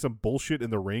been doing some bullshit in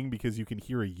the ring because you can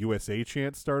hear a USA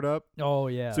chant start up. Oh,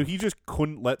 yeah. So he just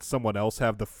couldn't let someone else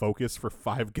have the focus for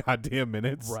 5 goddamn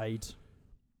minutes. Right.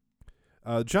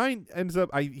 Giant ends up,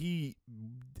 he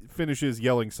finishes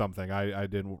yelling something. I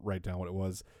didn't write down what it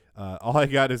was. All I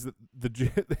got is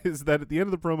that at the end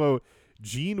of the promo,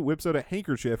 Gene whips out a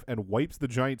handkerchief and wipes the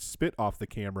Giant's spit off the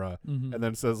camera and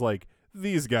then says, like,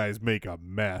 these guys make a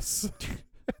mess.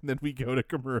 And then we go to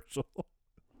commercial.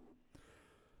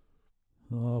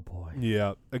 Oh, boy.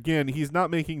 Yeah. Again, he's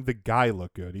not making the guy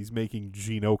look good. He's making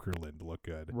Gene Okerlund look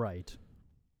good. Right.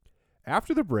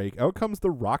 After the break, out comes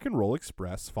the Rock and Roll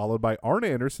Express, followed by Arn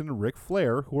Anderson and Ric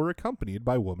Flair, who are accompanied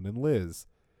by Woman and Liz.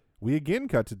 We again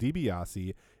cut to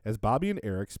DiBiase as Bobby and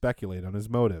Eric speculate on his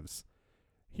motives.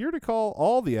 Here to call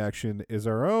all the action is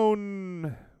our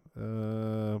own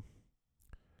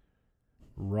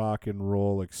Rock and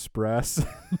Roll Express,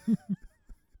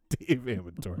 Dave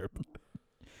Amantorp.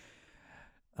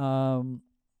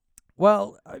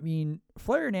 Well, I mean,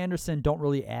 Flair and Anderson don't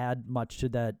really add much to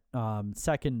that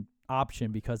second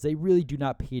option because they really do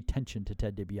not pay attention to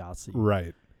Ted DiBiase.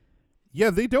 Right.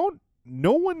 Yeah, they don't.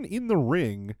 No one in the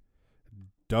ring,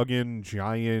 Duggan,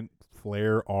 Giant,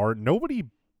 Flair, Arn, nobody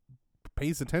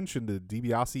pays attention to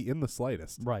DiBiase in the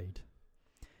slightest. Right.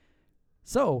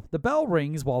 So the bell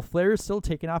rings while Flair is still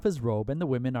taking off his robe and the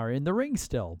women are in the ring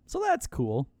still. So that's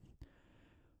cool.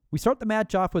 We start the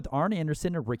match off with Arn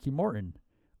Anderson and Ricky Morton.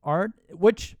 Arn,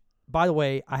 which, by the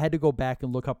way, I had to go back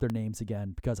and look up their names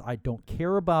again because I don't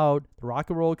care about the Rock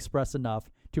and Roll Express enough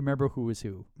to remember who is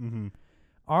who. Mm-hmm.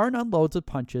 Arn unloads with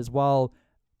punches while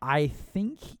I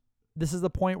think this is the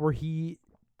point where he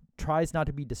tries not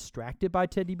to be distracted by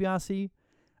Ted DiBiase.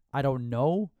 I don't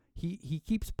know. He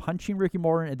keeps punching Ricky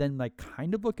Morton and then like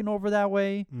kind of looking over that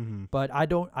way. Mm-hmm. But I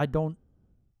don't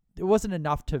it wasn't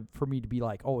enough for me to be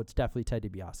like, oh, it's definitely Ted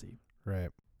DiBiase. Right.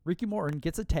 Ricky Morton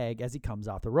gets a tag as he comes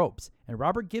off the ropes, and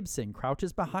Robert Gibson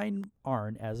crouches behind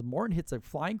Arn as Morton hits a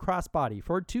flying crossbody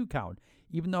for a 2 count,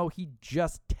 even though he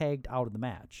just tagged out of the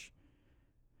match.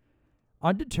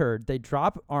 Undeterred, they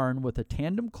drop Arn with a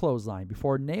tandem clothesline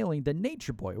before nailing the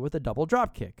Nature Boy with a double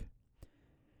dropkick.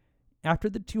 After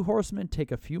the 2 horsemen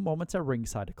take a few moments at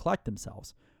ringside to collect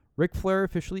themselves, Ric Flair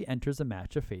officially enters the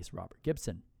match to face Robert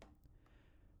Gibson.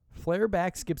 Flair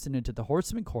backs Gibson into the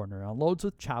Horseman corner and unloads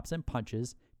with chops and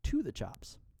punches to the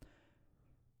chops.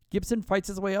 Gibson fights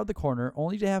his way out of the corner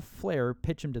only to have Flair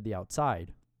pitch him to the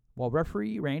outside, while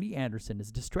referee Randy Anderson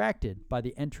is distracted by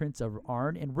the entrance of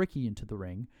Arn and Ricky into the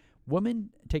ring. Woman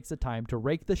takes the time to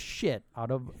rake the shit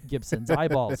out of Gibson's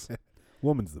eyeballs.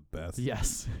 Woman's the best.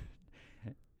 Yes.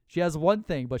 She has one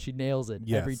thing, but she nails it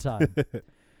every time.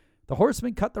 The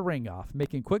Horsemen cut the ring off,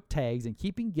 making quick tags and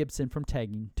keeping Gibson from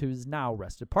tagging to his now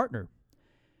rested partner.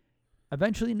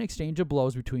 Eventually, an exchange of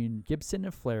blows between Gibson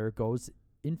and Flair goes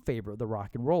in favor of the Rock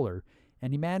and Roller,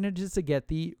 and he manages to get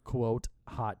the, quote,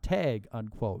 hot tag,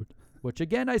 unquote, which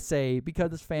again I say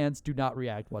because his fans do not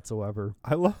react whatsoever.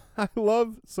 I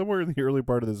love somewhere in the early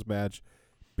part of this match,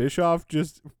 Bischoff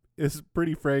just is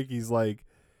pretty frank. He's like,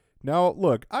 now,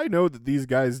 look, I know that these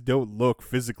guys don't look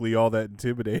physically all that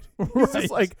intimidating. He's just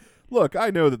like, look,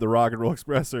 I know that the Rock and Roll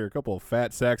Express are a couple of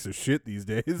fat sacks of shit these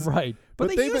days. Right.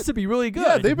 But they used to be really good.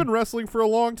 Yeah, they've been wrestling for a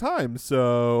long time,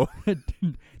 so.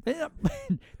 They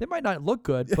might not look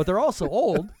good, but they're also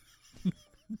old.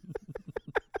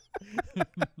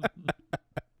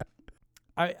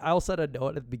 I also had a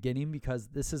note at the beginning because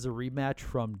this is a rematch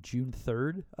from June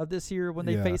 3rd of this year when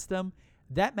they faced them.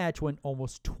 That match went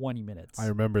almost 20 minutes. I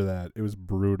remember that. It was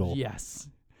brutal. Yes.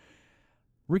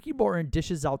 Ricky Morton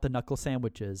dishes out the knuckle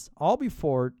sandwiches, all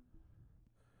before...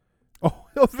 Oh,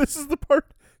 this is the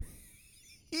part.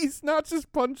 He's not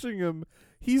just punching him.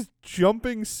 He's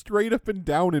jumping straight up and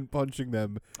down and punching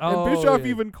them. Oh, and Bischoff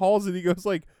even calls it. He goes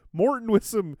like, Morton with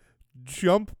some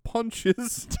jump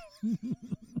punches.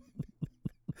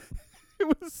 It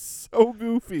was so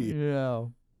goofy. Yeah.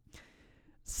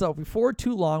 So before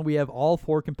too long, we have all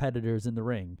 4 competitors in the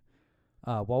ring.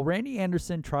 While Randy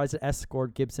Anderson tries to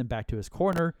escort Gibson back to his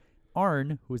corner,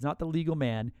 Arn, who is not the legal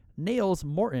man, nails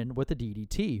Morton with a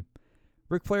DDT.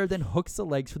 Ric Flair then hooks the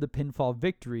legs for the pinfall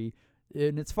victory.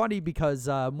 And it's funny because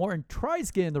Morton tries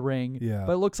to get in the ring,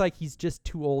 but it looks like he's just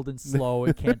too old and slow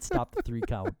and can't stop the 3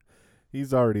 count.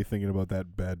 He's already thinking about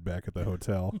that bed back at the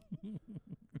hotel.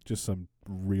 Just some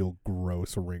real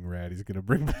gross ring rat he's gonna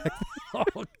bring back.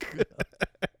 Oh god.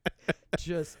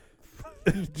 Just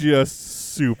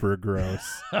super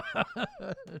gross.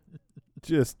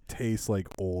 Just tastes like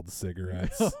old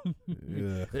cigarettes.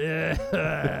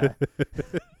 Yeah.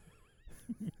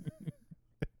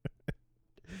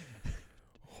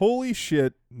 Holy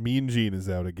shit, Mean Gene is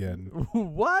out again.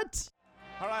 What?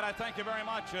 All right, I thank you very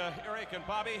much, Eric and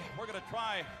Bobby. We're going to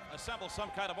try assemble some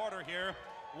kind of order here.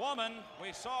 Woman,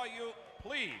 we saw you.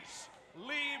 Please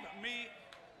leave me.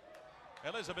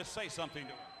 Elizabeth, say something to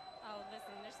her. Oh,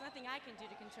 listen, there's nothing I can do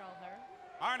to control her.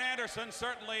 Arn Anderson,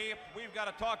 certainly we've got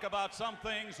to talk about some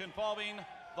things involving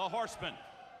the Horsemen.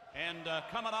 And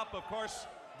coming up, of course,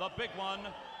 the big one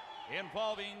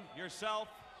involving yourself,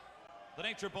 the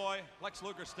Nature Boy, Lex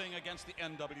Luger Sting against the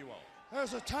NWO.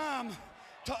 There's a time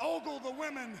to ogle the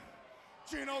women,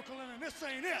 Gene Okerlund, and this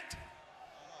ain't it.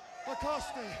 Because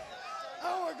the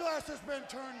hourglass has been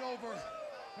turned over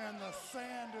and the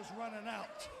sand is running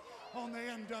out on the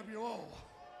NWO.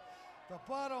 The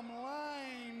bottom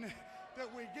line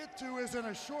that we get to is in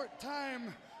a short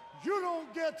time, you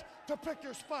don't get to pick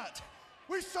your spot.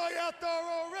 We saw you out there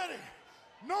already.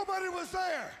 Nobody was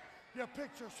there. You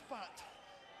picked your spot.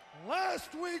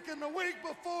 Last week and the week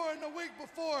before and the week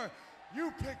before,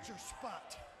 you picked your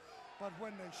spot. But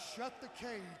when they shut the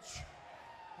cage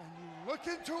and you look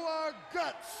into our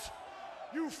guts,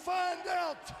 you find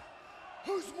out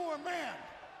who's more man.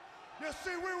 You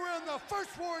see, we were in the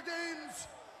first War Games,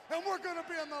 and we're going to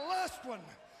be in the last one,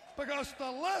 because the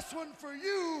last one for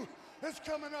you is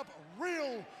coming up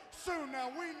real soon. Now,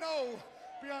 we know,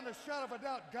 beyond a shadow of a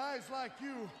doubt, guys like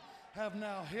you have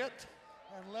now hit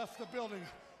and left the building.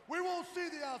 We won't see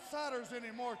the outsiders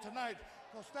anymore tonight,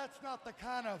 because that's not the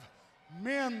kind of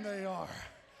men they are.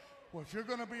 Well, if you're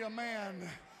going to be a man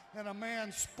in a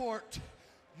man's sport,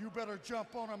 you better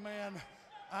jump on a man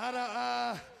eye to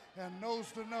eye and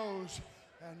nose to nose,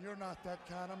 and you're not that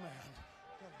kind of man.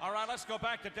 All right, let's go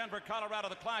back to Denver, Colorado,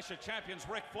 the Clash of Champions,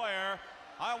 Ric Flair.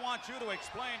 I want you to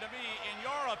explain to me, in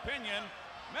your opinion,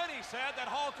 many said that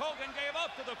Hulk Hogan gave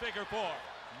up to the Figure Four.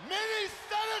 Many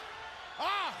said it,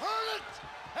 I heard it,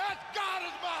 and God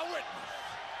is my witness.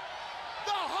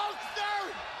 The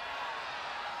Hulkster,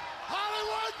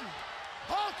 Hollywood,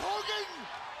 Hulk Hogan,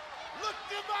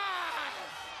 looked in my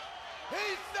eyes. He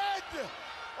said,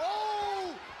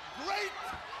 oh, great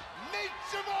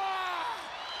Nature Boy,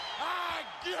 I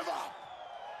give up.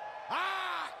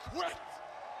 I quit.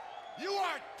 You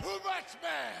are too much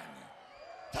man.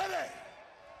 Today,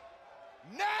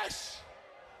 Nash,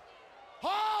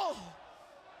 Hall,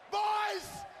 boys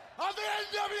of the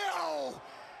NWO,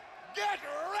 get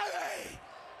ready,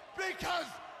 because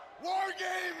War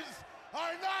Games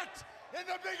are not in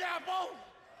the Big Apple.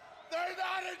 They're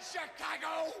not in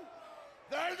Chicago.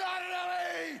 They're not in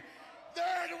LA.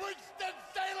 They're in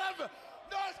Winston-Salem,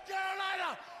 North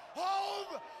Carolina,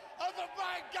 home of the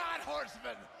My God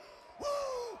Horsemen.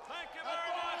 Woo! Thank you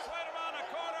very much. Right around the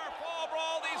corner, Fall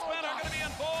Brawl. These men are going to be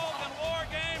involved in War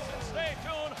Games, and stay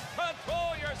tuned.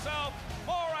 Control yourself.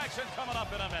 More action coming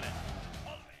up in a minute.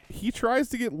 He tries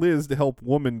to get Liz to help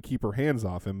Woman keep her hands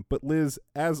off him, but Liz,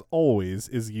 as always,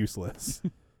 is useless.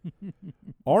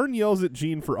 Arn yells at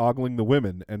Gene for ogling the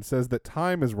women and says that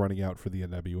time is running out for the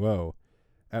NWO.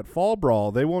 At Fall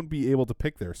Brawl, they won't be able to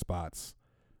pick their spots.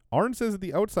 Arn says that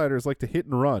the outsiders like to hit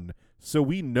and run, so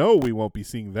we know we won't be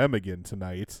seeing them again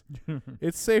tonight.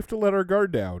 It's safe to let our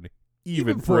guard down,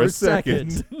 even for a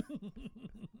second.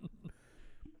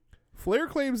 Flair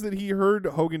claims that he heard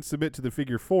Hogan submit to the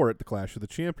Figure Four at the Clash of the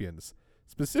Champions.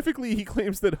 Specifically, he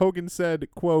claims that Hogan said,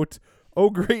 quote, "Oh,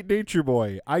 great Nature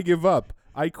Boy, I give up.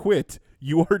 I quit.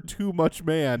 You are too much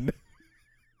man."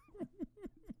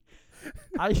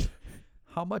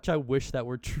 How much I wish that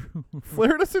were true.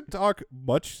 Flair doesn't talk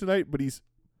much tonight, but he's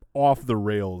off the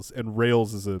rails, and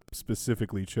rails is a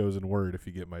specifically chosen word, if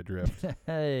you get my drift.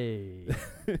 Hey.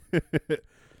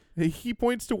 He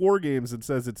points to War Games and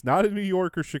says it's not in New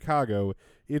York or Chicago.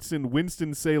 It's in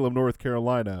Winston-Salem, North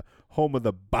Carolina, home of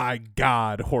the by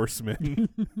God Horsemen.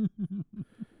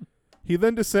 He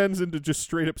then descends into just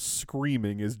straight up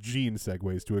screaming as Gene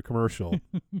segues to a commercial.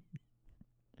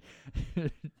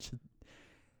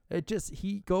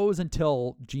 He goes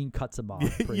until Gene cuts him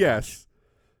off. Yes.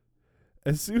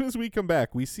 Much. As soon as we come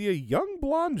back, we see a young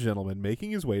blonde gentleman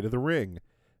making his way to the ring.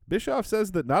 Bischoff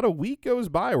says that not a week goes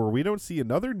by where we don't see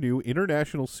another new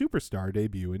international superstar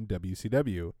debut in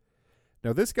WCW.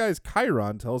 Now, this guy's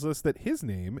Chiron tells us that his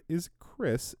name is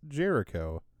Chris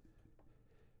Jericho.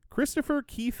 Christopher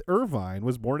Keith Irvine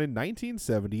was born in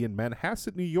 1970 in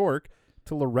Manhasset, New York,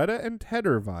 to Loretta and Ted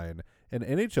Irvine, an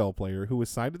NHL player who was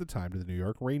signed at the time to the New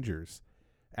York Rangers.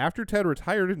 After Ted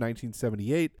retired in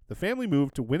 1978, the family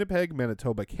moved to Winnipeg,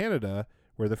 Manitoba, Canada,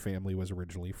 where the family was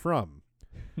originally from.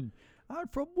 I'm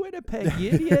from Winnipeg,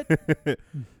 you idiot.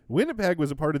 Winnipeg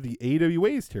was a part of the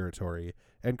AWA's territory,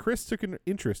 and Chris took an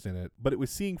interest in it, but it was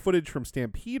seeing footage from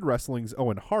Stampede Wrestling's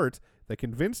Owen Hart that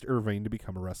convinced Irvine to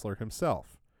become a wrestler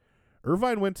himself.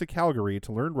 Irvine went to Calgary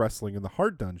to learn wrestling in the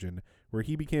Hart Dungeon, where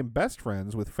he became best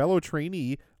friends with fellow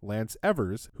trainee Lance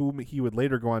Evers, whom he would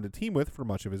later go on to team with for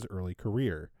much of his early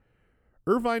career.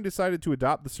 Irvine decided to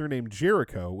adopt the surname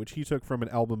Jericho, which he took from an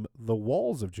album The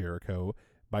Walls of Jericho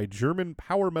by German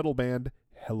power metal band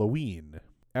Helloween.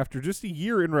 After just a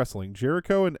year in wrestling,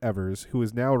 Jericho and Evers, who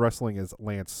is now wrestling as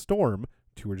Lance Storm,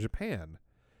 toured Japan.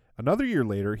 Another year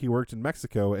later, he worked in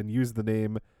Mexico and used the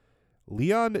name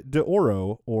Leon de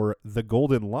Oro, or the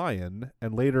Golden Lion,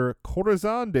 and later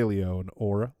Corazon de Leon,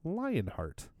 or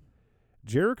Lionheart.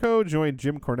 Jericho joined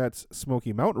Jim Cornette's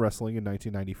Smoky Mountain Wrestling in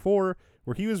 1994,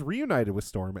 where he was reunited with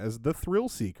Storm as the Thrill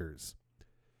Seekers.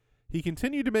 He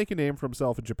continued to make a name for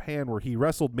himself in Japan, where he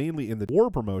wrestled mainly in the War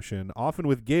promotion, often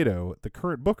with Gedo, the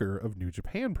current booker of New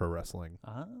Japan Pro Wrestling.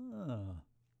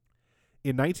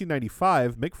 In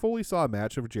 1995, Mick Foley saw a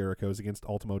match of Jericho's against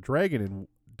Ultimo Dragon in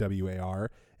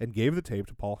WAR and gave the tape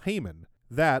to Paul Heyman.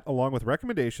 That, along with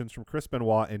recommendations from Chris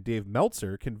Benoit and Dave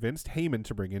Meltzer, convinced Heyman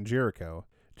to bring in Jericho.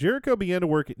 Jericho began to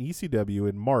work at ECW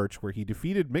in March, where he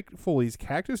defeated Mick Foley's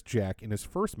Cactus Jack in his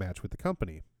first match with the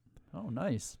company. Oh,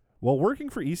 nice. While working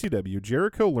for ECW,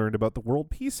 Jericho learned about the World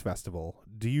Peace Festival.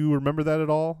 Do you remember that at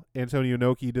all? Antonio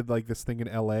Inoki did like this thing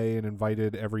in LA and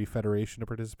invited every federation to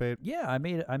participate. Yeah, I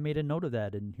made a note of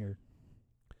that in here.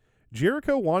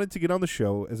 Jericho wanted to get on the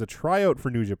show as a tryout for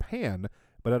New Japan,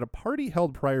 but at a party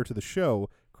held prior to the show,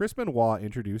 Chris Benoit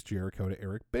introduced Jericho to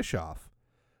Eric Bischoff.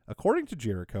 According to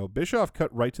Jericho, Bischoff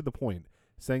cut right to the point,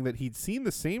 saying that he'd seen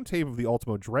the same tape of the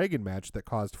Ultimo Dragon match that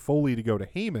caused Foley to go to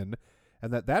Heyman,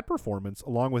 and that performance,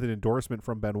 along with an endorsement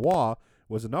from Benoit,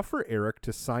 was enough for Eric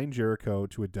to sign Jericho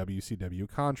to a WCW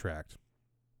contract.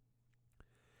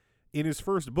 In his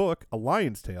first book, A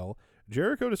Lion's Tale,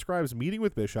 Jericho describes meeting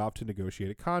with Bischoff to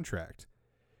negotiate a contract.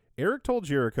 Eric told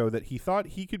Jericho that he thought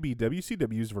he could be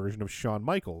WCW's version of Shawn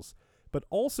Michaels, but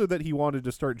also that he wanted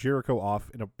to start Jericho off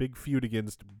in a big feud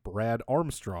against Brad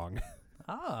Armstrong.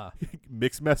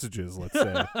 Mixed messages, let's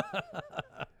say.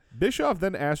 Bischoff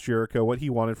then asked Jericho what he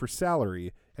wanted for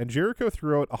salary, and Jericho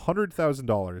threw out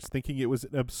 $100,000, thinking it was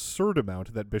an absurd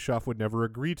amount that Bischoff would never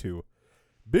agree to.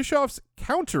 Bischoff's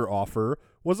counter-offer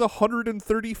was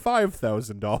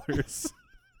 $135,000.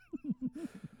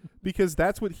 Because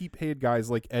that's what he paid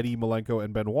guys like Eddie, Malenko,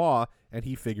 and Benoit, and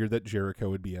he figured that Jericho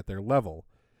would be at their level.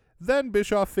 Then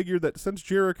Bischoff figured that since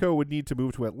Jericho would need to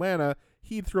move to Atlanta,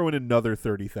 he'd throw in another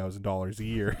 $30,000 a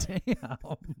year. Damn.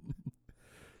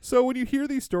 So when you hear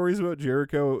these stories about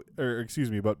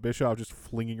about Bischoff just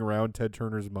flinging around Ted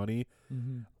Turner's money,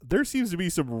 there seems to be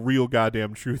some real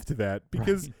goddamn truth to that,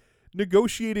 because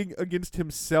negotiating against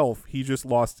himself, he just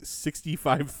lost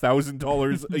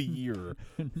 $65,000 a year.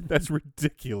 That's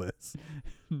ridiculous.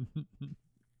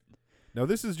 Now,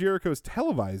 this is Jericho's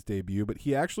televised debut, but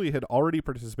he actually had already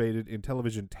participated in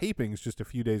television tapings just a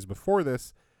few days before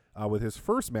this, with his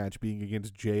first match being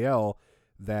against JL,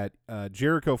 that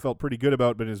Jericho felt pretty good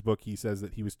about, but in his book he says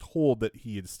that he was told that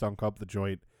he had stunk up the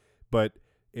joint, but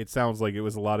it sounds like it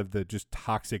was a lot of the just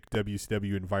toxic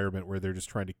WCW environment where they're just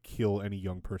trying to kill any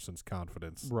young person's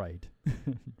confidence. Right.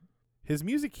 His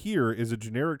music here is a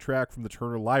generic track from the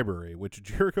Turner Library, which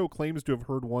Jericho claims to have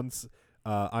heard once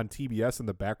on TBS in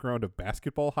the background of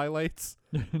basketball highlights.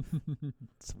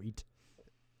 Sweet.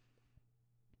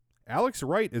 Alex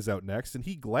Wright is out next, and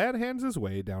he glad hands his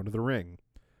way down to the ring.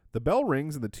 The bell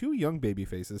rings and the two young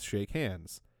babyfaces shake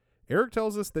hands. Eric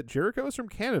tells us that Jericho is from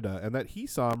Canada and that he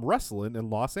saw him wrestling in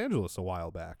Los Angeles a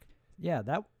while back. Yeah,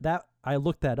 that I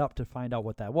looked that up to find out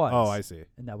what that was. Oh, I see.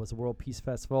 And that was the World Peace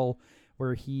Festival,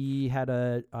 where he had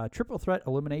a triple threat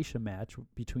elimination match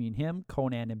between him,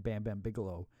 Conan, and Bam Bam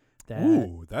Bigelow.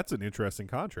 Ooh, that's an interesting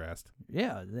contrast.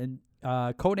 Yeah, and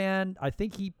Conan, I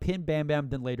think he pinned Bam Bam,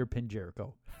 then later pinned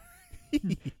Jericho.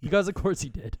 Because, of course, he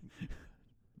did.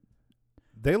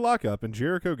 They lock up, and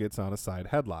Jericho gets on a side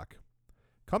headlock.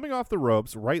 Coming off the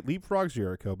ropes, Wright leapfrogs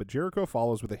Jericho, but Jericho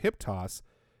follows with a hip toss,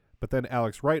 but then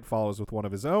Alex Wright follows with one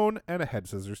of his own and a head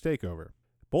scissors takeover.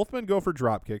 Both men go for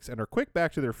drop kicks and are quick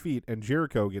back to their feet, and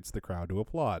Jericho gets the crowd to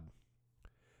applaud.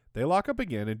 They lock up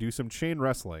again and do some chain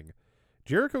wrestling.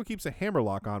 Jericho keeps a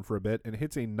hammerlock on for a bit and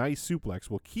hits a nice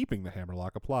suplex while keeping the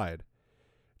hammerlock applied.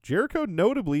 Jericho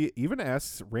notably even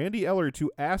asks Randy Eller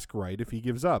to ask Wright if he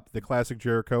gives up. The classic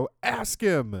Jericho, ask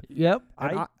him. Yep.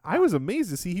 And I was amazed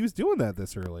to see he was doing that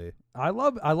this early. I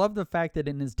love the fact that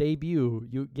in his debut,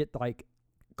 you get like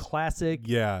classic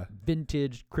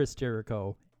vintage Chris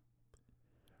Jericho.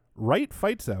 Wright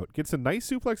fights out, gets a nice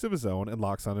suplex of his own, and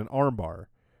locks on an armbar.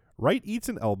 Wright eats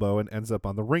an elbow and ends up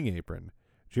on the ring apron.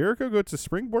 Jericho goes a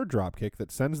springboard dropkick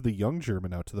that sends the young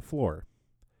German out to the floor.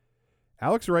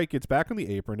 Alex Wright gets back on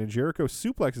the apron, and Jericho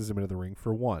suplexes him into the ring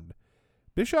for 1.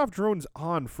 Bischoff drones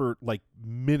on for, like,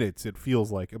 minutes, it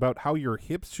feels like, about how your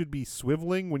hips should be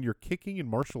swiveling when you're kicking in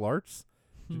martial arts.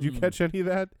 Did you catch any of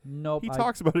that? Nope. He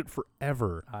talks about it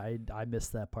forever. I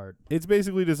missed that part. It's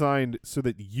basically designed so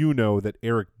that you know that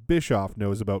Eric Bischoff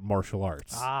knows about martial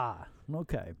arts. Ah,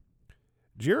 okay.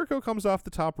 Jericho comes off the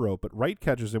top rope, but Wright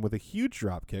catches him with a huge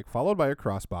dropkick, followed by a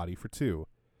crossbody for 2.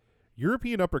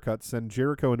 European uppercuts send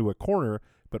Jericho into a corner,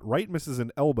 but Wright misses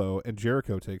an elbow, and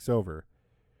Jericho takes over.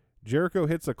 Jericho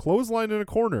hits a clothesline in a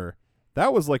corner.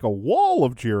 That was like a wall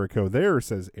of Jericho there,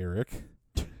 says Eric.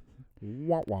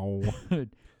 Wow, wow.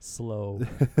 Slow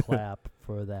clap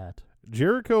for that.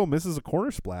 Jericho misses a corner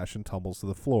splash and tumbles to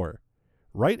the floor.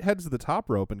 Wright heads to the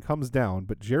top rope and comes down,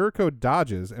 but Jericho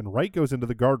dodges and Wright goes into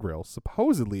the guardrail,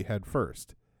 supposedly head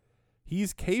first.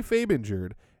 He's kayfabe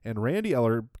injured, and Randy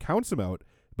Eller counts him out,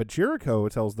 but Jericho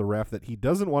tells the ref that he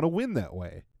doesn't want to win that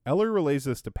way. Eller relays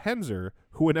this to Penzer,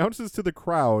 who announces to the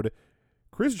crowd,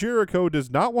 Chris Jericho does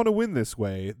not want to win this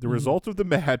way. The result of the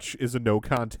match is a no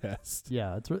contest.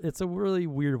 Yeah, it's a really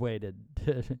weird way to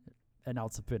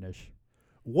announce a finish.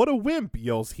 What a wimp,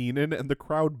 yells Heenan, and the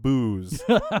crowd boos.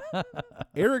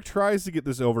 Eric tries to get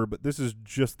this over, but this is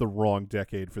just the wrong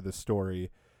decade for this story.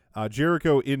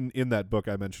 Jericho, in that book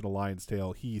I mentioned, A Lion's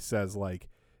Tale, he says, like,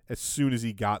 as soon as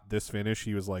he got this finish,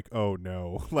 he was like, oh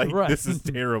no, like, this is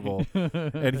terrible.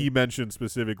 And he mentioned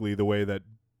specifically the way that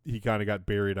he kind of got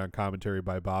buried on commentary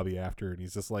by Bobby after, and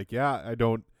he's just like, yeah, I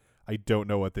don't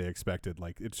know what they expected.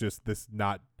 Like, it's just it's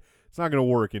not going to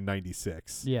work in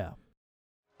 96. Yeah.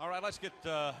 All right, let's get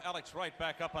Alex Wright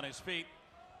back up on his feet.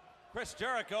 Chris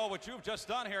Jericho, what you've just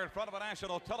done here in front of a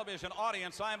national television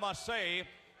audience, I must say,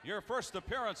 your first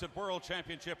appearance at World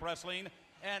Championship Wrestling,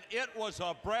 and it was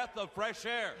a breath of fresh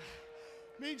air.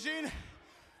 Mean Gene,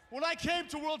 when I came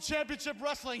to World Championship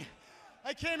Wrestling,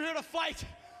 I came here to fight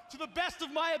to the best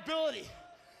of my ability.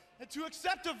 And to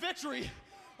accept a victory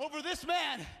over this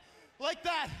man like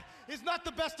that is not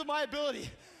the best of my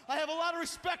ability. I have a lot of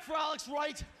respect for Alex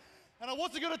Wright, and I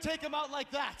wasn't going to take him out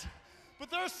like that. But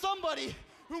there's somebody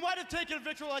who might have taken a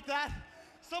victory like that,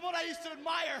 someone I used to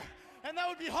admire, and that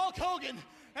would be Hulk Hogan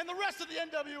and the rest of the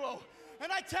NWO.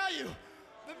 And I tell you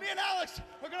that me and Alex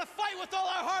are going to fight with all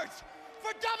our hearts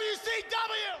for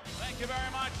WCW! Thank you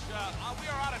very much. We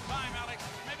are out of time, Alex.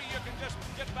 Maybe you can just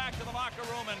get back to the locker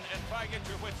room and try to get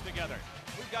your wits together.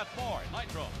 We've got more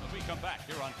Nitro when we come back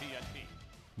here on TNT.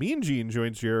 Mean Gene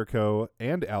joins Jericho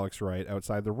and Alex Wright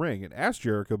outside the ring and asks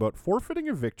Jericho about forfeiting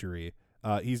a victory.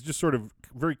 He's just sort of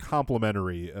very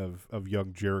complimentary of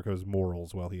young Jericho's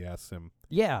morals while he asks him.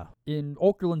 Yeah. In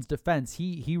Okerlund's defense,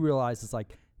 he realizes,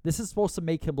 like, this is supposed to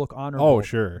make him look honorable. Oh,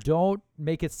 sure. Don't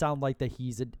make it sound like that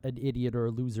he's an idiot or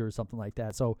a loser or something like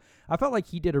that. So I felt like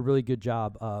he did a really good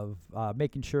job of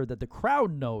making sure that the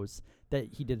crowd knows that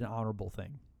he did an honorable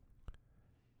thing.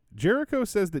 Jericho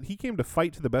says that he came to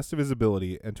fight to the best of his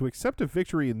ability, and to accept a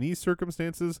victory in these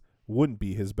circumstances wouldn't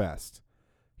be his best.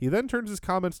 He then turns his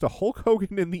comments to Hulk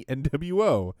Hogan and the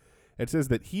NWO, and says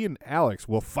that he and Alex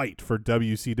will fight for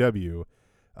WCW.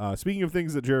 Speaking of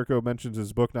things that Jericho mentions in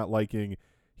his book not liking,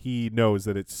 he knows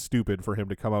that it's stupid for him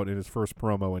to come out in his first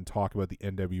promo and talk about the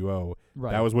NWO.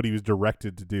 Right. That was what he was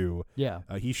directed to do. Yeah.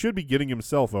 He should be getting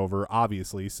himself over,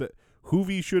 obviously. So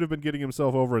Hoovy should have been getting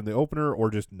himself over in the opener or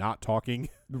just not talking.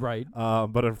 Right.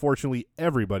 But unfortunately,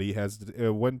 everybody has...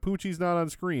 when Poochie's not on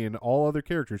screen, all other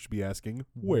characters should be asking,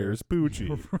 where's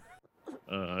Poochie?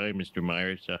 Hi, Mr.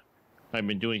 Myers. I've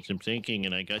been doing some thinking,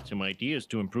 and I got some ideas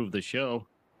to improve the show.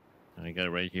 I got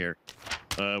it right here.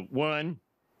 1,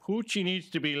 Poochie needs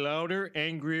to be louder,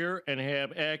 angrier, and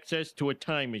have access to a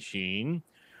time machine.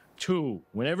 2,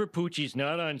 whenever Poochie's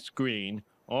not on screen,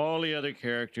 all the other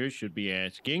characters should be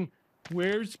asking,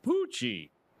 where's Poochie?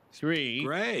 3...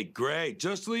 Great.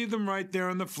 Just leave them right there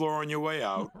on the floor on your way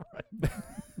out.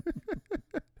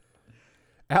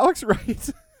 Alex Wright.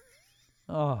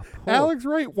 Oh, Alex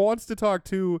Wright wants to talk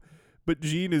too, but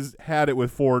Gene has had it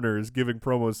with foreigners giving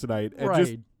promos tonight and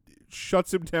just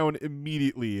shuts him down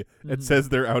immediately and says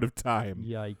they're out of time.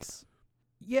 Yikes.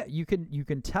 Yeah, you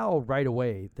can tell right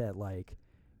away that, like,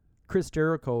 Chris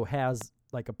Jericho has,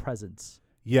 like, a presence.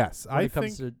 Yes, when it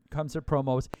comes to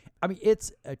promos. I mean,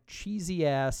 it's a cheesy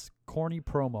ass, corny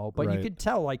promo, but you Right. can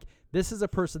tell like this is a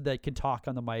person that can talk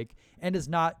on the mic and is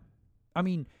not. I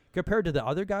mean, compared to the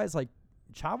other guys, like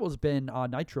Chavo's been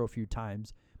on Nitro a few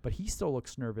times, but he still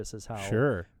looks nervous as hell.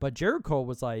 Sure. But Jericho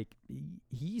was like,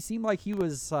 he seemed like he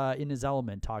was in his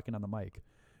element talking on the mic.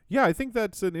 Yeah, I think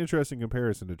that's an interesting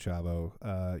comparison to Chavo.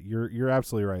 You're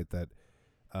absolutely right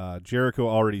that Jericho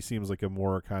already seems like a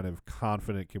more kind of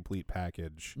confident, complete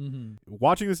package. Mhm.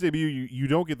 Watching this debut, you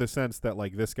don't get the sense that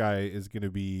like this guy is going to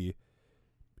be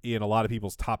in a lot of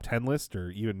people's top 10 list or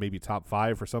even maybe top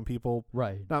 5 for some people.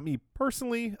 Right. Not me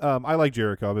personally. I like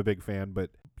Jericho. I'm a big fan,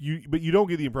 but you don't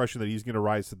get the impression that he's going to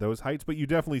rise to those heights. But you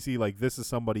definitely see like this is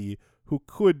somebody who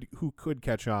could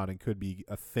catch on and could be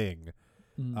a thing.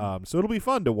 So it'll be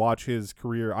fun to watch his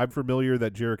career. I'm familiar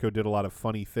that Jericho did a lot of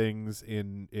funny things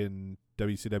in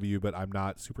WCW, but I'm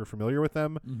not super familiar with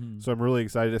them. Mhm. So I'm really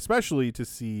excited, especially to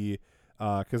see,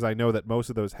 because I know that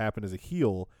most of those happen as a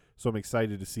heel. So I'm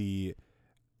excited to see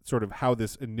sort of how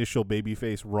this initial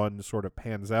babyface run sort of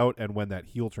pans out and when that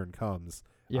heel turn comes.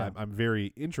 Yeah. I'm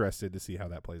very interested to see how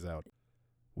that plays out.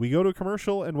 We go to a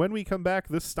commercial, and when we come back,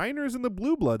 the Steiners and the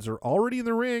Blue Bloods are already in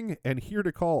the ring, and here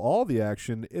to call all the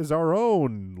action is our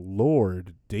own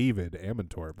Lord David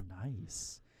Amantorp.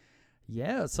 Nice.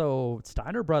 Yeah, so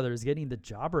Steiner Brothers getting the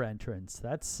jobber entrance.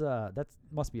 That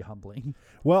must be humbling.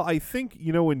 Well, I think,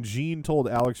 when Gene told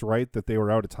Alex Wright that they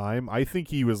were out of time, I think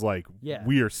he was like, Yeah.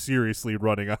 we are seriously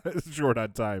running short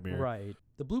on time here. Right.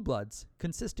 The Blue Bloods,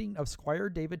 consisting of Squire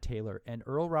David Taylor and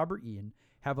Earl Robert Ian,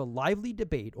 have a lively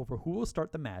debate over who will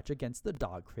start the match against the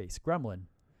dog-faced gremlin.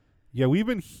 Yeah, we've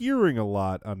been hearing a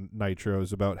lot on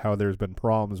Nitros about how there's been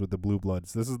problems with the Blue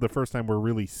Bloods. This is the first time we're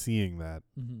really seeing that.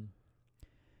 Mm-hmm.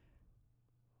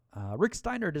 Rick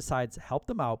Steiner decides to help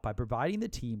them out by providing the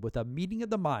team with a meeting of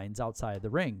the minds outside the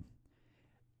ring.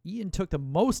 Ian took the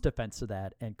most offense to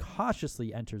that and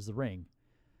cautiously enters the ring.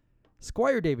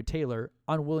 Squire David Taylor,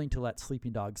 unwilling to let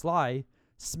sleeping dogs lie,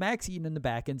 smacks Ian in the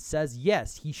back and says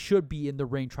yes, he should be in the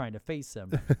ring trying to face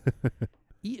him.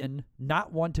 Ian,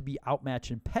 not one to be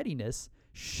outmatched in pettiness,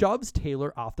 shoves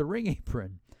Taylor off the ring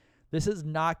apron. This is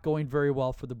not going very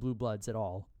well for the Blue Bloods at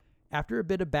all. After a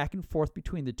bit of back and forth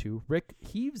between the two, Rick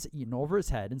heaves Ian over his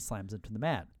head and slams him to the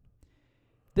mat.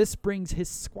 This brings his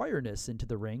squireness into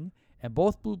the ring, and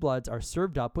both Blue Bloods are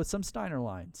served up with some Steiner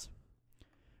lines.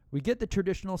 We get the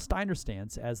traditional Steiner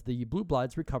stance as the Blue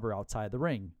Bloods recover outside the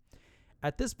ring.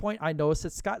 At this point, I notice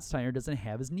that Scott Steiner doesn't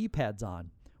have his knee pads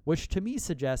on, which to me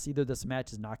suggests either this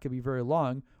match is not going to be very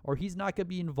long or he's not going to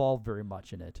be involved very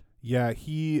much in it. Yeah,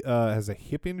 he has a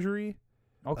hip injury.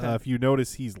 Okay. If you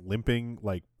notice, he's limping.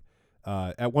 Like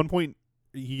at one point,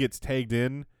 he gets tagged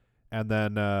in, and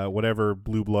then whatever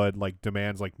Blue Blood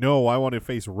demands, no, I want to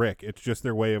face Rick. It's just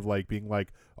their way of being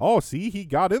like, oh, see, he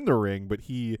got in the ring, but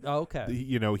he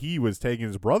was tagging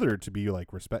his brother to be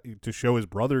respect to show his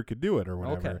brother could do it or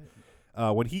whatever.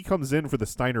 Okay. When he comes in for the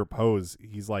Steiner pose,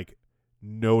 he's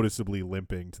noticeably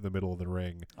limping to the middle of the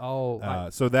ring. Oh,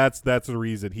 so that's the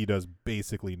reason he does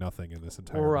basically nothing in this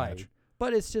entire match.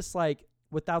 But it's just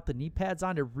without the knee pads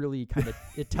on, it really kind of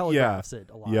it telegraphs it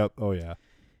a lot. Yep. Oh yeah.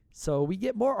 So we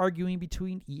get more arguing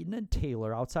between Eaton and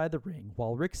Taylor outside the ring,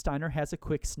 while Rick Steiner has a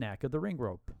quick snack of the ring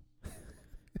rope.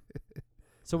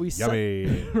 So we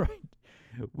Yummy.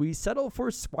 We settle for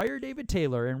Squire David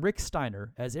Taylor and Rick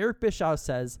Steiner, as Eric Bischoff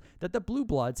says that the Blue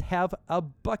Bloods have a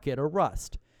bucket of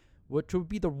rust, which would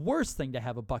be the worst thing to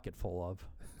have a bucket full of.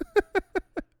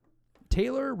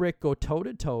 Taylor and Rick go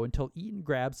toe-to-toe until Eaton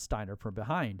grabs Steiner from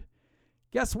behind.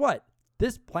 Guess what?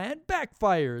 This plan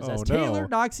backfires as Taylor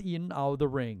knocks Eaton out of the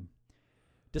ring.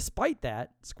 Despite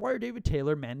that, Squire David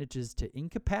Taylor manages to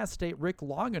incapacitate Rick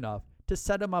long enough to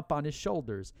set him up on his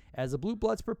shoulders as the Blue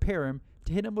Bloods prepare him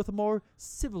to hit him with a more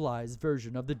civilized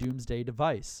version of the Doomsday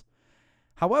device.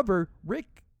 However,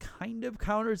 Rick kind of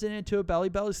counters it into a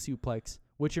belly-belly suplex,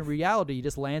 which in reality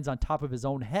just lands on top of his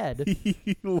own head.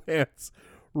 He lands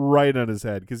right on his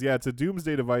head because, it's a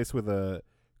Doomsday device with a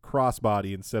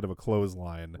crossbody instead of a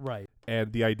clothesline. Right.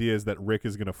 And the idea is that Rick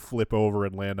is going to flip over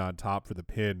and land on top for the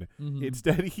pin. Mm-hmm.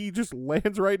 Instead, he just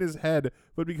lands right in his head.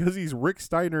 But because he's Rick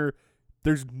Steiner,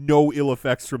 there's no ill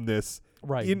effects from this.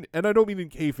 Right. And I don't mean in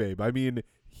kayfabe. I mean,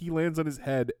 he lands on his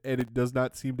head, and it does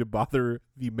not seem to bother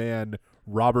the man,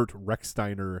 Robert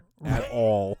Recksteiner, at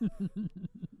all.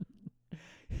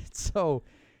 So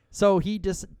he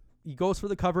goes for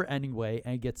the cover anyway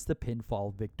and gets the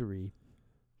pinfall victory.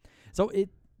 So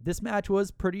this match was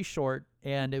pretty short,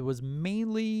 and it was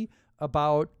mainly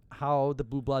about how the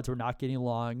Blue Bloods were not getting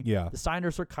along. Yeah. The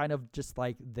Steiners were kind of just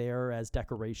there as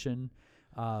decoration.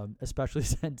 especially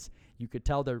since you could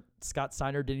tell that Scott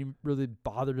Steiner didn't even really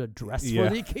bother to dress Yeah.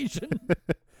 for the occasion.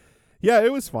 Yeah,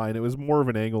 it was fine. It was more of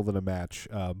an angle than a match,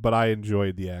 but I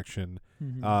enjoyed the action.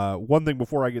 Mhm. One thing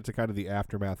before I get to kind of the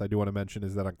aftermath I do want to mention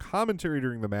is that on commentary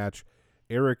during the match,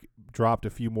 Eric dropped a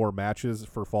few more matches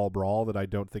for Fall Brawl that I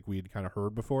don't think we had kind of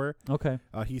heard before. Okay.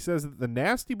 He says that the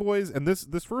Nasty Boys, and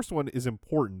this first one is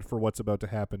important for what's about to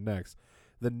happen next.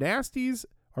 The Nasties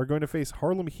are going to face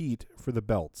Harlem Heat for the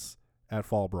belts at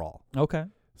Fall Brawl. Okay.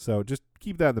 So just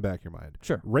keep that in the back of your mind.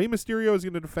 Sure. Rey Mysterio is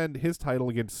going to defend his title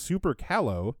against Super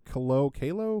Kalo, who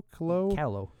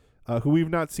we've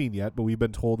not seen yet, but we've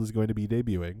been told is going to be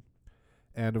debuting.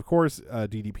 And, of course,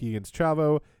 DDP against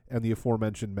Chavo and the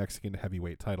aforementioned Mexican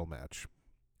heavyweight title match.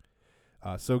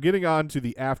 So getting on to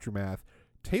the aftermath,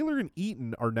 Taylor and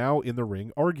Eaton are now in the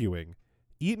ring arguing.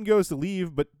 Eaton goes to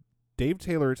leave, but Dave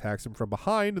Taylor attacks him from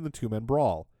behind in the two-man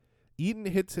brawl. Eaton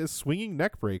hits his swinging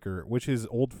neckbreaker, which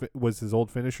was his old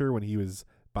finisher when he was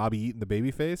Bobby Eaton, the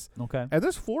babyface. Okay. And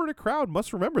this Florida crowd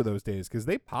must remember those days because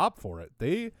they pop for it.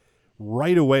 They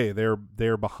right away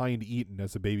they're behind Eaton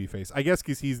as a babyface. I guess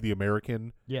because he's the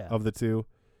American of the two.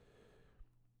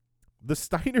 The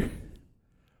Steiner.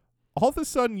 All of a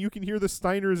sudden, you can hear the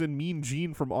Steiners and Mean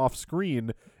Gene from off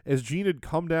screen as Gene had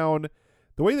come down.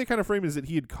 The way they kind of frame it is that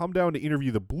he had come down to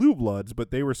interview the Blue Bloods, but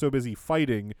they were so busy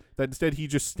fighting that instead he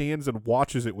just stands and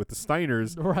watches it with the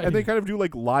Steiners. Right. And they kind of do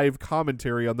like live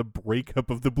commentary on the breakup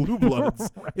of the Blue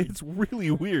Bloods. Right. It's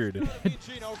really weird.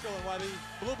 Gene Okerlund, while the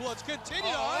Blue Bloods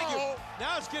continue to argue.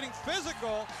 Now it's getting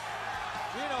physical.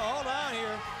 Gino, hold on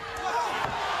here.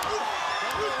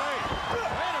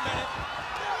 Wait a minute.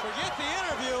 Forget the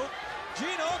interview.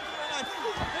 Gene Okerlund, I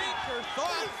think, or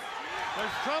thought.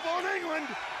 There's trouble in England.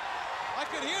 I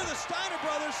could hear the Steiner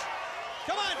brothers.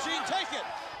 Come on, Gene, take it.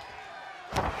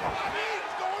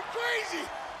 He's going crazy.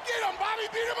 Get him,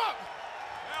 Bobby. Beat him up.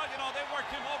 Well, you know, they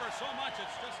worked him over so much,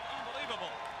 it's just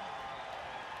unbelievable.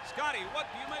 Scotty,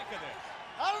 what do you make of this?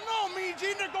 I don't know, me and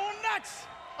Gene, they're going nuts.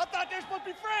 I thought they were supposed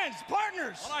to be friends,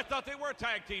 partners. Well, I thought they were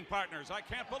tag team partners. I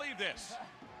can't believe this.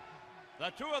 The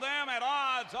two of them at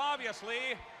odds,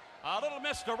 obviously. A little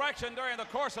misdirection during the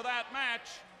course of that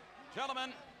match.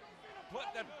 Gentlemen,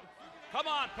 come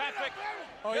on, Patrick.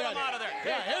 Oh, Get yeah. him out of there.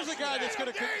 Yeah, here's a guy that's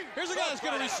going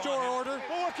to restore order.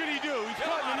 Well, what can he do? He's Get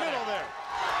caught him in the out of middle there.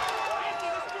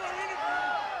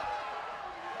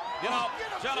 You know,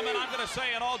 gentlemen, I'm going to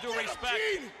say in all due respect,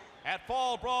 at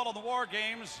Fall Brawl of the War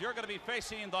Games, you're going to be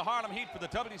facing the Harlem Heat for the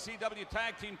WCW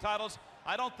Tag Team titles.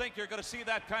 I don't think you're going to see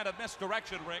that kind of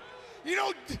misdirection, Rick. You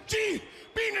know, Gene,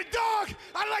 being a dog,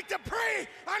 I like to prey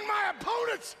on my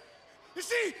opponents. You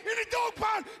see, in the dog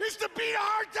pound, it's to beat the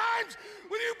hard times.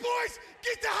 When you boys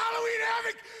get to Halloween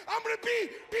Havoc, I'm going to be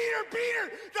Peter,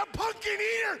 the pumpkin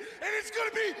eater, and it's going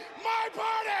to be my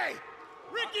party.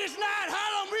 Ricky's not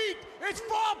Harlem Heat, it's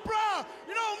Fall Brawl.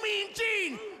 You know, me and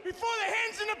Gene, before the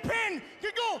hens in the pen,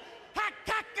 you go hack,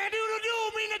 cock, a doodle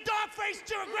doo. Me and the dog face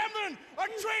Jerry Gremlin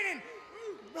are training.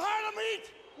 Harlem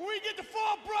Heat, when we get to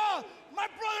Fall Brawl,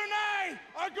 my brother and I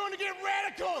are going to get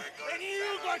radical, and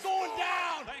you are going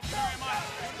down. Thank you very much.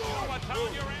 You know what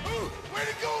town you're in? Way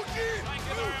to go, Gene. Thank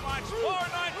you very much. Lauren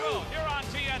Nightwell, here on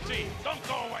TNT. Don't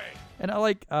go away. And I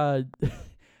like, I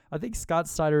think Scott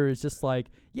Steiner is just like,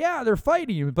 yeah, they're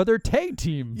fighting, but they're tag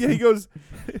team. Yeah, he goes.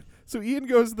 So Ian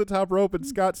goes to the top rope, and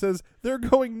Scott says, "They're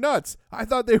going nuts. I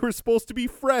thought they were supposed to be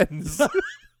friends."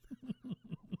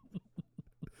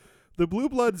 The Blue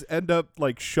Bloods end up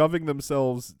like shoving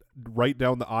themselves right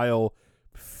down the aisle,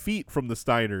 feet from the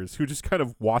Steiners, who just kind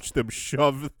of watch them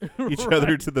shove each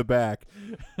other to the back.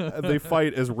 They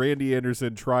fight as Randy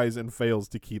Anderson tries and fails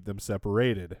to keep them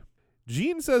separated.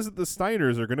 Gene says that the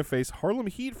Steiners are going to face Harlem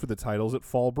Heat for the titles at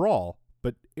Fall Brawl,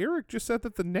 but Eric just said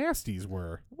that the Nasties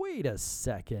were. Wait a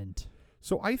second.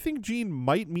 So I think Gene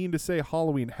might mean to say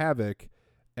Halloween Havoc,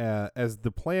 as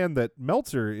the plan that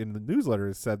Meltzer in the newsletter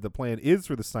has said the plan is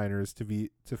for the Steiners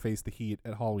to face the Heat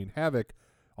at Halloween Havoc.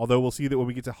 Although we'll see that when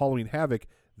we get to Halloween Havoc,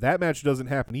 that match doesn't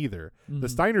happen either. Mm-hmm. The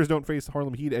Steiners don't face the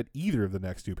Harlem Heat at either of the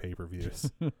next two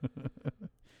pay-per-views.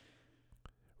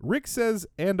 Rick says,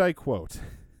 and I quote,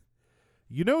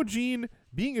 "You know, Gene,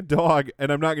 being a dog,"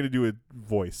 and I'm not going to do a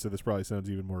voice, so this probably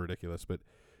sounds even more ridiculous, but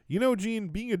 "You know, Gene,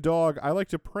 being a dog, I like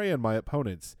to prey on my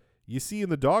opponents. You see, in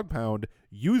the dog pound,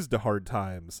 used to hard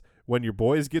times. When your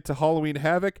boys get to Halloween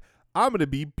Havoc, I'm going to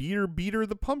be Beater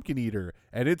the Pumpkin Eater,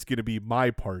 and it's going to be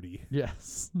my party."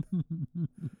 Yes.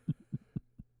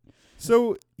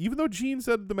 So, even though Gene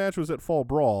said the match was at Fall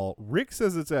Brawl, Rick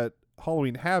says it's at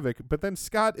Halloween Havoc, but then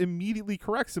Scott immediately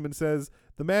corrects him and says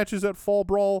the match is at Fall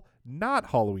Brawl,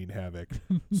 not Halloween Havoc.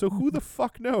 So who the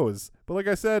fuck knows? But like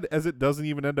I said, as it doesn't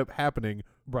even end up happening,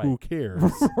 who cares?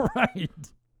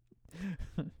 Right.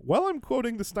 While I'm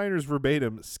quoting the Steiners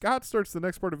verbatim, Scott starts the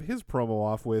next part of his promo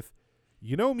off with,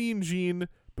 "You know, Mean Gene,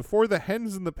 before the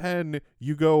hen's in the pen,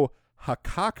 you go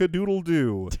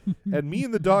ha-cock-a-doodle-doo, and me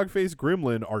and the dog-faced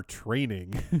gremlin are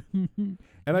training."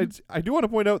 And I do want to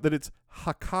point out that it's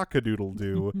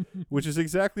ha-cock-a-doodle-doo, which is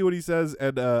exactly what he says,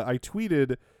 and I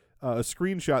tweeted a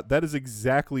screenshot. That is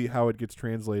exactly how it gets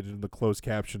translated in the closed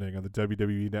captioning on the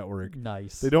WWE Network.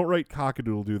 Nice. They don't write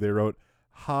cock-a-doodle-doo, they wrote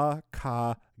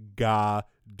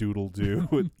ha-ka-ga-doodle-doo,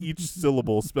 with each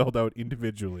syllable spelled out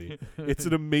individually. It's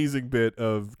an amazing bit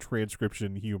of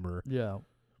transcription humor. Yeah.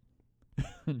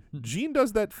 Gene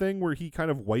does that thing where he kind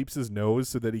of wipes his nose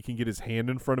so that he can get his hand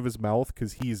in front of his mouth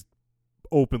because he's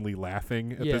openly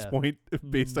laughing at this point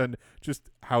based on just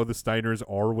how the Steiners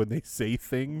are when they say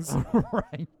things.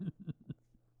 Right.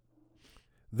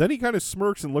 Then he kind of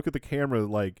smirks and look at the camera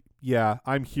like, yeah,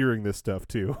 I'm hearing this stuff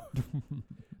too.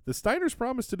 The Steiners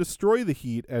promise to destroy the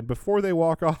Heat, and before they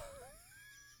walk off,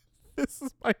 this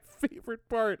is my favorite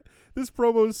part. This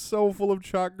promo is so full of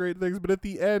chalk great things, but at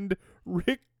the end,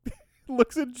 Rick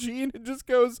looks at Gene and just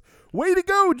goes, "Way to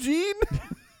go, Gene!"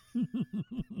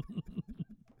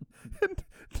 And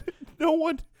no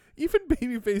one, even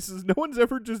babyfaces, no one's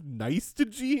ever just nice to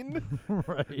Gene.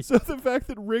 Right. So the fact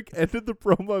that Rick ended the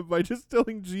promo by just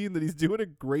telling Gene that he's doing a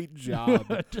great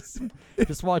job.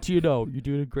 just want you to know, you're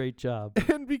doing a great job.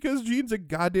 And because Gene's a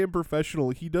goddamn professional,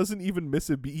 he doesn't even miss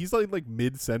a beat. He's like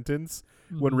mid-sentence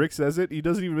when Rick says it. He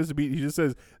doesn't even miss a beat. He just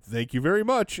says, "Thank you very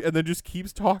much," and then just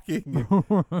keeps talking.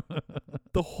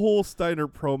 The whole Steiner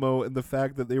promo and the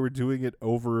fact that they were doing it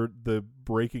over the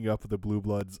breaking up of the Blue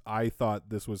Bloods, I thought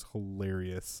this was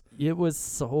hilarious. It was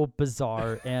so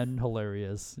bizarre and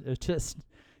hilarious. It just...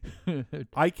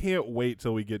 I can't wait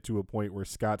till we get to a point where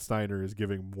Scott Steiner is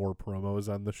giving more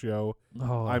promos on the show.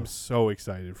 Oh. I'm so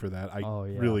excited for that. I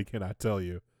really cannot tell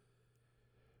you.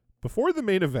 Before the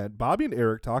main event, Bobby and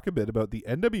Eric talk a bit about the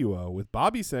NWO, with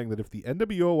Bobby saying that if the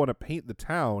NWO want to paint the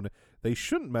town, they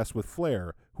shouldn't mess with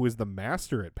Flair, who is the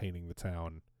master at painting the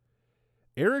town.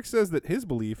 Eric says that his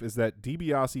belief is that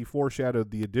DiBiase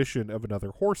foreshadowed the addition of another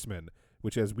horseman,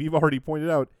 which, as we've already pointed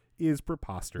out, is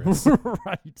preposterous.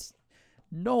 Right.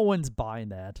 No one's buying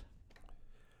that.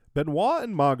 Benoit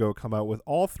and Mongo come out with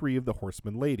all three of the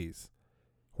Horseman ladies.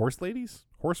 Horse ladies?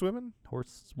 Horsewomen?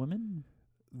 Horsewomen?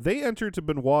 They enter to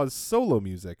Benoit's solo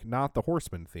music, not the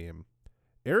Horseman theme.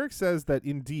 Eric says that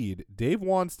indeed, Dave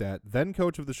Wanstedt, then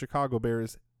coach of the Chicago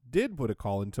Bears, did put a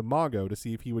call into Mongo to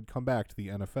see if he would come back to the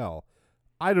NFL.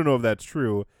 I don't know if that's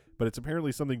true, but it's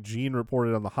apparently something Gene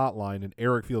reported on the hotline, and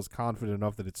Eric feels confident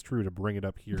enough that it's true to bring it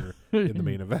up here in the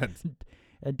main event.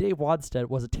 And Dave Wanstedt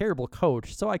was a terrible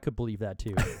coach, so I could believe that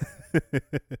too.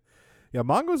 Yeah,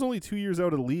 Mongo's only 2 years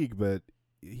out of the league, but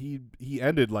he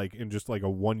ended in just a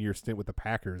 1 year stint with the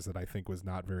Packers that I think was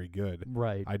not very good.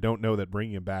 Right. I don't know that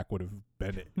bringing him back would have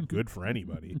been good for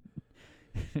anybody.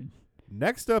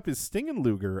 Next up is Sting and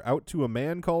Luger out to a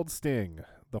man called Sting.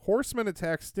 The Horsemen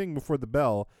attack Sting before the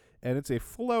bell, and it's a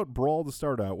full-out brawl to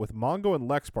start out with Mongo and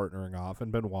Lex partnering off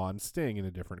and Benoit and Sting in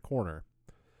a different corner.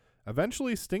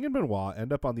 Eventually, Sting and Benoit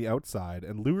end up on the outside,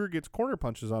 and Luger gets corner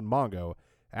punches on Mongo,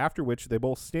 after which they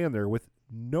both stand there with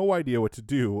no idea what to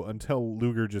do until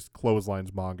Luger just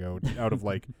clotheslines Mongo out of,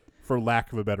 for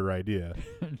lack of a better idea.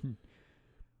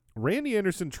 Randy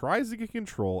Anderson tries to get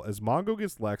control as Mongo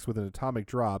gets Lex with an atomic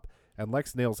drop, and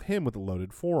Lex nails him with a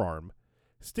loaded forearm.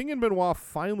 Sting and Benoit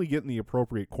finally get in the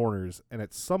appropriate corners, and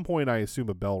at some point I assume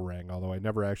a bell rang, although I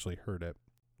never actually heard it.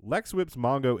 Lex whips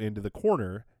Mongo into the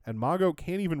corner, and Mongo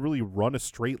can't even really run a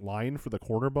straight line for the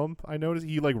corner bump. I noticed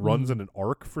he runs in an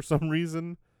arc for some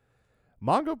reason.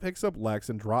 Mongo picks up Lex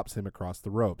and drops him across the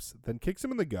ropes, then kicks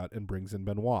him in the gut and brings in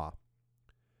Benoit.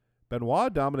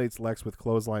 Benoit dominates Lex with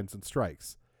clotheslines and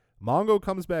strikes. Mongo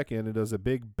comes back in and does a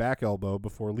big back elbow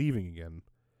before leaving again.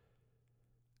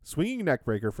 Swinging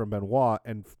neckbreaker from Benoit,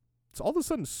 and all of a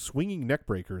sudden swinging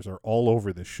neckbreakers are all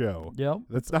over the show. Yep.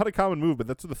 That's not a common move, but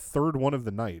that's the third one of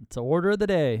the night. It's the order of the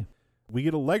day. We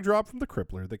get a leg drop from the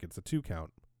Crippler that gets a 2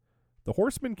 count. The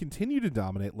Horsemen continue to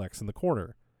dominate Lex in the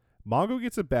corner. Mongo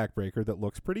gets a backbreaker that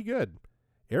looks pretty good.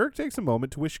 Eric takes a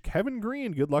moment to wish Kevin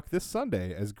Green good luck this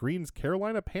Sunday, as Green's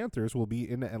Carolina Panthers will be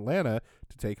in Atlanta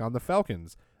to take on the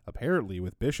Falcons, apparently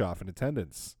with Bischoff in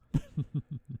attendance.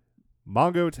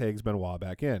 Mongo tags Benoit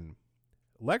back in.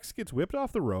 Lex gets whipped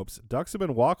off the ropes, ducks a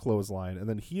Benoit clothesline, and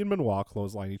then he and Benoit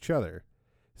clothesline each other.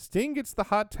 Sting gets the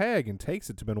hot tag and takes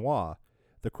it to Benoit.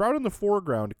 The crowd in the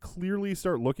foreground clearly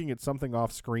start looking at something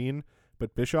off screen,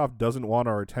 but Bischoff doesn't want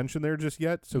our attention there just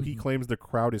yet, so he claims the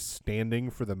crowd is standing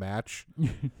for the match.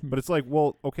 But it's like,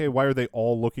 well, okay, why are they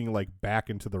all looking like back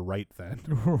and to the right then?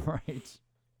 Right.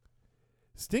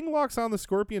 Sting locks on the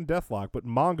Scorpion Deathlock, but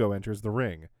Mongo enters the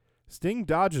ring. Sting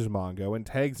dodges Mongo and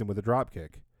tags him with a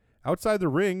dropkick. Outside the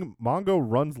ring, Mongo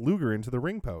runs Luger into the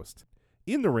ring post.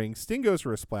 In the ring, Sting goes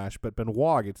for a splash, but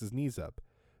Benoit gets his knees up.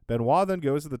 Benoit then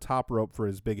goes to the top rope for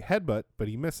his big headbutt, but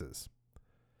he misses.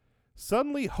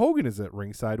 Suddenly, Hogan is at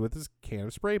ringside with his can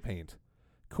of spray paint.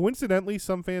 Coincidentally,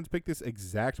 some fans picked this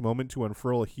exact moment to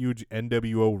unfurl a huge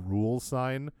NWO rules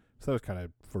sign, so that was kind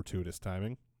of fortuitous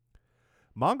timing.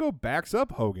 Mongo backs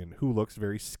up Hogan, who looks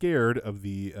very scared of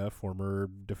the former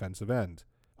defensive end.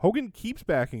 Hogan keeps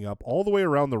backing up all the way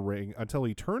around the ring until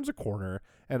he turns a corner,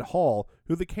 and Hall,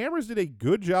 who the cameras did a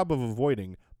good job of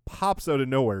avoiding, pops out of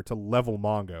nowhere to level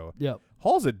Mongo. Yep.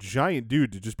 Hall's a giant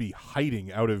dude to just be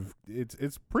hiding out of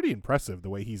it's pretty impressive the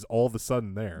way he's all of a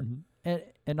sudden there.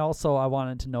 And also I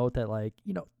wanted to note that, like,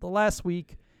 you know, the last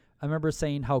week I remember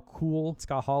saying how cool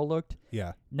Scott Hall looked.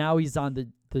 Yeah. Now he's on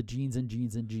the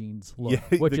jeans look,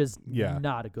 Yeah, which is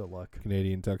not a good look.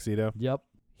 Canadian tuxedo. Yep.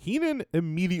 Heenan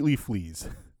immediately flees.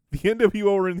 The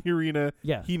NWO are in the arena.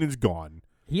 Yeah. Heenan's gone.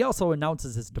 He also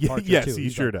announces his departure yes, too. he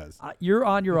He's sure like, does. You're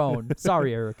on your own.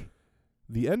 Sorry, Eric.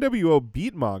 The NWO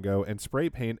beat Mongo and spray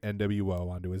paint NWO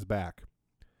onto his back.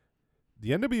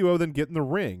 The NWO then get in the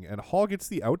ring, and Hall gets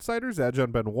the outsider's edge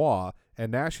on Benoit,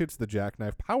 and Nash hits the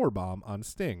jackknife powerbomb on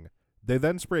Sting. They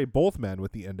then spray both men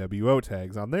with the NWO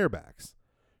tags on their backs.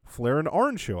 Flair and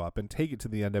Arn show up and take it to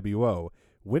the NWO,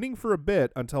 winning for a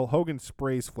bit until Hogan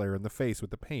sprays Flair in the face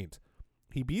with the paint.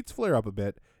 He beats Flair up a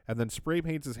bit and then spray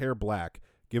paints his hair black,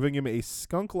 giving him a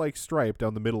skunk-like stripe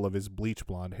down the middle of his bleach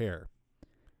blonde hair.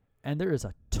 And there is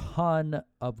a ton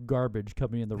of garbage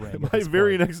coming in the ring. My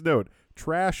very next note,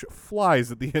 trash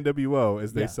flies at the NWO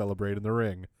as they celebrate in the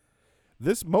ring.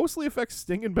 This mostly affects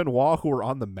Sting and Benoit, who are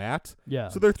on the mat. Yeah.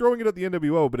 So they're throwing it at the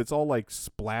NWO, but it's all like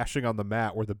splashing on the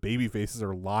mat where the baby faces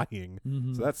are lying.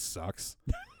 So that sucks.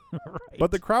 Right. But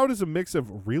the crowd is a mix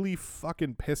of really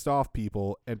fucking pissed off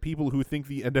people and people who think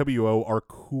the NWO are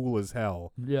cool as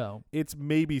hell. Yeah. It's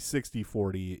maybe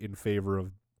 60-40 in favor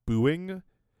of booing.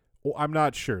 Well, I'm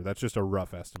not sure. That's just a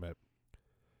rough estimate.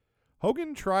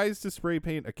 Hogan tries to spray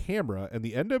paint a camera, and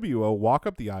the NWO walk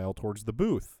up the aisle towards the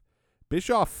booth.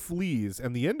 Bischoff flees,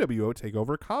 and the NWO take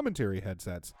over commentary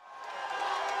headsets.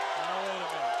 Now,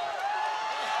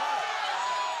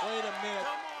 wait a minute.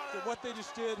 What they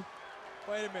just did.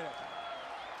 Wait a minute.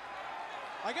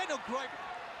 I got no gripe.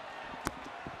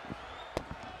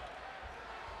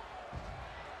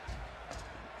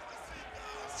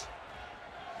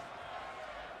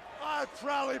 I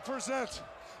proudly present,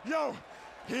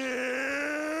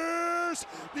 here's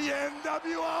the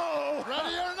NWO.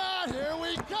 Ready or not, here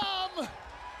we come.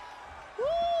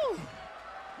 Woo!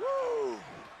 Woo!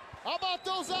 How about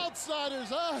those outsiders,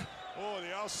 huh? Oh,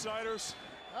 the outsiders.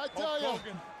 I tell you,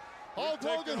 Hulk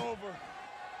Hogan over.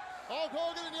 Hulk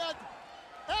Hogan and yet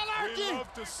anarchy. We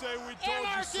love to say we told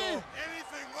you so.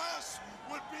 Anything less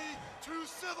would be too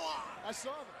civilized. I saw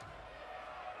that.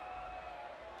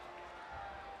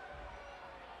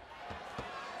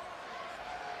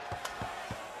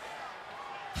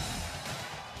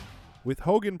 With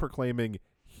Hogan proclaiming,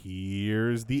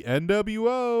 "Here's the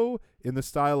NWO," in the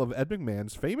style of Ed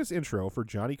McMahon's famous intro for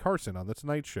Johnny Carson on The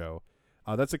Tonight Show.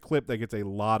 That's a clip that gets a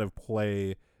lot of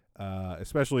play,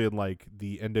 especially in like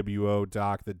the NWO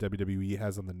doc that WWE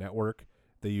has on the network.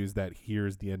 They use that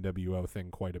 "Here's the NWO" thing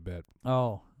quite a bit.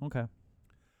 Oh, okay.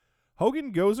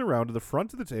 Hogan goes around to the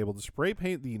front of the table to spray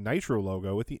paint the Nitro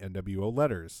logo with the NWO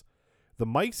letters. The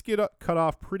mics get cut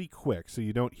off pretty quick, so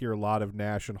you don't hear a lot of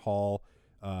Nash and Hall,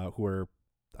 who are,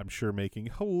 I'm sure, making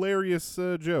hilarious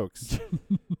jokes.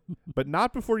 But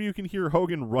not before you can hear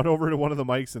Hogan run over to one of the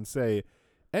mics and say,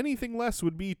 "Anything less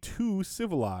would be too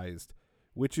civilized,"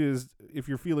 which is, if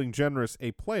you're feeling generous,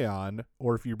 a play on,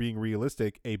 or if you're being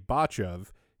realistic, a botch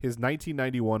of, his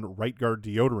 1991 Right Guard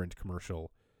deodorant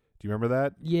commercial. Do you remember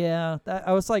that? Yeah,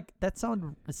 I was like, it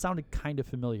sounded kind of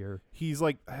familiar. He's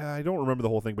like, I don't remember the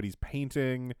whole thing, but he's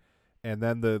painting, and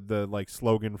then the like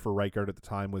slogan for Right Guard at the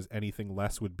time was "Anything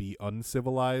less would be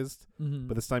uncivilized." Mm-hmm.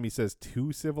 But this time he says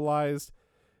 "too civilized."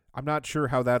 I'm not sure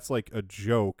how that's like a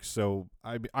joke, so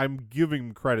I'm giving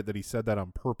him credit that he said that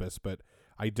on purpose, but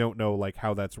I don't know like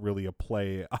how that's really a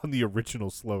play on the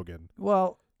original slogan.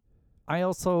 Well, I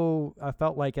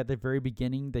felt like at the very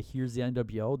beginning, "Here's the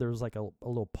NWO," there was like a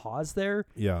little pause there.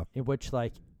 Yeah. In which,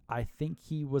 like, I think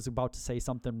he was about to say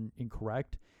something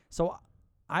incorrect. So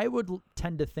I would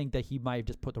tend to think that he might have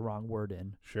just put the wrong word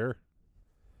in. Sure.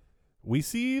 We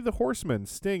see the Horsemen,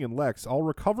 Sting, and Lex all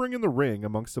recovering in the ring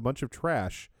amongst a bunch of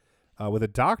trash, with a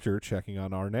doctor checking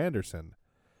on Arn Anderson.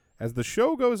 As the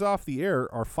show goes off the air,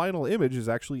 our final image is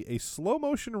actually a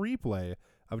slow-motion replay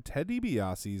of Ted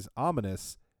DiBiase's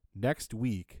ominous Next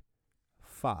Week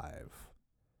 5.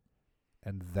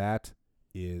 And that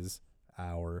is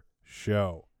our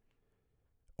show.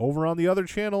 Over on the other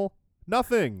channel,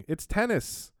 nothing. It's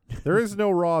tennis. There is no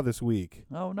Raw this week.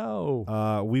 Oh,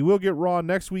 no. We will get Raw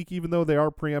next week, even though they are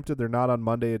preempted. They're not on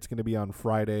Monday. It's going to be on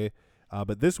Friday.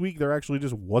 But this week, there actually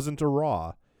just wasn't a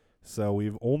Raw. So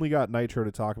we've only got Nitro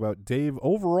to talk about. Dave,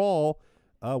 overall,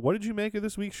 what did you make of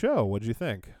this week's show? What did you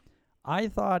think? I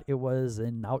thought it was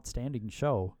an outstanding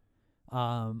show.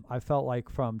 I felt like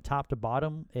from top to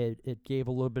bottom, it gave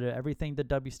a little bit of everything that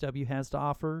WCW has to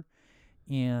offer.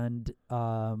 And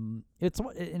it's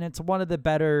one of the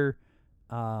better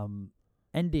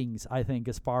endings, I think,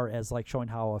 as far as like showing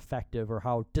how effective or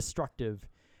how destructive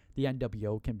the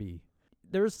NWO can be.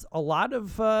 There's a lot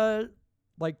of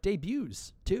like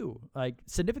debuts too, like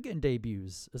significant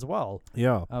debuts as well.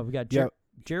 Yeah, we got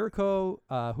Jericho,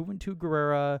 Juventud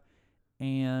Guerrera,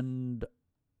 and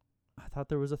I thought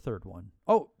there was a third one.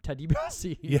 Oh, Ted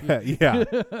DiBiase.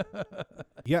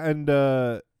 Yeah, and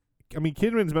I mean,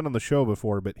 Kidman's been on the show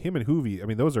before, but him and Hoovy, I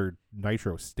mean, those are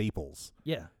Nitro staples.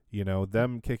 Yeah. You know,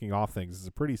 them kicking off things is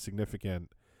a pretty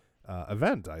significant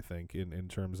event, I think, in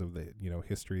terms of the,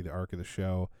 history, the arc of the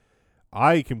show.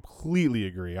 I completely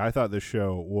agree. I thought this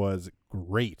show was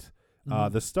great.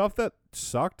 Mm-hmm. The stuff that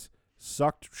sucked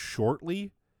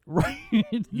shortly. Right.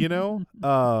 And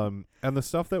the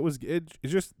stuff that was, it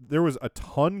just, there was a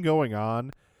ton going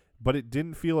on, but it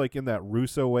didn't feel like in that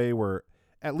Russo way where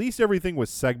at least everything was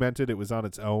segmented. It was on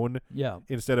its own. Yeah.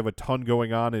 Instead of a ton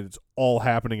going on and it's all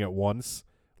happening at once.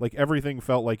 Like everything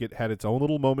felt like it had its own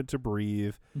little moment to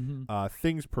breathe.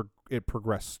 Mm-hmm. It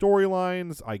progressed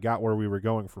storylines. I got where we were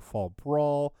going for Fall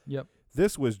Brawl. Yep.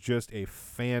 This was just a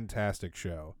fantastic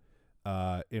show.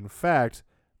 In fact,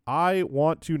 I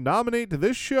want to nominate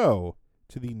this show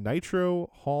to the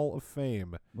Nitro Hall of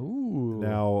Fame. Ooh.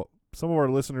 Now, some of our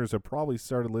listeners have probably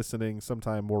started listening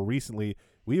sometime more recently.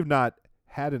 We have not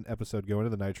had an episode go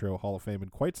into the Nitro Hall of Fame in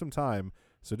quite some time.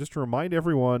 So just to remind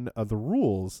everyone of the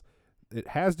rules, it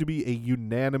has to be a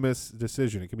unanimous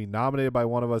decision. It can be nominated by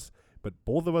one of us, but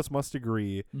both of us must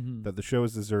agree that the show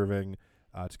is deserving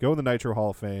to go in the Nitro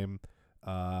Hall of Fame.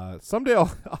 Someday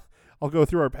I'll go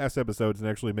through our past episodes and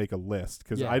actually make a list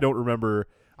because I don't remember.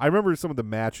 I remember some of the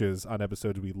matches on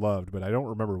episodes we loved, but I don't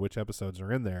remember which episodes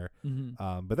are in there.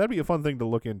 Mm-hmm. But that'd be a fun thing to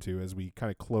look into as we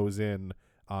kind of close in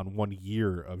on 1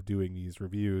 year of doing these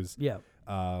reviews. Yeah.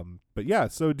 But yeah,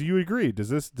 so do you agree? Does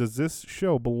this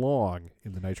show belong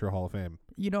in the Nitro Hall of Fame?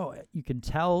 You can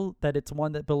tell that it's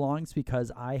one that belongs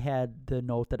because I had the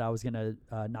note that I was going to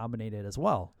nominate it as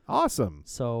well. Awesome.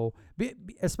 So,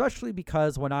 especially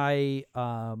because when I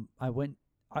went,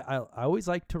 I always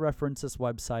like to reference this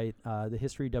website,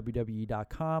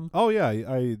 thehistorywwe.com. Oh yeah,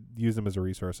 I use them as a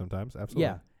resource sometimes. Absolutely.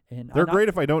 Yeah, and they're great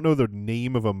if I don't know the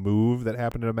name of a move that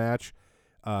happened in a match.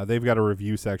 They've got a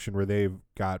review section where they've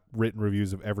got written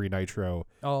reviews of every Nitro,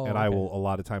 and I will a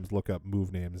lot of times look up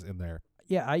move names in there.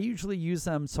 Yeah, I usually use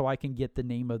them so I can get the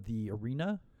name of the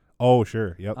arena. Oh,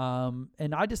 sure. Yep.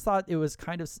 And I just thought it was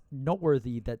kind of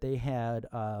noteworthy that they had,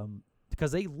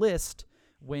 because they list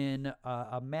when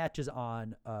a match is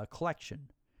on collection.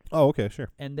 Oh, okay, sure.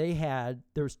 And there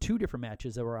was 2 different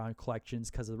matches that were on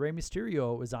collections because the Rey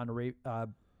Mysterio was on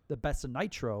the Best of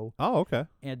Nitro. Oh, okay.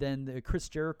 And then the Chris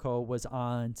Jericho was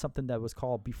on something that was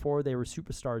called Before They Were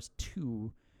Superstars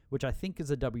 2, which I think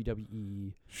is a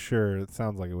WWE. Sure, it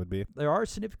sounds like it would be. There are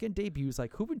significant debuts.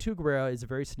 Like Juventud Guerrera is a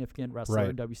very significant wrestler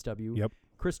in WCW. Yep.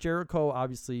 Chris Jericho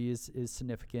obviously is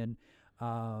significant.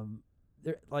 There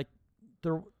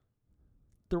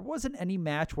wasn't any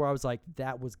match where I was like,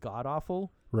 that was god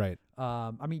awful. Right.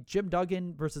 I mean, Jim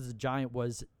Duggan versus the Giant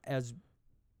was as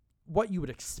what you would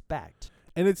expect.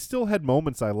 And it still had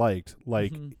moments I liked,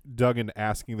 like Duggan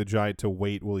asking the Giant to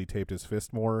wait while he taped his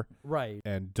fist more. Right.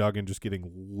 And Duggan just getting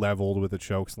leveled with a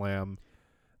choke slam.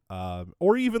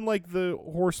 Or even like the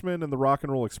Horsemen and the Rock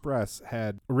and Roll Express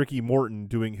had Ricky Morton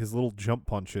doing his little jump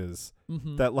punches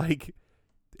that like,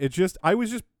 I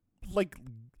was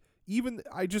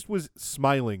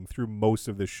smiling through most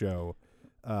of the show.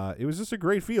 It was just a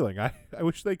great feeling. I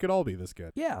wish they could all be this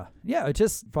good. Yeah. It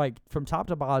just like from top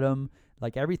to bottom,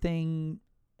 like everything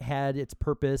had its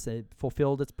purpose. It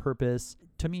fulfilled its purpose.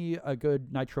 To me, a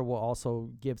good Nitro will also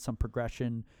give some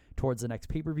progression towards the next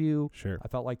pay-per-view. Sure. I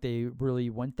felt like they really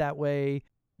went that way.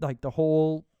 Like the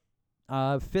whole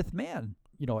fifth man.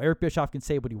 Eric Bischoff can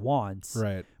say what he wants.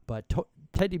 Right. But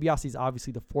Ted DiBiase is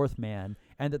obviously the fourth man,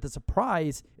 and that the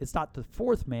surprise, it's not the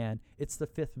fourth man, it's the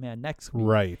fifth man next week.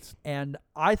 Right. And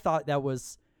I thought that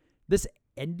was this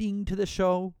ending to the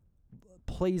show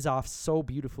plays off so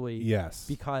beautifully. Yes.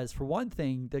 Because for one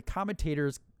thing, the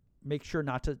commentators make sure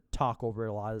not to talk over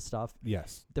a lot of stuff.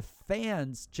 Yes. The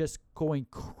fans just going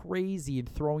crazy and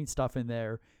throwing stuff in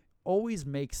there always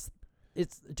makes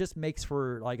it just makes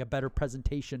for like a better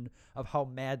presentation of how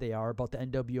mad they are about the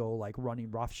NWO like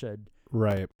running roughshod.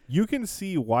 Right. You can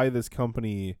see why this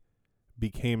company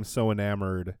became so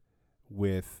enamored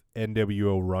with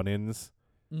NWO run-ins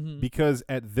because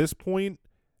at this point,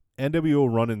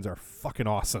 NWO run-ins are fucking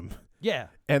awesome. Yeah.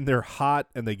 And they're hot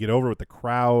and they get over with the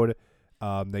crowd.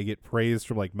 They get praised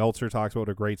from like Meltzer talks about what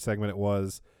a great segment it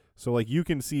was. So like you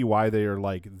can see why they are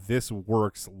like, this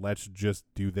works. Let's just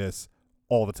do this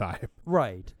all the time.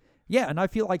 Right. Yeah. And I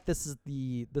feel like this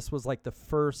was like the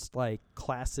first like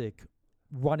classic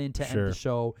run in to end the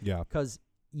show. Yeah. Because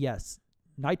yes,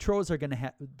 Nitros are going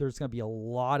to there's going to be a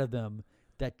lot of them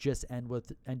that just end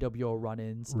with NWO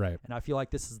run-ins. Right. And I feel like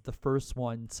this is the first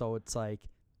one. So it's like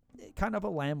kind of a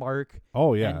landmark.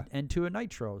 Oh yeah. And to a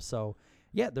Nitro. So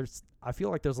yeah, I feel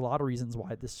like there's a lot of reasons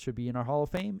why this should be in our Hall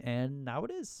of Fame, and now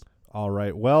it is. All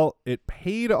right. Well, it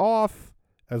paid off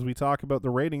as we talk about the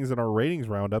ratings in our ratings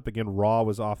roundup. Again, Raw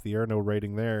was off the air, no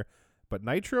rating there. But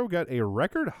Nitro got a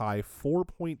record high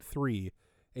 4.3,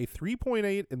 a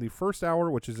 3.8 in the first hour,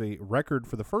 which is a record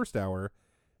for the first hour,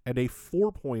 and a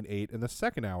 4.8 in the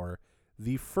second hour.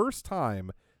 The first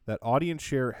time that audience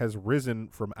share has risen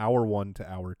from hour 1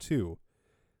 to hour 2.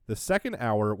 The second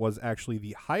hour was actually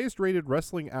the highest rated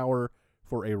wrestling hour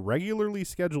for a regularly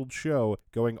scheduled show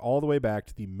going all the way back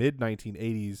to the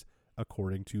mid-1980s,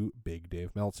 according to Big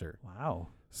Dave Meltzer. Wow.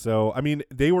 So, I mean,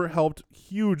 they were helped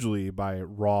hugely by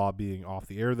Raw being off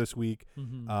the air this week.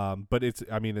 But it's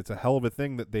a hell of a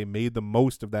thing that they made the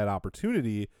most of that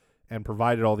opportunity and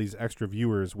provided all these extra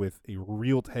viewers with a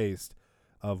real taste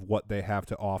of what they have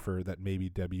to offer that maybe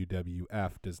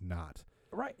WWF does not.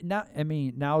 Right.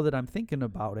 Now that I'm thinking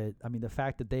about it, I mean, the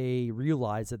fact that they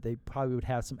realized that they probably would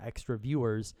have some extra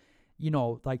viewers,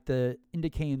 like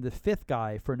indicating the fifth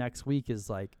guy for next week is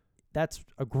like, that's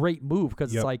a great move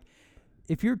because it's like,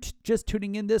 if you're just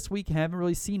tuning in this week and haven't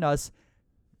really seen us,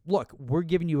 look, we're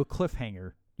giving you a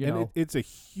cliffhanger. It's a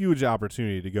huge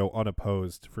opportunity to go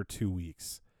unopposed for 2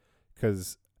 weeks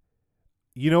because,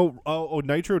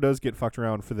 Nitro does get fucked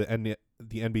around for the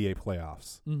NBA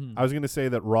playoffs. I was going to say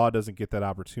that Raw doesn't get that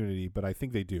opportunity, but I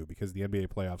think they do because the NBA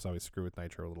playoffs always screw with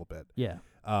Nitro a little bit. Yeah.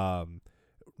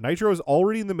 Nitro is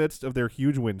already in the midst of their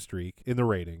huge win streak in the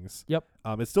ratings. Yep.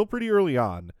 It's still pretty early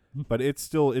on, but it's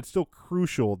still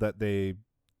crucial that they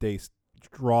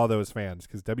draw those fans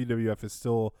because WWF is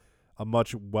still a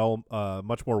much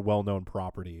more well-known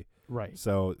property. Right.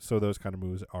 So those kind of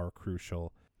moves are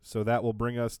crucial. So that will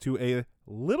bring us to a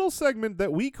little segment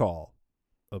that we call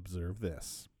Observe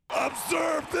This.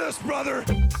 Observe this, brother!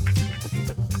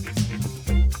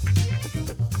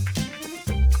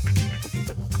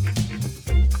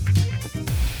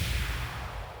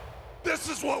 This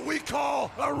is what we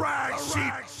call a rag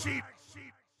sheet.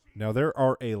 Now, there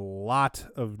are a lot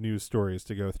of news stories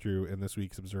to go through in this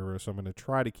week's Observer, so I'm going to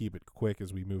try to keep it quick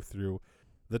as we move through.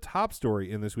 The top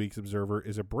story in this week's Observer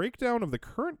is a breakdown of the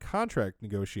current contract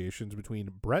negotiations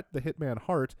between Bret the Hitman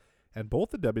Hart and both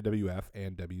the WWF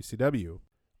and WCW.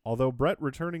 Although Bret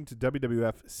returning to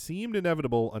WWF seemed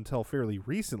inevitable until fairly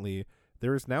recently,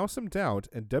 there is now some doubt,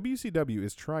 and WCW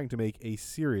is trying to make a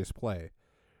serious play.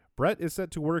 Bret is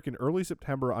set to work in early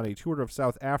September on a tour of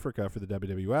South Africa for the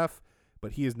WWF,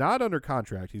 but he is not under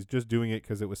contract. He's just doing it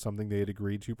because it was something they had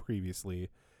agreed to previously,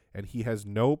 and he has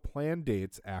no planned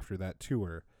dates after that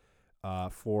tour.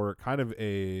 For kind of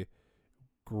a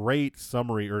great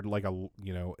summary or like a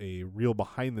real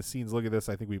behind the scenes look at this,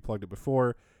 I think we plugged it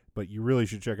before, but you really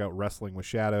should check out Wrestling with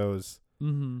Shadows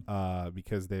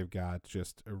because they've got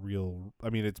just a real,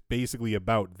 it's basically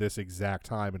about this exact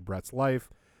time in Bret's life,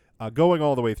 going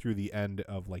all the way through the end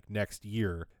of like next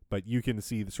year. But you can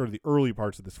see the early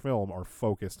parts of this film are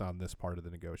focused on this part of the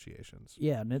negotiations.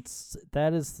 Yeah, and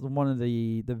that is one of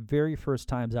the very first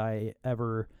times I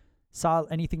ever saw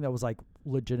anything that was like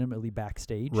legitimately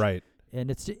backstage. Right. And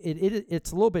it's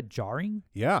a little bit jarring.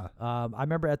 Yeah. I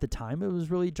remember at the time it was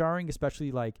really jarring,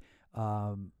 especially like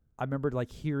I remember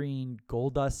like hearing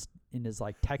Goldust in his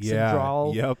like Texan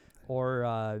drawl. Yep.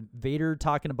 Or Vader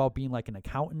talking about being like an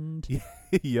accountant.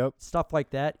 Yep. Stuff like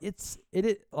that.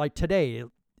 It like today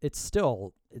it's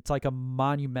like a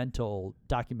monumental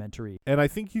documentary. And I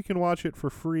think you can watch it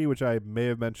for free, which I may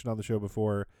have mentioned on the show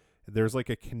before. There's like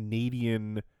a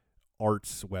Canadian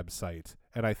arts website.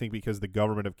 And I think because the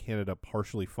government of Canada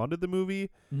partially funded the movie,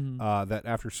 that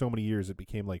after so many years, it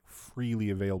became like freely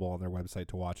available on their website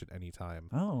to watch at any time.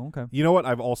 Oh, okay. You know what?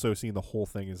 I've also seen the whole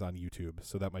thing is on YouTube,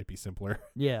 so that might be simpler.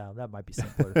 Yeah, that might be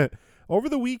simpler. Over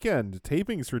the weekend,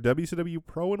 tapings for WCW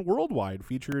Pro and Worldwide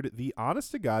featured the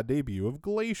honest-to-God debut of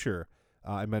Glacier.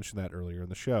 I mentioned that earlier in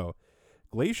the show.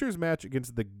 Glacier's match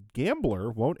against the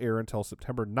Gambler won't air until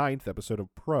September 9th episode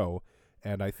of Pro,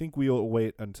 and I think we'll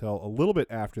wait until a little bit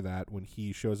after that when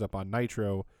he shows up on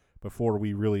Nitro before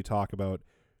we really talk about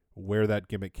where that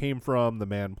gimmick came from, the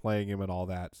man playing him, and all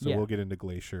that. So we'll get into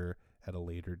Glacier at a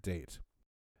later date.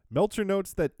 Meltzer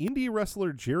notes that indie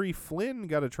wrestler Jerry Flynn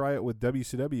got a tryout with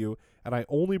WCW, and I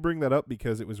only bring that up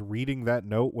because it was reading that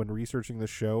note when researching the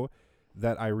show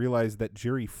that I realized that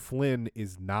Jerry Flynn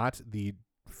is not the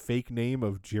fake name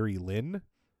of Jerry Lynn.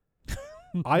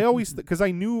 I always, because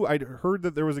I knew I'd heard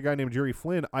that there was a guy named Jerry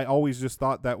Flynn, I always just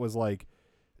thought that was like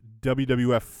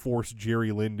WWF forced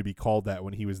Jerry Lynn to be called that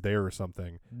when he was there or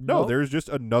something. No, there's just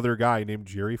another guy named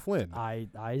Jerry Flynn. I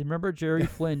remember Jerry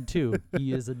Flynn too.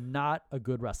 He is not a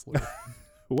good wrestler.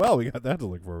 Well, we got that to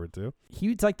look forward to. He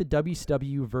was like the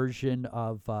WCW version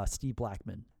of Steve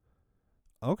Blackman.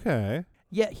 Okay.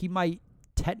 Yeah, he might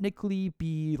technically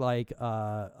be like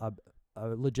a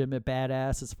legitimate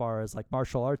badass as far as like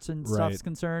martial arts and stuff is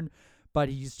concerned, but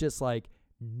he's just like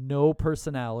no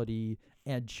personality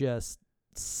and just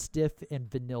stiff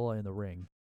and vanilla in the ring.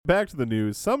 Back to the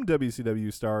news. Some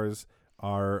WCW stars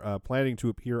are planning to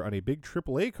appear on a big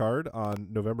AAA card on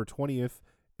November 20th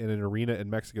in an arena in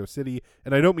Mexico City,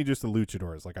 and I don't mean just the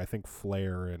luchadors. Like I think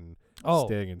Flair and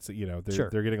Sting, and so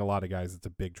they're getting a lot of guys. It's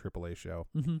a big AAA show.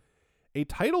 Mm-hmm. A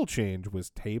title change was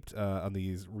taped on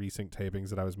these recent tapings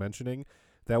that I was mentioning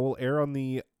that will air on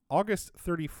the August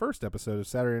 31st episode of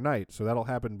Saturday Night. So that'll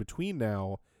happen between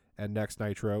now and next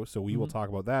Nitro. So we will talk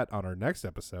about that on our next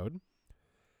episode.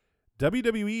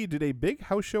 WWE did a big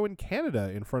house show in Canada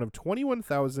in front of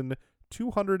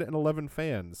 21,211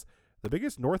 fans. The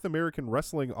biggest North American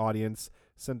wrestling audience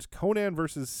since Conan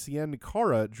vs. Cien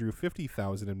Cara drew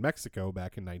 50,000 in Mexico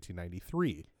back in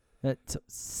 1993. That's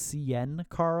Cien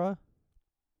Cara?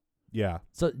 Yeah.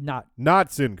 So not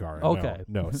Sin Cara. Okay.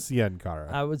 No, Cien Cara.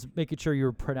 I was making sure you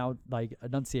were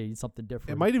enunciating something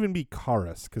different. It might even be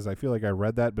Caras because I feel like I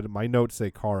read that, but my notes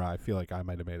say Cara. I feel like I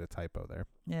might have made a typo there.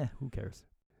 Yeah, who cares?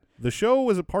 The show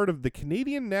was a part of the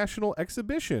Canadian National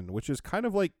Exhibition, which is kind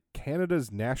of like Canada's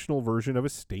national version of a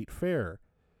state fair.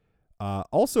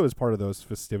 Also, as part of those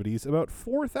festivities, about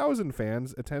 4,000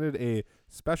 fans attended a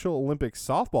Special Olympics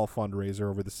softball fundraiser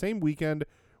over the same weekend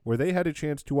where they had a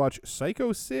chance to watch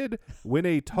Psycho Sid win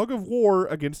a tug of war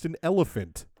against an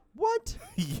elephant. What?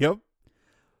 Yep.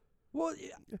 Well,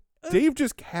 Dave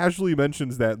just casually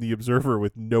mentions that in The Observer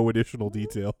with no additional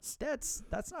details. That's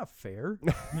not fair.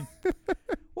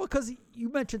 Well, because you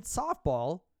mentioned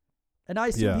softball, and I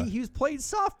assume he was playing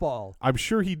softball. I'm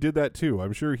sure he did that too.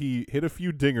 I'm sure he hit a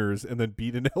few dingers and then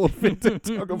beat an elephant in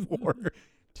tug of war.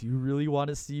 Do you really want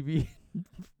to see me?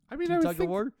 I mean, tug of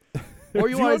war, or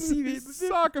you want to see me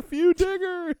sock a few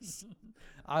dingers?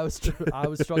 I was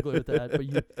struggling with that, but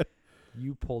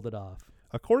you pulled it off.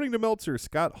 According to Meltzer,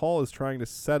 Scott Hall is trying to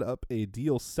set up a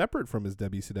deal separate from his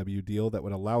WCW deal that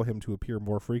would allow him to appear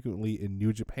more frequently in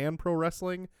New Japan Pro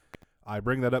Wrestling. I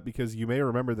bring that up because you may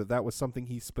remember that was something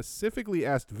he specifically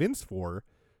asked Vince for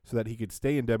so that he could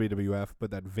stay in WWF,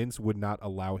 but that Vince would not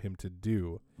allow him to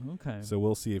do. Okay. So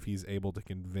we'll see if he's able to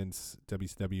convince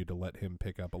WCW to let him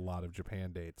pick up a lot of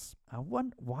Japan dates. I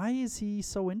wonder, why is he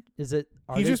so in?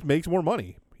 He just makes more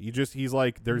money. He's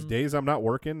like, there's days I'm not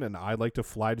working, and I'd like to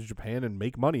fly to Japan and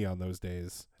make money on those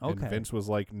days. Okay. And Vince was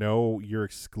like, no, you're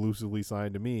exclusively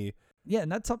signed to me. Yeah,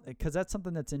 and that's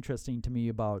something that's interesting to me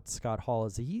about Scott Hall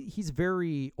is he's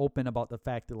very open about the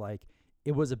fact that like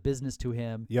it was a business to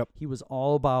him. Yep. He was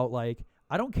all about like,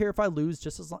 I don't care if I lose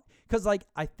just as long, because like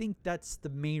I think that's the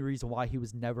main reason why he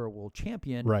was never a world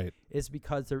champion. Right. Is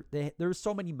because there's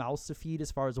so many mouths to feed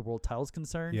as far as the world title is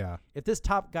concerned. Yeah. If this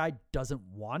top guy doesn't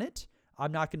want it,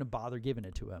 I'm not going to bother giving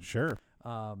it to him. Sure.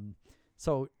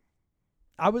 So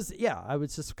I was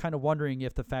just kind of wondering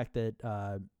if the fact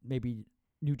that maybe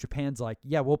New Japan's like,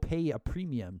 yeah, we'll pay a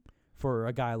premium for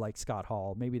a guy like Scott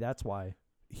Hall. Maybe that's why.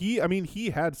 He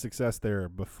had success there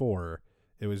before.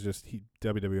 It was just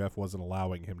WWF wasn't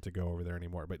allowing him to go over there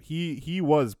anymore. But he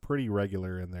was pretty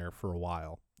regular in there for a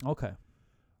while. Okay.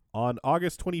 On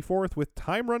August 24th, with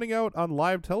time running out on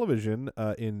live television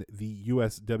in the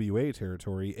USWA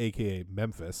territory, a.k.a.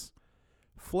 Memphis,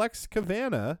 Flex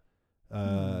Kavana,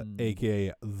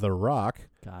 a.k.a. The Rock,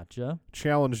 gotcha,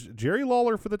 challenged Jerry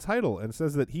Lawler for the title and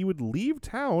says that he would leave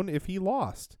town if he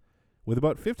lost. With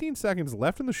about 15 seconds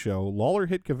left in the show, Lawler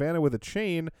hit Cavana with a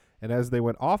chain, and as they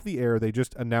went off the air, they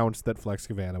just announced that Flex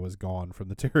Cavana was gone from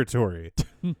the territory.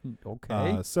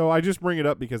 Okay. So I just bring it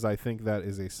up because I think that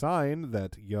is a sign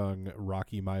that young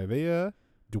Rocky Maivia,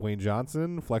 Dwayne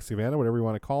Johnson, Flex Cavana, whatever you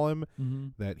want to call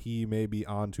him, that he may be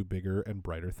on to bigger and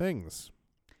brighter things.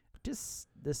 This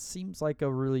seems like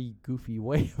a really goofy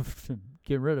way of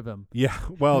getting rid of him. Yeah,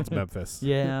 well, it's Memphis.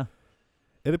 Yeah.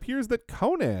 It appears that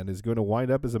Conan is going to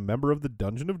wind up as a member of the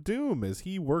Dungeon of Doom, as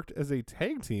he worked as a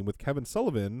tag team with Kevin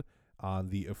Sullivan on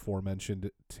the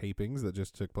aforementioned tapings that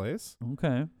just took place.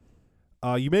 Okay.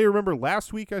 You may remember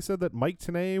last week I said that Mike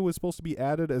Tenay was supposed to be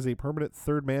added as a permanent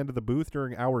third man to the booth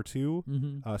during Hour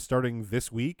 2, starting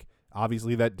this week.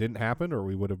 Obviously, that didn't happen, or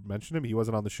we would have mentioned him. He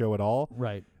wasn't on the show at all.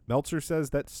 Right. Meltzer says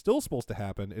that's still supposed to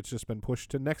happen. It's just been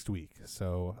pushed to next week.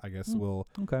 So I guess we'll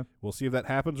see if that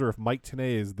happens, or if Mike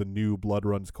Tenay is the new Blood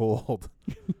Runs Cold.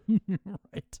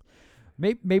 Right.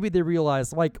 Maybe they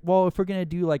realize, like, well, if we're going to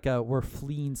do like a we're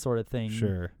fleeing sort of thing,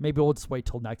 Sure. maybe we'll just wait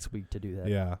till next week to do that.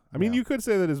 Yeah. I mean, you could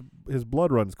say that his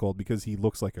blood runs cold because he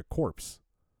looks like a corpse.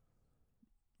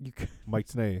 Mike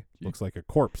Tenay looks like a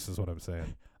corpse is what I'm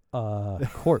saying.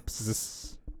 Corpse.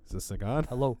 Is this thing on?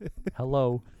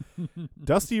 Hello.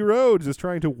 Dusty Rhodes is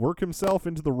trying to work himself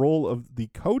into the role of the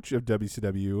coach of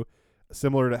WCW,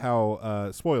 similar to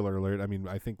how, spoiler alert, I mean,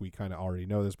 I think we kind of already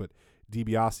know this, but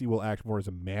DiBiase will act more as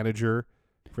a manager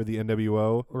for the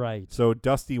NWO. Right. So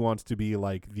Dusty wants to be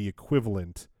like the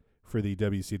equivalent for the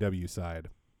WCW side.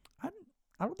 I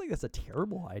don't think that's a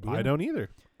terrible idea. I don't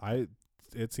either.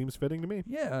 It seems fitting to me.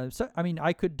 Yeah. So I mean,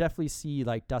 I could definitely see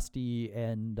like Dusty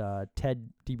and Ted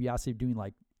DiBiase doing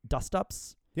like dust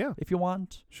ups. Yeah. If you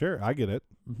want. Sure, I get it.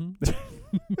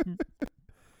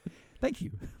 Thank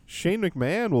you. Shane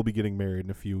McMahon will be getting married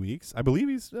in a few weeks. I believe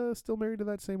he's still married to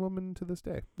that same woman to this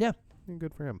day. Yeah. And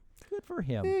good for him. Good for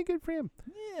him. Yeah, good for him.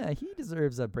 Yeah, he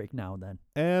deserves a break now and then.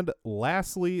 And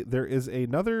lastly, there is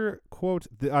another quote.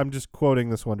 I'm just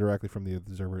quoting this one directly from the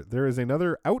Observer. There is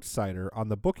another outsider on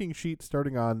the booking sheet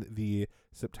starting on the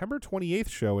September 28th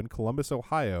show in Columbus,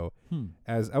 Ohio,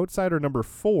 as outsider number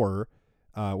 4,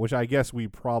 which I guess we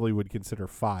probably would consider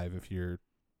 5 if you're,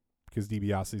 because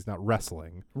DiBiase's not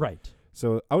wrestling. Right.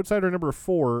 So outsider number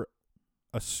 4,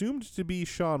 assumed to be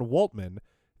Sean Waltman,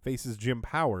 faces Jim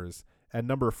Powers, and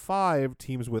number 5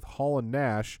 teams with Hall and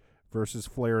Nash versus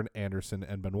Flair and Anderson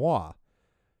and Benoit.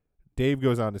 Dave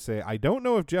goes on to say, I don't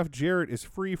know if Jeff Jarrett is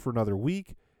free for another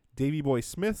week. Davey Boy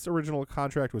Smith's original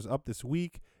contract was up this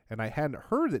week, and I hadn't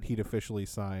heard that he'd officially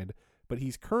signed, but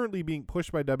he's currently being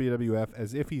pushed by WWF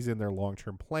as if he's in their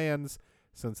long-term plans,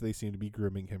 since they seem to be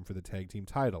grooming him for the tag team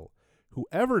title.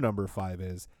 Whoever number 5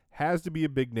 is has to be a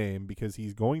big name because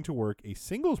he's going to work a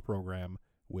singles program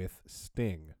with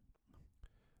Sting.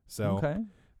 So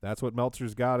that's what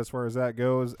Meltzer's got as far as that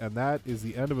goes, and that is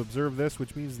the end of Observe This,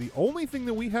 which means the only thing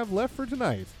that we have left for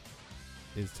tonight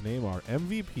is to name our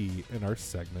MVP in our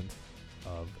segment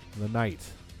of the night.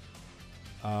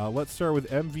 Let's start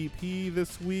with MVP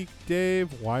this week.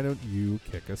 Dave, why don't you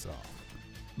kick us off?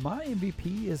 My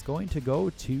MVP is going to go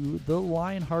to the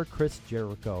Lionheart Chris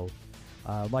Jericho.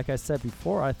 Like I said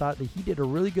before, I thought that he did a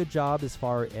really good job as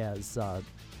far as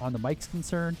on the mic's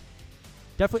concerned.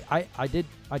 Definitely,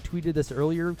 I tweeted this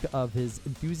earlier of his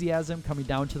enthusiasm coming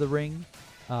down to the ring.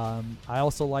 I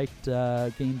also liked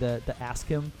getting the Ask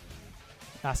Him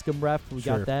ref. We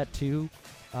got that too.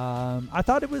 I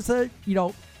thought it was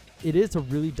it is a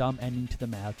really dumb ending to the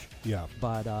match. Yeah.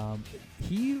 But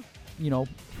he,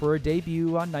 for a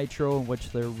debut on Nitro, in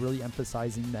which they're really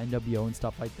emphasizing the NWO and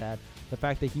stuff like that, the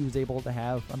fact that he was able to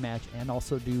have a match and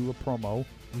also do a promo,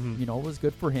 was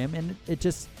good for him. And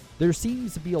there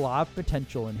seems to be a lot of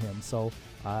potential in him. So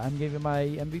I'm giving my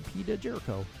MVP to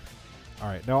Jericho. All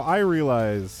right. Now, I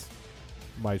realize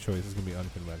my choice is going to be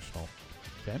unconventional.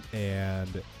 Okay.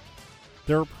 And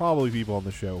there are probably people on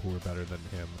the show who are better than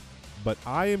him. But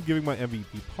I am giving my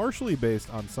MVP partially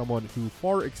based on someone who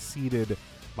far exceeded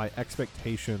my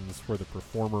expectations for the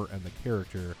performer and the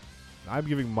character. I'm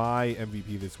giving my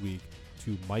MVP this week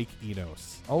to Mike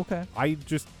Enos. Okay.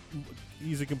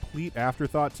 He's a complete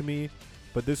afterthought to me.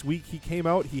 But this week he came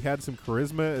out, he had some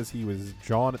charisma as he was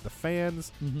jawing at the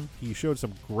fans. He showed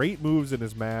some great moves in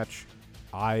his match.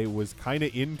 I was kind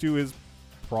of into his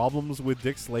problems with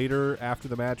Dick Slater after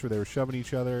the match where they were shoving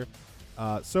each other.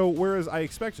 So whereas I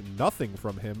expect nothing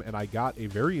from him and I got a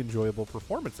very enjoyable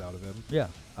performance out of him. Yeah.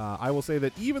 I will say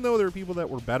that even though there are people that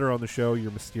were better on the show,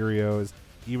 your Mysterios,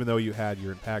 even though you had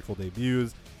your impactful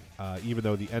debuts, even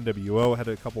though the NWO had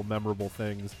a couple memorable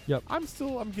things,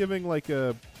 I'm giving like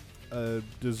a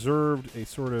deserved, a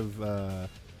sort of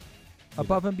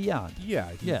above and beyond.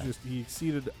 Yeah, he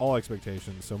exceeded all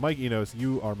expectations. So Mike Enos,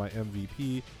 you are my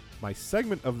MVP. My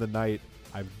segment of the night,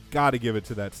 I've got to give it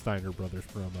to that Steiner Brothers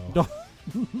promo.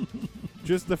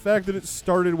 Just the fact that it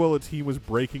started while a team was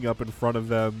breaking up in front of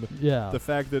them. Yeah. The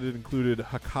fact that it included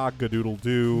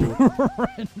Hakagadoodle-doo.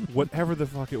 Whatever the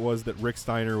fuck it was that Rick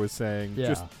Steiner was saying. Yeah.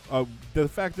 Just the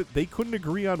fact that they couldn't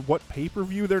agree on what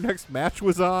pay-per-view their next match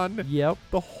was on. Yep.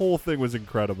 The whole thing was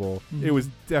incredible. Mm-hmm. It was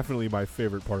definitely my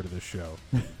favorite part of the show.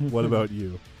 What about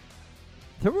you?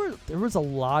 There was a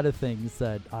lot of things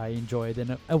that I enjoyed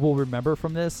and will remember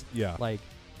from this. Yeah. Like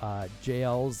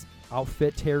JL's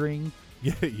outfit tearing.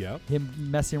 Yeah. Him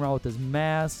messing around with his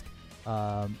mask. There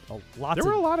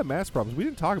were a lot of mask problems. We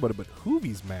didn't talk about it, but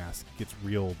Hoovie's mask gets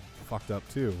real fucked up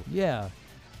too. Yeah.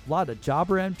 A lot of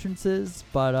jobber entrances,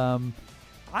 but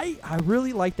I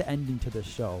really like the ending to this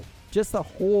show. Just the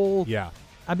whole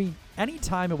I mean, any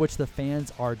time in which the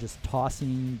fans are just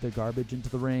tossing the garbage into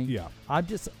the ring,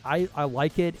 I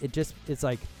like it. It's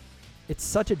like it's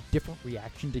such a different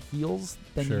reaction to heels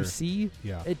than you see.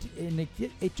 Yeah.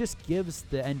 It just gives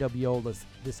the NWO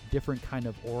this different kind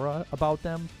of aura about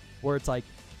them, where it's like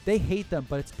they hate them,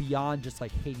 but it's beyond just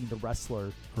like hating the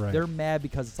wrestler. Right. They're mad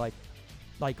because it's like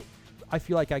I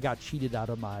feel like I got cheated out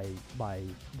of my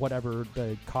whatever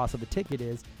the cost of the ticket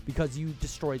is because you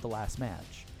destroyed the last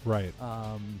match. Right.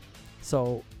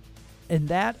 So, and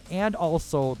that, and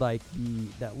also like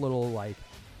that little like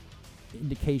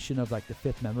indication of like the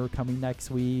fifth member coming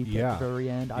next week at the very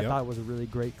end. I thought it was a really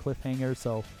great cliffhanger.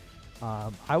 So,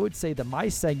 I would say that my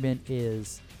segment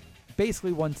is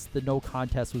basically once the no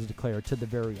contest was declared to the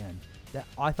very end. That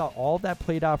I thought all of that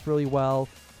played off really well,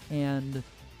 and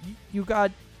you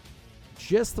got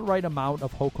just the right amount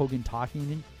of Hulk Hogan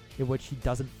talking in which he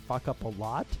doesn't fuck up a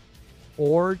lot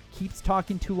or keeps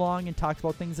talking too long and talks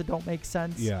about things that don't make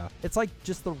sense. Yeah. It's like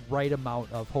just the right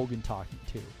amount of Hogan talking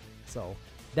too. So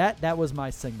that was my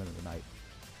segment of the night.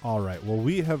 All right. Well,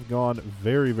 we have gone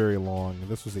very, very long.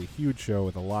 This was a huge show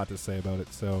with a lot to say about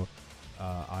it. So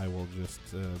I will just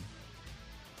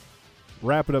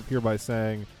wrap it up here by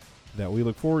saying that we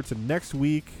look forward to next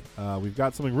week. We've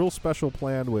got something real special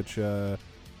planned, which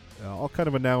I'll kind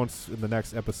of announce in the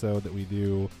next episode that we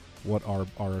do what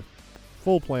our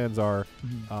full plans are.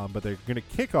 But they're going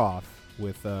to kick off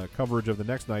with coverage of the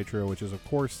next Nitro, which is, of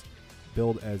course,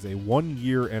 billed as a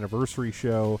 1-year anniversary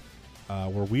show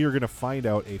where we are going to find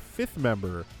out a fifth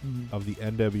member of the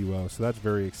NWO. So that's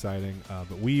very exciting.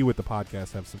 But we, with the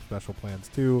podcast, have some special plans,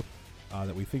 too,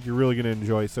 that we think you're really going to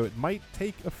enjoy. So it might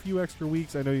take a few extra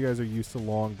weeks. I know you guys are used to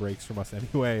long breaks from us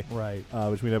anyway, right?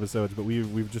 Between episodes, but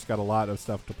we've just got a lot of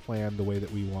stuff to plan the way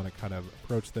that we want to kind of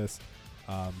approach this.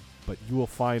 But you will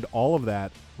find all of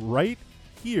that right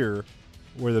here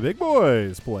where the big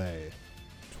boys play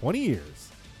 20 years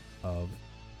of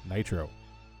Nitro.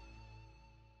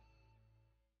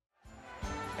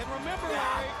 And remember,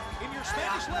 Larry, in your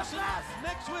Spanish lessons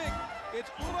next week, it's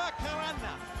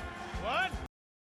Huracanrana. What?